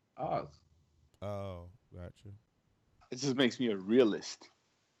 Oz. Oh, gotcha. It just makes me a realist.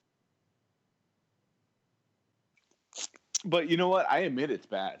 But you know what? I admit it's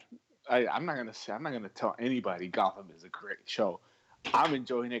bad. I'm not gonna tell anybody Gotham is a great show. I'm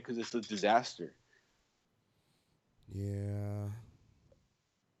enjoying it because it's a disaster. Yeah.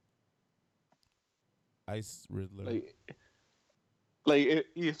 Ice Riddler. Like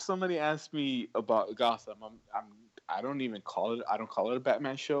if somebody asks me about Gotham, I don't call it a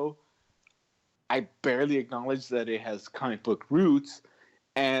Batman show. I barely acknowledge that it has comic book roots,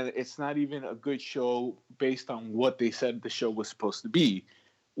 and it's not even a good show based on what they said the show was supposed to be,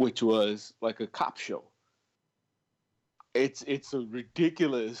 which was like a cop show. It's a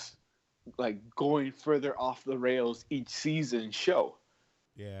ridiculous, like, going further off the rails each season show.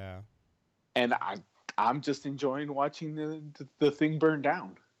 Yeah. And I'm just enjoying watching the thing burn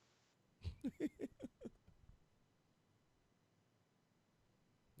down.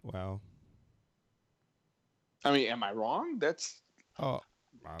 Wow. I mean, am I wrong? That's how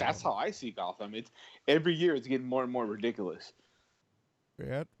I see Gotham. It's every year it's getting more and more ridiculous.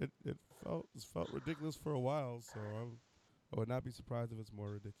 Yeah, it felt ridiculous for a while, so I would not be surprised if it's more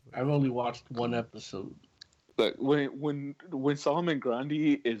ridiculous. I've only watched one episode. Look, when Solomon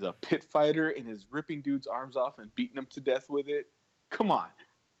Grundy is a pit fighter and is ripping dudes' arms off and beating them to death with it, come on.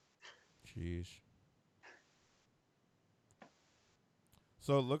 Sheesh.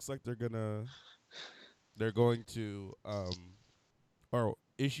 So it looks like they're going to or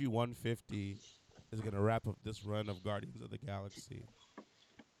issue 150 is gonna wrap up this run of Guardians of the Galaxy,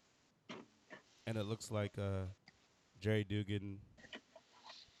 and it looks like Jerry Dugan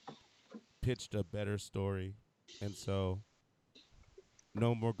pitched a better story, and so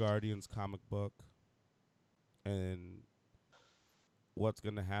no more Guardians comic book, and what's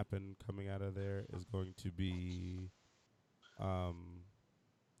gonna happen coming out of there is going to be a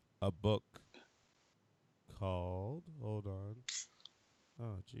book called, hold on,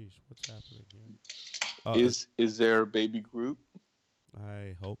 oh geez, what's happening here? Is there a baby Groot?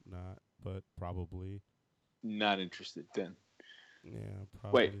 I hope not, but probably. Not interested then. Yeah,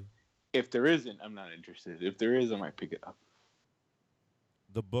 probably. Wait, if there isn't, I'm not interested. If there is, I might pick it up.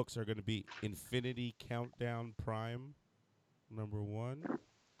 The books are going to be Infinity Countdown Prime, number 1. What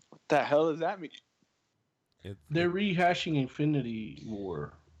the hell does that mean? They're rehashing Infinity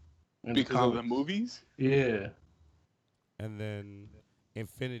War. Because of the movies? Yeah. And then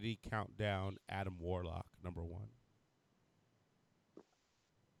Infinity Countdown Adam Warlock, number 1.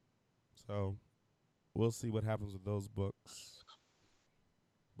 So we'll see what happens with those books.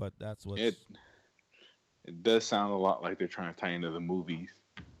 But that's what it does sound a lot like they're trying to tie into the movies.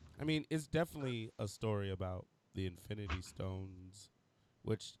 I mean, it's definitely a story about the Infinity Stones,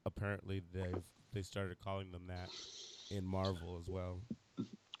 which apparently they started calling them that in Marvel as well.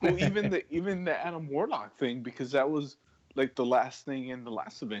 Well, even the Adam Warlock thing, because that was like the last thing in the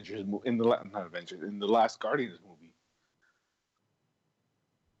last Avengers, in the last Guardians movie.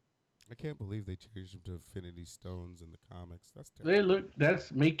 I can't believe they changed them to Infinity Stones in the comics. That's terrible.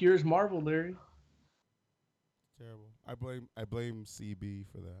 That's make yours Marvel, Larry. Terrible. I blame CB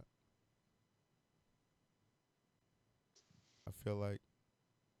for that. I feel like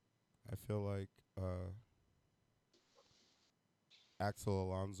Axel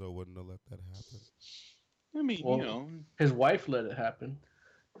Alonso wouldn't have let that happen. I mean, well, his wife let it happen.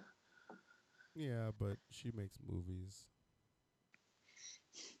 Yeah, but she makes movies.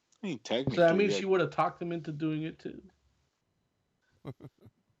 I mean, technically. So that means she would have talked him into doing it too.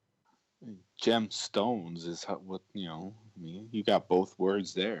 Gemstones is what I mean, you got both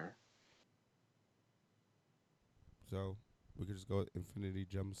words there. So we could just go with Infinity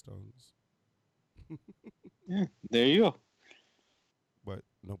Gemstones. Yeah, there you go. But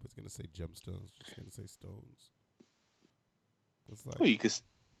nobody's gonna say gemstones. Just gonna say stones. It's like Well, you could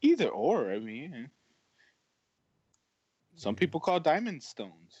either or. I mean, some people call diamond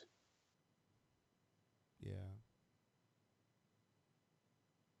stones. yeah.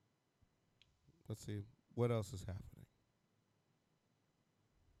 Let's see what else is happening.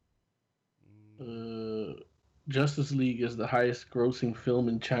 Justice League is the highest grossing film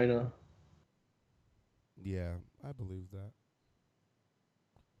in China. Yeah, I believe that.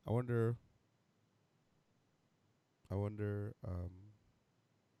 I wonder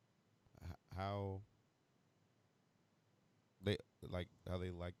how they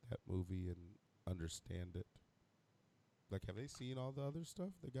like that movie and understand it. Like, have they seen all the other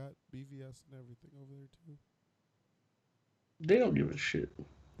stuff? They got BVS and everything over there too. They don't give a shit.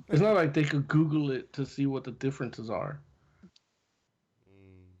 It's not like they could Google it to see what the differences are.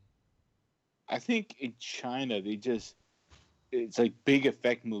 I think in China it's like big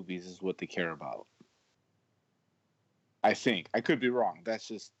effect movies is what they care about. I think I could be wrong. That's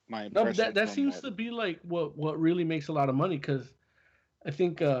just my No, impression. but that seems to be like what really makes a lot of money, because I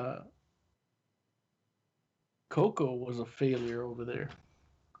think Coco was a failure over there.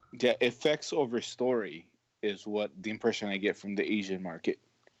 Yeah, effects over story is what the impression I get from the Asian market.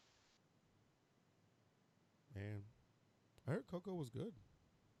 Man, I heard Coco was good.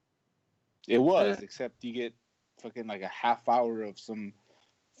 It was, except you get fucking like a half hour of some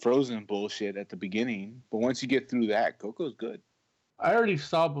Frozen bullshit at the beginning. But once you get through that, Coco's good. I already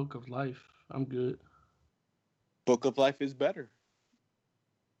saw Book of Life. I'm good. Book of Life is better.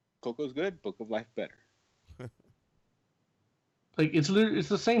 Coco's good. Book of Life better. Like it's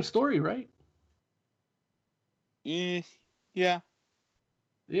the same story, right? Yeah.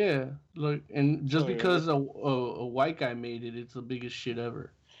 Yeah. Look, and just Sorry, because a white guy made it, it's the biggest shit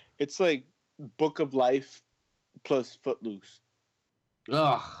ever. It's like Book of Life plus Footloose.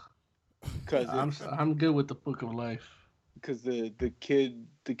 Ugh. Cause I'm good with the Book of Life. Because the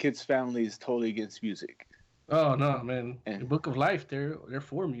kid's family is totally against music. Oh no, man! The Book of Life, they're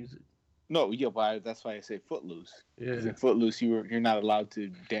for music. No, yeah, but that's why I say Footloose. Yeah. In Footloose, you're not allowed to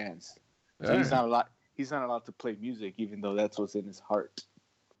dance. So Yeah. He's not allowed to play music, even though that's what's in his heart.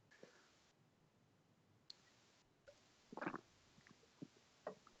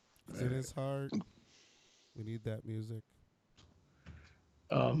 It's in his heart. We need that music.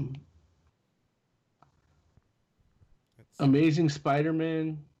 Amazing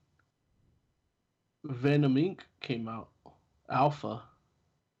Spider-Man Venom Inc. came out. Alpha.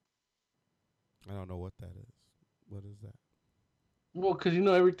 I don't know what that is. What is that? Well, because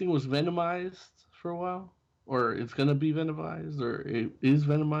everything was venomized for a while. Or it's going to be venomized. Or it is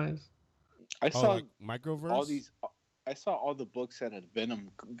venomized. I saw like Microverse? I saw all the books had a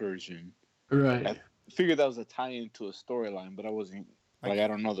Venom version. Right. I figured that was a tie-in to a storyline, but I wasn't I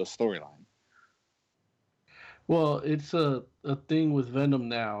don't know the storyline. Well, it's a thing with Venom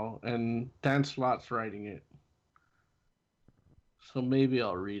now, and Dan Slott's writing it. So maybe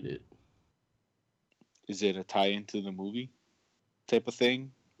I'll read it. Is it a tie-in to the movie type of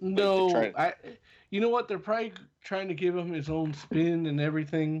thing? No, you know what? They're probably trying to give him his own spin and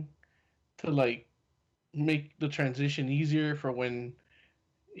everything to like make the transition easier for when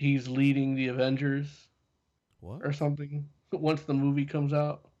he's leading the Avengers. What? Or something once the movie comes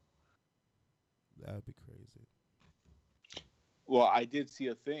out. That would be crazy. Well, I did see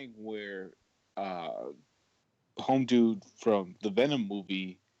a thing where Home Dude from the Venom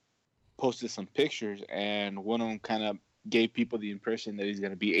movie posted some pictures, and one of them kind of gave people the impression that he's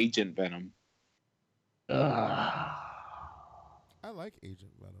going to be Agent Venom. I like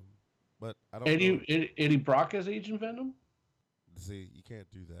Agent Venom, but I don't know. Eddie Brock as Agent Venom? See, you can't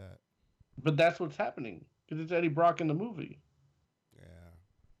do that. But that's what's happening, because it's Eddie Brock in the movie. Yeah,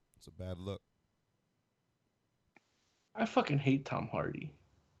 it's a bad look. I fucking hate Tom Hardy.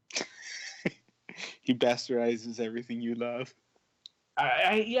 He bastardizes everything you love.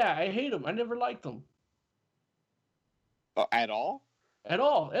 I hate him. I never liked him. At all? At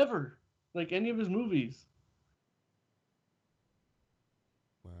all, ever. Like any of his movies.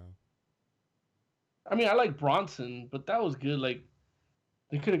 Wow. I mean, I like Bronson, but that was good. Like,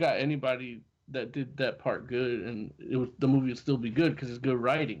 they could have got anybody that did that part good, and the movie would still be good because it's good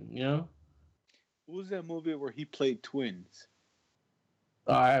writing, you know? What was that movie where he played twins?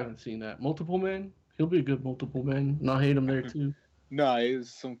 Oh, I haven't seen that. Multiple Men? He'll be a good Multiple Man, and I'll hate him there too. No, it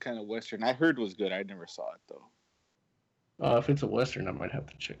was some kind of Western. I heard it was good. I never saw it, though. If it's a western, I might have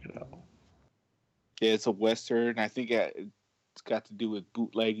to check it out. Yeah, it's a western. I think it's got to do with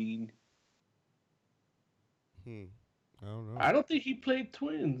bootlegging. I don't know. I don't think he played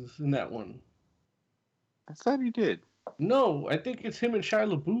twins in that one. I thought he did. No, I think it's him and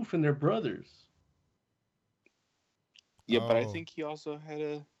Shia LaBeouf and their brothers. Yeah, but I Oh. think he also had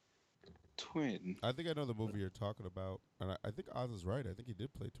a twin. I think I know the movie you're talking about, and I think Oz is right. I think he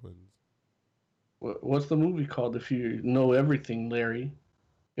did play twins. What's the movie called? If you know everything, Larry,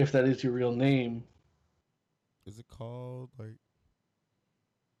 if that is your real name, Is it called like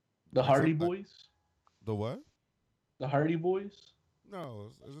the Like Hardy some- like- Boys. the what? The Hardy Boys.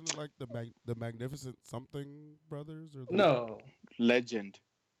 No, isn't it like the Magnificent Something Brothers or No, Legend.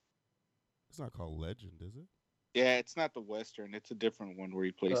 It's not called Legend, is it? Yeah, it's not the western. It's a different one where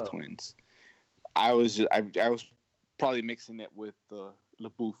he plays Oh. twins. I was probably mixing it with the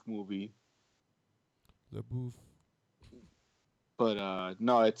LaBeouf movie, LaBeouf. but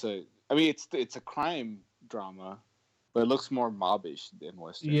no, it's a crime drama, but it looks more mobbish than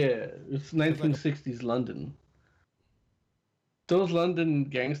western. yeah, it's 1960s London. Those London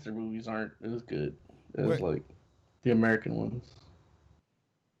gangster movies aren't as good as Wait. like the American ones.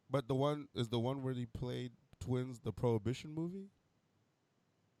 But the one where he played twins, the Prohibition movie.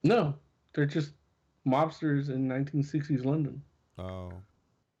 No, they're just mobsters in 1960s London. Oh.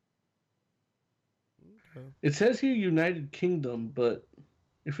 Okay. It says here United Kingdom, but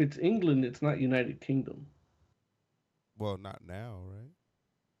if it's England, it's not United Kingdom. Well, not now, right?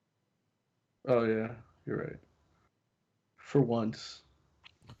 Oh yeah, you're right. For once.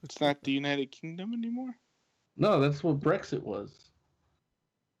 It's not the United Kingdom anymore. No, that's what Brexit was.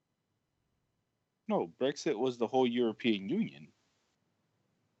 No, Brexit was the whole European Union,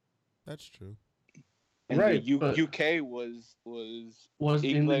 That's true. and Right, the but- UK was Was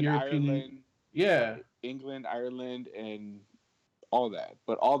in the England, European Ireland, Yeah. England, Ireland, and all that.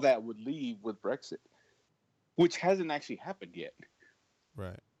 But all that would leave with Brexit, which hasn't actually happened yet.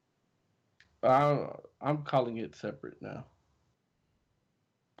 Right. I'm calling it separate now.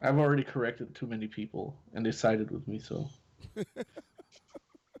 I've already corrected too many people, and they sided with me. So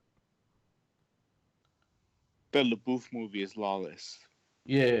The LaBeouf movie is Lawless.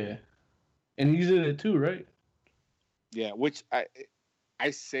 yeah, and he's in it too, right? Yeah, which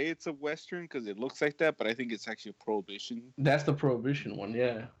I say it's a western because it looks like that, but I think it's actually a prohibition, That's the Prohibition one.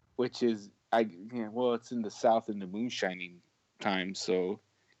 Yeah. which is it's in the South in the moonshining time, so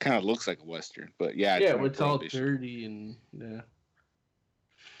kind of looks like a western. But yeah, Yeah, not a it's all prohibition. dirty and yeah.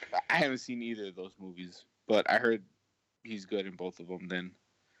 I haven't seen either of those movies, but I heard he's good in both of them. Then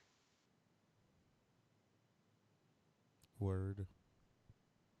Word.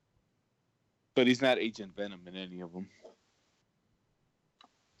 but he's not Agent Venom in any of them.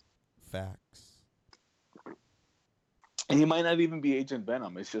 Facts. And he might not even be Agent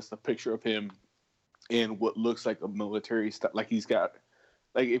Venom. It's just a picture of him in what looks like a military stuff. Like he's got,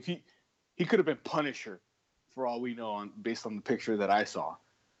 like if he could have been Punisher, for all we know, based on the picture that I saw.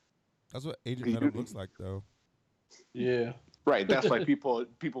 That's what Agent Venom looks like, though. Yeah. Right. That's why people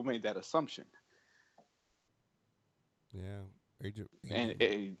made that assumption, Yeah. Agent. and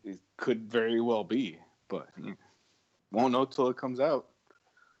it could very well be, but won't know till it comes out.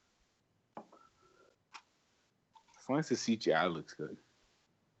 As long as the CGI looks good.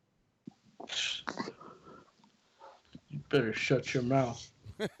 You better shut your mouth.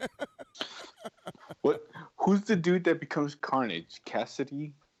 What? Who's the dude that becomes Carnage?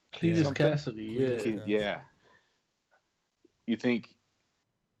 Cassidy? Cletus Something? Cassidy. Yeah. Cletus. Yeah. You think,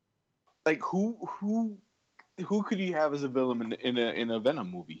 like, who could you have as a villain in a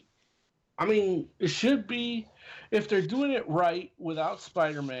Venom movie? I mean, it should be, if they're doing it right without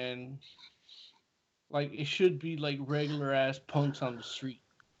Spider-Man, like it should be like regular ass punks on the street.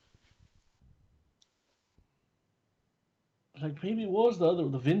 Like maybe what was the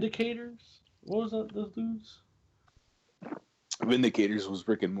Vindicators? What was that? Those dudes? Vindicators was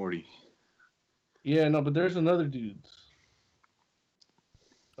Rick and Morty. Yeah, no, but there's another dudes.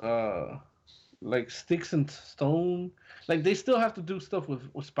 Like Sticks and Stone. Like they still have to do stuff with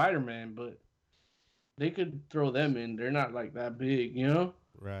Spider-Man, but they could throw them in. They're not like that big, you know?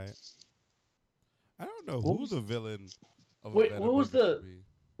 Right. I don't know What who was- the villain of Wait, a Venom what was movie the- should be.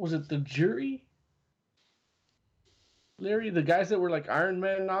 Was it the Jury? Larry, the guys that were like Iron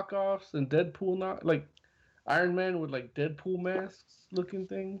Man knockoffs and Deadpool like Iron Man with like Deadpool masks looking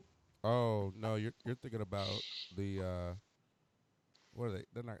thing. Oh no, you're thinking about the what are they?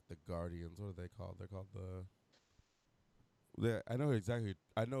 They're not the Guardians. What are they called? They're called I know exactly.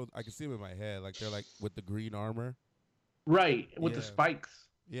 I know. I can see them in my head. Like they're like with the green armor. Right, with the Yeah. spikes.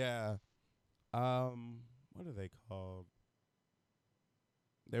 Yeah. What are they called?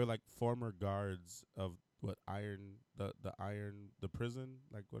 They were like former guards of what the prison.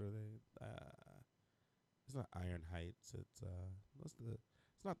 Like what are they? It's not Iron Heights. It's It's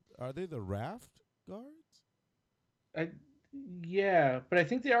not. Are they the Raft guards? Yeah, but I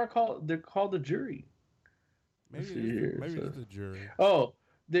think they're called the jury. Maybe Let's see here. maybe it's the jury. Oh,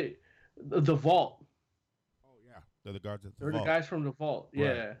 the vault. Oh yeah, they're the guards at the They're vault. the guys from the vault.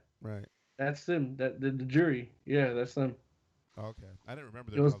 Yeah, Right. that's them. The jury. Yeah, that's them. Okay, I didn't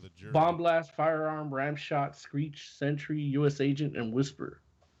remember It they were was called the jury. Bomb Blast, Firearm, Ram Shot, Screech, Sentry, U.S. Agent, and Whisper.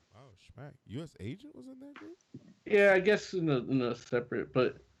 Oh, schmack. U.S. Agent was in that group? Yeah, I guess in a separate,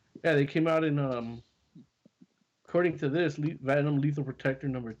 but yeah, they came out in according to this, Venom Lethal Protector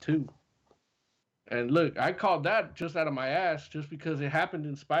 #2. And look, I called that just out of my ass, just because it happened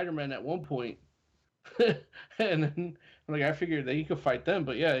in Spider-Man at one point. And then, like, I figured that you could fight them,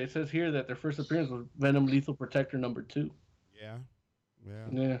 but yeah, it says here that their first appearance was Venom Lethal Protector #2. Yeah.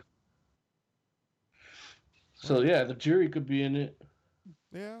 Yeah. So yeah, the jury could be in it.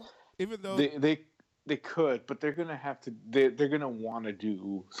 Yeah. Even though they could, but they're gonna have to. They're gonna want to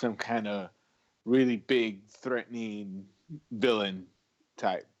do some kind of really big, threatening villain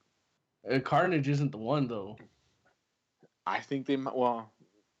type. Carnage isn't the one though. I think they might. Well,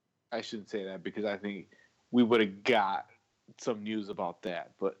 I shouldn't say that because I think we would have got some news about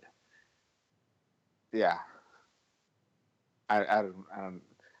that. But yeah, I don't.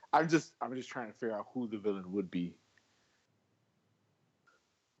 I'm just trying to figure out who the villain would be.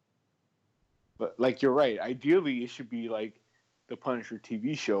 But like you're right. Ideally, it should be like the Punisher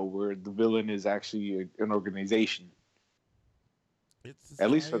TV show where the villain is actually an organization. it's At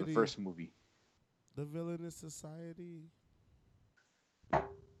least for the society. first movie. The villain is society.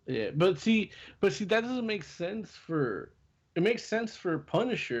 Yeah, but see, that doesn't make sense for. It makes sense for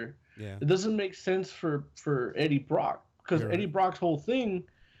Punisher. Yeah. It doesn't make sense for Eddie Brock, because You're Eddie right. Brock's whole thing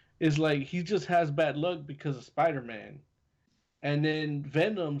is like he just has bad luck because of Spider-Man, and then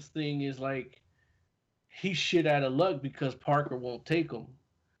Venom's thing is like he's shit out of luck because Parker won't take him.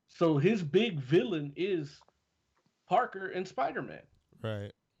 So his big villain is Parker and Spider-Man.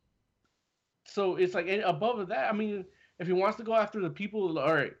 Right. So it's like and above that, I mean, if he wants to go after the people,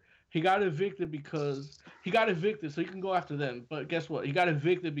 all right, he got evicted, so he can go after them. But guess what? He got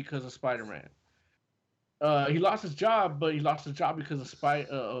evicted because of Spider-Man. He lost his job, but he lost his job because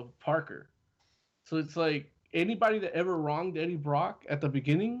of Parker. So it's like anybody that ever wronged Eddie Brock at the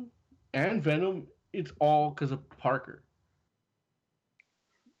beginning and Venom, it's all because of Parker.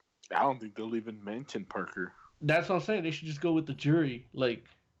 I don't think they'll even mention Parker. That's what I'm saying. They should just go with the jury, like.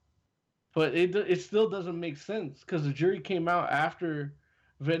 But it still doesn't make sense because the jury came out after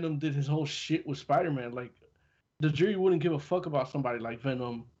Venom did his whole shit with Spider-Man. Like, the jury wouldn't give a fuck about somebody like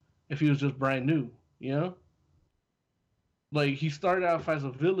Venom if he was just brand new, you know? Like, he started off as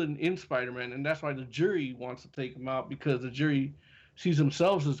a villain in Spider-Man, and that's why the jury wants to take him out, because the jury sees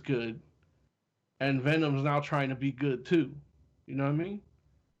themselves as good, and Venom's now trying to be good too. You know what I mean?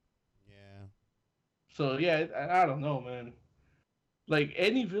 Yeah. So, yeah, I don't know, man. Like,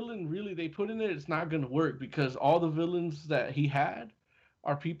 any villain, really, they put in it, it's not going to work, because all the villains that he had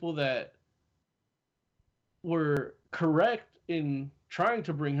are people that were correct in trying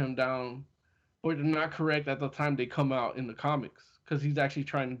to bring him down, but they're not correct at the time they come out in the comics, because he's actually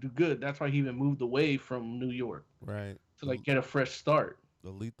trying to do good. That's why he even moved away from New York. Right. To, like, get a fresh start. The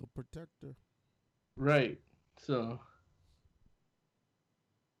Lethal Protector. Right. So,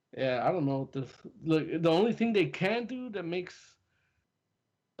 yeah, I don't know what this... Look, the only thing they can do that makes...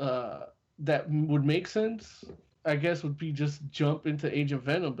 that would make sense, I guess, would be just jump into Agent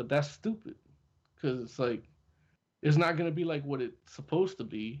Venom, but that's stupid, because it's like it's not gonna be like what it's supposed to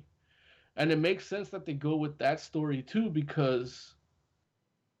be, and it makes sense that they go with that story too, because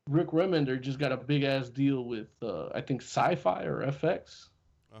Rick Remender just got a big ass deal with I think Sci-Fi or FX.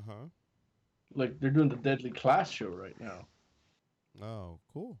 Like they're doing the Deadly Class show right now. Oh,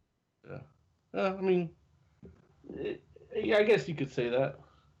 cool. Yeah, I mean, yeah, I guess you could say that.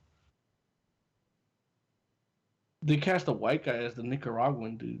 They cast a white guy as the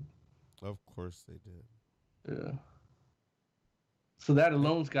Nicaraguan dude. Of course they did. Yeah. So that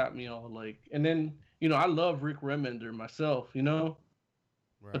alone's got me all like, and then, you know, I love Rick Remender myself, you know?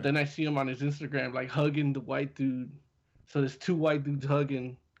 Right. But then I see him on his Instagram, like hugging the white dude. So there's two white dudes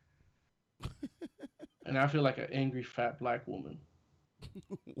hugging. And I feel like an angry fat black woman.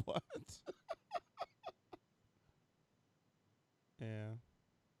 What? Yeah.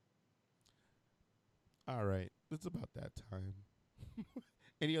 All right. It's about that time.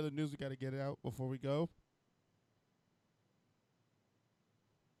 Any other news we got to get out before we go?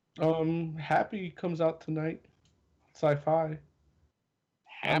 Happy comes out tonight. Sci-Fi.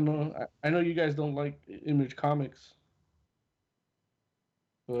 I don't know. I know you guys don't like Image Comics,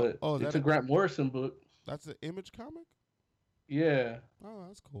 but it's a Grant Morrison book. That's an Image comic? Yeah. Oh,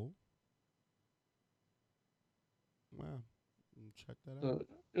 that's cool. Wow. Check that out. So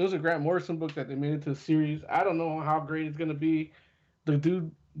it was a Grant Morrison book that they made into a series. I don't know how great it's gonna be.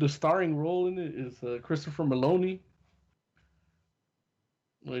 The starring role in it is Christopher Maloney,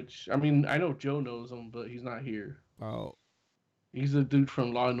 which I mean I know Joe knows him, but he's not here. Oh, he's a dude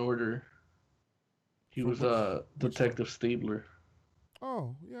from Law and Order. He was Detective Stabler.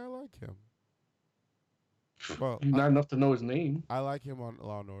 Oh yeah, I like him. Well, he's not enough to know his name. I like him on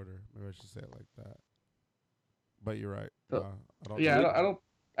Law and Order. Maybe I should say it like that. But you're right.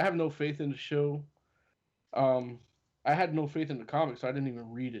 I have no faith in the show. I had no faith in the comics, so I didn't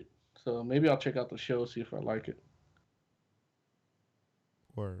even read it. So maybe I'll check out the show, see if I like it.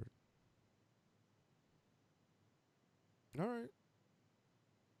 Word. All right.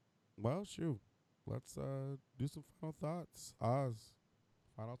 Well, shoot. Let's do some final thoughts. Oz,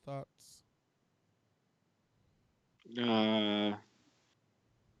 final thoughts. I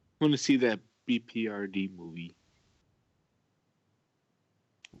want to see that BPRD movie.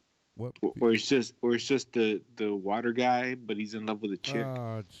 What? Where it's just the water guy, but he's in love with a chick.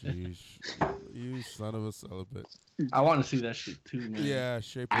 Oh, jeez. You son of a celibate. I want to see that shit too, man. Yeah,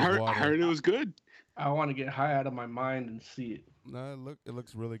 Shape of Water. I heard it was good. I want to get high out of my mind and see it. No, it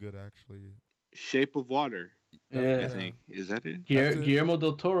looks really good, actually. Shape of Water. Yeah. I think. Is that it? Guillermo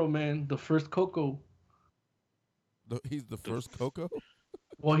del Toro, man. The first Coco. He's the first Coco?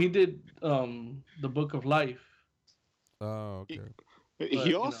 Well, he did the Book of Life. Oh, okay.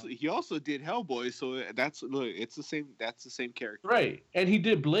 He also did Hellboy, so it's the same. That's the same character, right? And he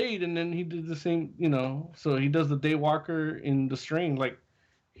did Blade, and then he did the same. So he does the Daywalker in The Strain. Like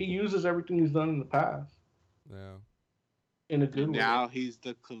he uses everything he's done in the past. Yeah. In a good way. Now he's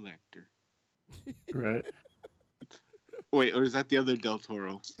the Collector. Right. Wait, or is that the other Del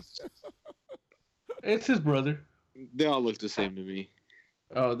Toro? It's his brother. They all look the same to me.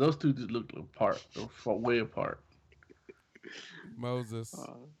 Oh, those two just look apart. They're way apart. Moses.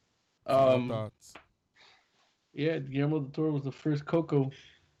 Thoughts. Yeah, Guillermo del Toro was the first Coco.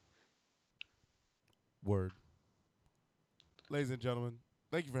 Word. Ladies and gentlemen,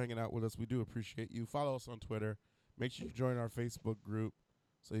 thank you for hanging out with us. We do appreciate you. Follow us on Twitter. Make sure you join our Facebook group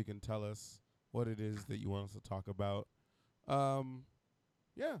so you can tell us what it is that you want us to talk about.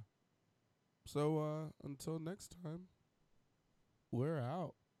 Yeah. So until next time, we're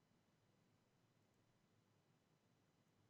out.